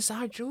 And it's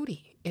our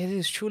duty. It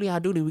is truly our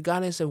duty,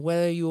 regardless of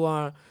whether you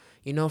are,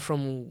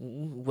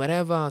 from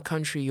whatever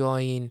country you are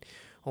in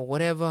or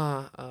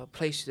whatever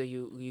place that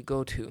you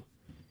go to.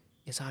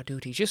 It's our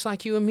duty. Just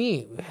like you and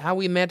me, how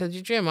we met at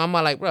the gym. I'm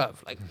like, bruh,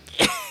 like,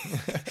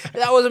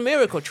 that was a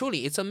miracle.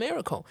 Truly, it's a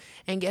miracle.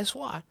 And guess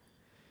what?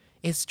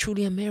 It's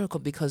truly a miracle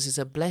because it's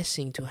a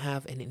blessing to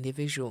have an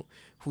individual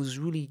who's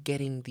really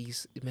getting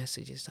these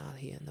messages out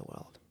here in the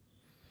world.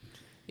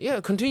 Yeah,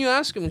 continue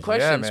asking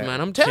questions,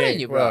 man. I'm telling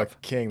you, bro. Well,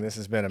 King, this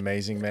has been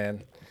amazing,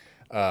 man.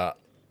 I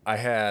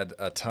had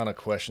a ton of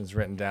questions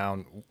written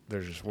down.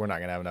 We're not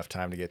gonna have enough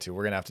time to get to.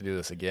 We're gonna have to do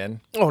this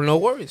again. Oh, no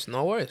worries,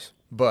 no worries.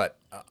 But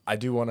I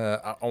want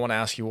to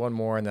ask you one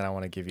more, and then I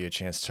want to give you a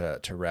chance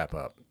to wrap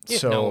up. Yeah,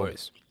 so, no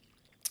worries.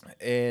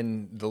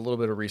 In the little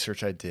bit of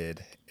research I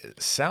did,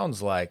 it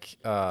sounds like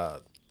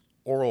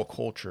oral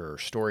culture,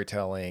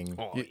 storytelling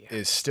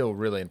is still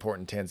really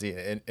important in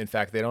Tanzania. In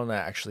fact, they don't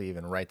actually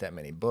even write that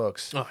many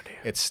books. Oh, damn.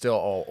 It's still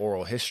all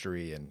oral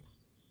history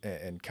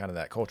and kind of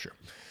that culture.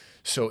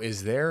 So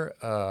is there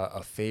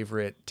a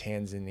favorite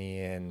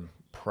Tanzanian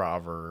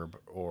proverb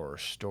or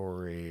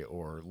story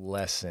or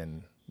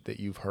lesson that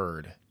you've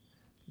heard?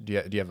 Do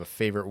you have a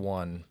favorite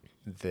one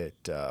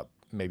that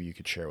maybe you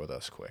could share with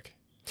us quick?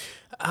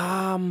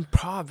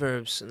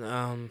 Proverbs.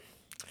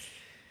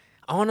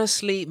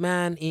 Honestly,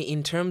 man,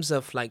 in terms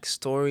of like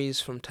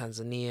stories from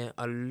Tanzania,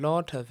 a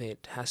lot of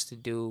it has to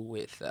do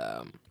with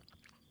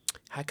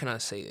how can I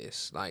say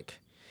this? Like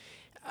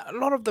a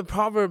lot of the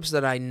proverbs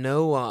that I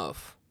know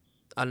of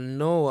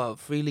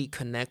really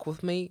connect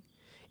with me.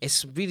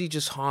 It's really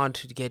just hard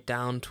to get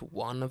down to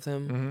one of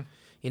them,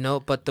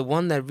 but the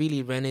one that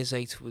really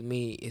resonates with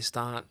me is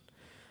that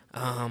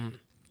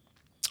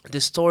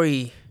the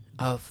story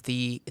of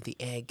the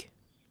egg.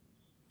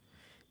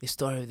 The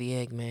story of the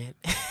egg, man.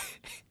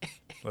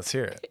 Let's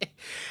hear it.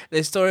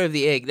 The story of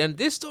the egg. And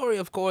this story,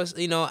 of course,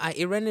 it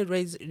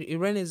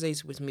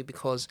resonates with me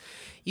because,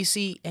 you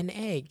see, an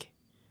egg,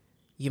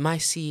 you might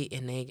see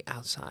an egg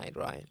outside,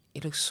 right?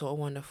 It looks so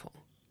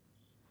wonderful.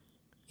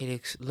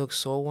 It looks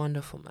so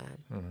wonderful,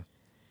 man. Mm-hmm.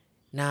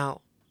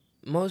 Now,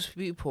 most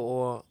people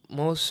or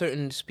most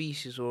certain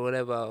species or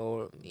whatever,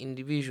 or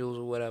individuals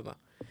or whatever,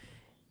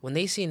 when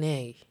they see an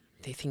egg,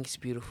 they think it's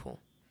beautiful,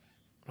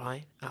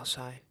 right?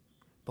 Outside.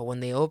 But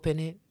when they open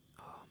it,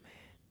 oh man,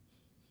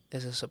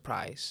 there's a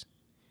surprise.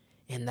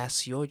 And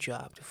that's your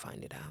job to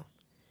find it out.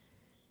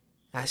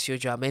 That's your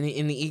job. And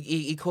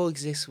it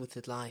coexists with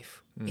the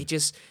life. It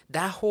just,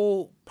 that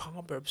whole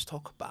Proverbs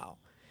talk about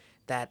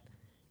that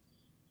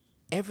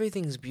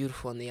everything's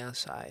beautiful on the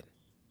outside.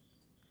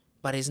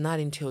 But it's not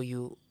until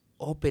you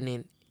open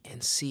it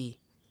and see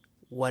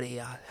what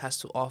it has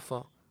to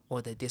offer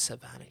or the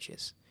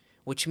disadvantages.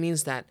 Which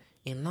means that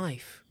in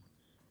life,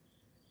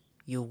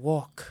 you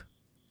walk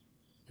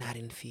not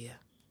in fear.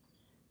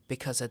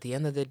 Because at the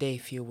end of the day,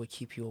 fear will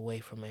keep you away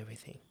from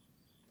everything.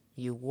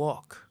 You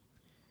walk.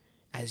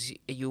 As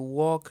you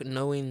walk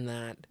knowing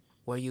that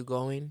where you're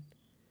going,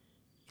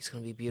 it's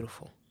going to be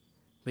beautiful.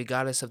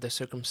 Regardless of the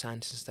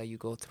circumstances that you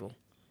go through.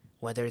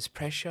 Whether it's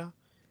pressure,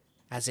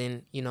 as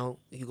in, you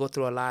go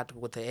through a lot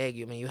with the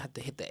egg. I mean, you have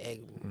to hit the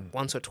egg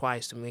once or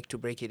twice to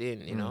break it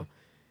in, you know.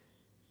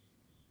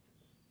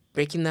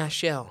 Breaking that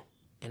shell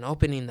and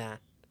opening that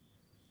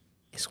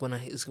is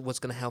what's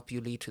gonna help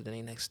you lead to the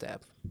next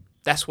step.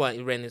 That's why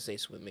it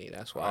resonates with me.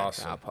 That's why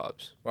awesome.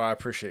 Pubs. Well, I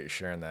appreciate you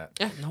sharing that.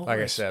 Yeah, no like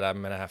worries. I said,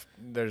 I'm gonna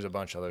there's a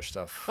bunch of other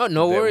stuff. Oh,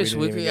 no worries.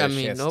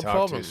 No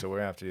problem. So we're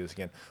gonna have to do this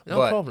again. No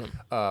problem.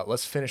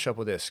 Let's finish up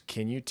with this.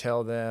 Can you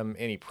tell them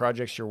any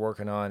projects you're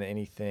working on,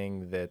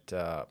 anything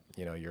that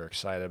you're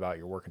excited about,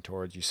 you're working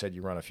towards? You said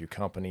you run a few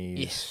companies.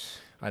 Yes.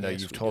 I know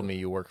you've told me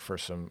you work for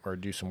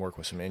do some work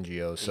with some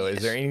NGOs. So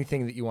is there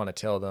anything that you want to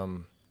tell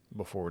them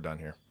before we're done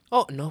here?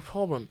 Oh, no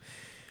problem.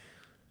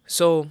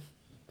 So,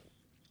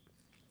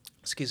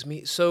 excuse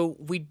me. So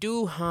we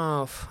do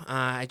have,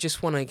 I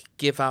just want to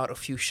give out a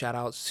few shout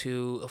outs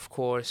to, of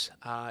course,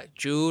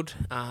 Jude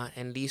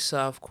and Lisa,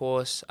 of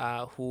course,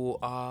 who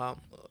are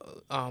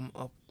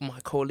my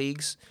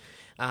colleagues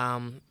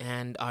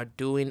and are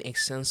doing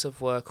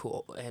extensive work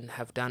and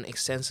have done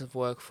extensive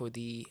work for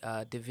the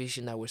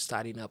division that we're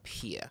starting up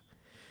here.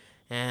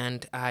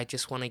 And I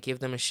just want to give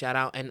them a shout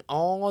out and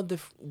all the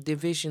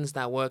divisions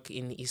that work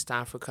in East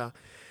Africa.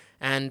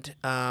 And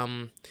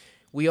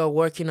we are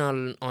working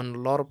on a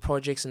lot of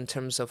projects in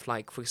terms of,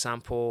 like, for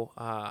example,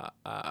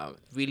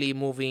 really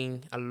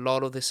moving a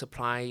lot of the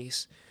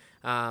supplies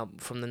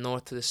from the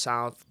north to the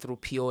south through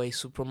POA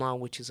Superma,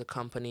 which is a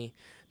company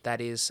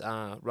that is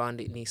run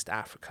in East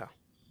Africa.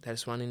 That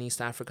is run in East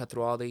Africa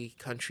through all the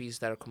countries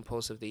that are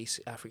composed of the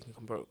East African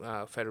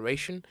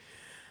Federation.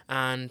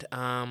 And,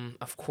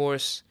 of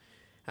course,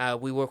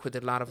 we work with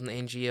a lot of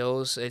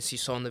NGOs. As you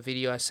saw in the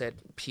video, I said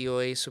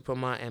POA,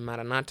 Superma, and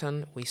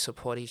Maranathan. We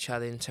support each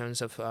other in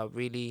terms of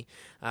really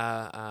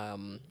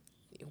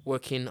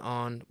working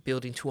on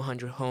building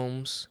 200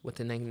 homes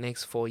within the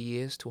next 4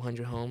 years,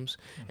 200 homes.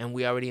 And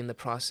we're already in the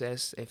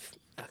process. If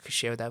I could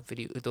share that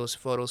video, those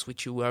photos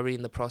with you, we're already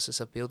in the process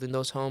of building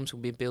those homes.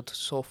 We've built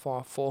so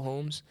far 4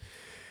 homes.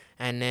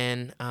 And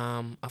then,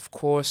 of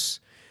course,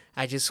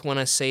 I just want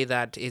to say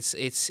that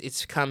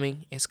it's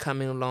coming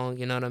along.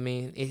 You know what I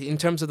mean? In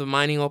terms of the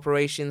mining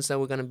operations that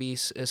we're going to be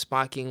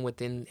sparking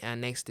within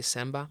next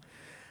December,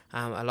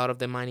 a lot of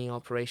the mining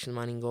operations,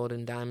 mining gold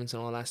and diamonds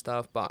and all that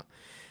stuff. But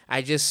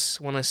I just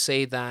want to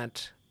say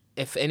that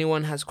if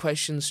anyone has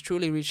questions,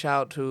 truly reach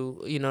out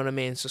to, you know what I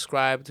mean,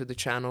 subscribe to the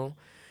channel,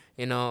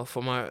 you know,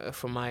 for my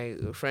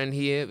friend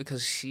here,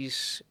 because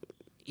he's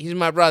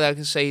my brother. I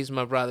can say he's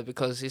my brother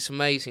because it's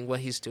amazing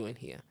what he's doing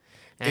here.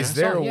 And Is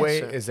there a way?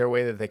 Sir. Is there a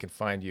way that they can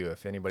find you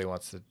if anybody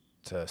wants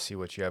to see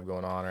what you have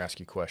going on or ask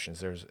you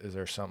questions? Is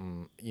there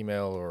some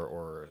email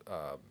or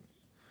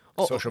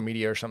social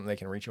media or something they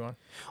can reach you on?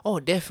 Oh,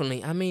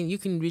 definitely. I mean, you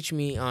can reach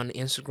me on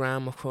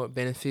Instagram, of course,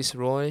 Benefice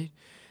Roy,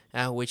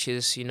 which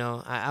is, you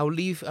know, I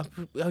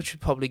should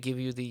probably give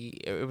you the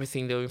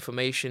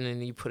information,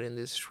 and you put it in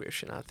the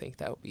description. I think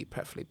that would be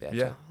perfectly better.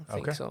 Yeah. I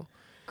think so.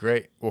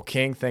 Great. Well,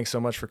 King, thanks so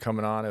much for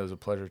coming on. It was a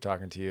pleasure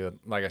talking to you.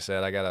 Like I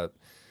said, I got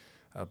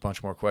a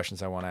bunch more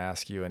questions I want to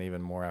ask you, and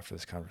even more after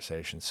this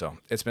conversation. So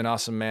it's been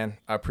awesome, man.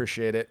 I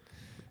appreciate it.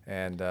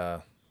 And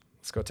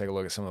let's go take a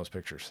look at some of those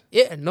pictures.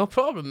 Yeah, no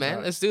problem,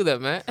 man. Let's do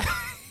that, man.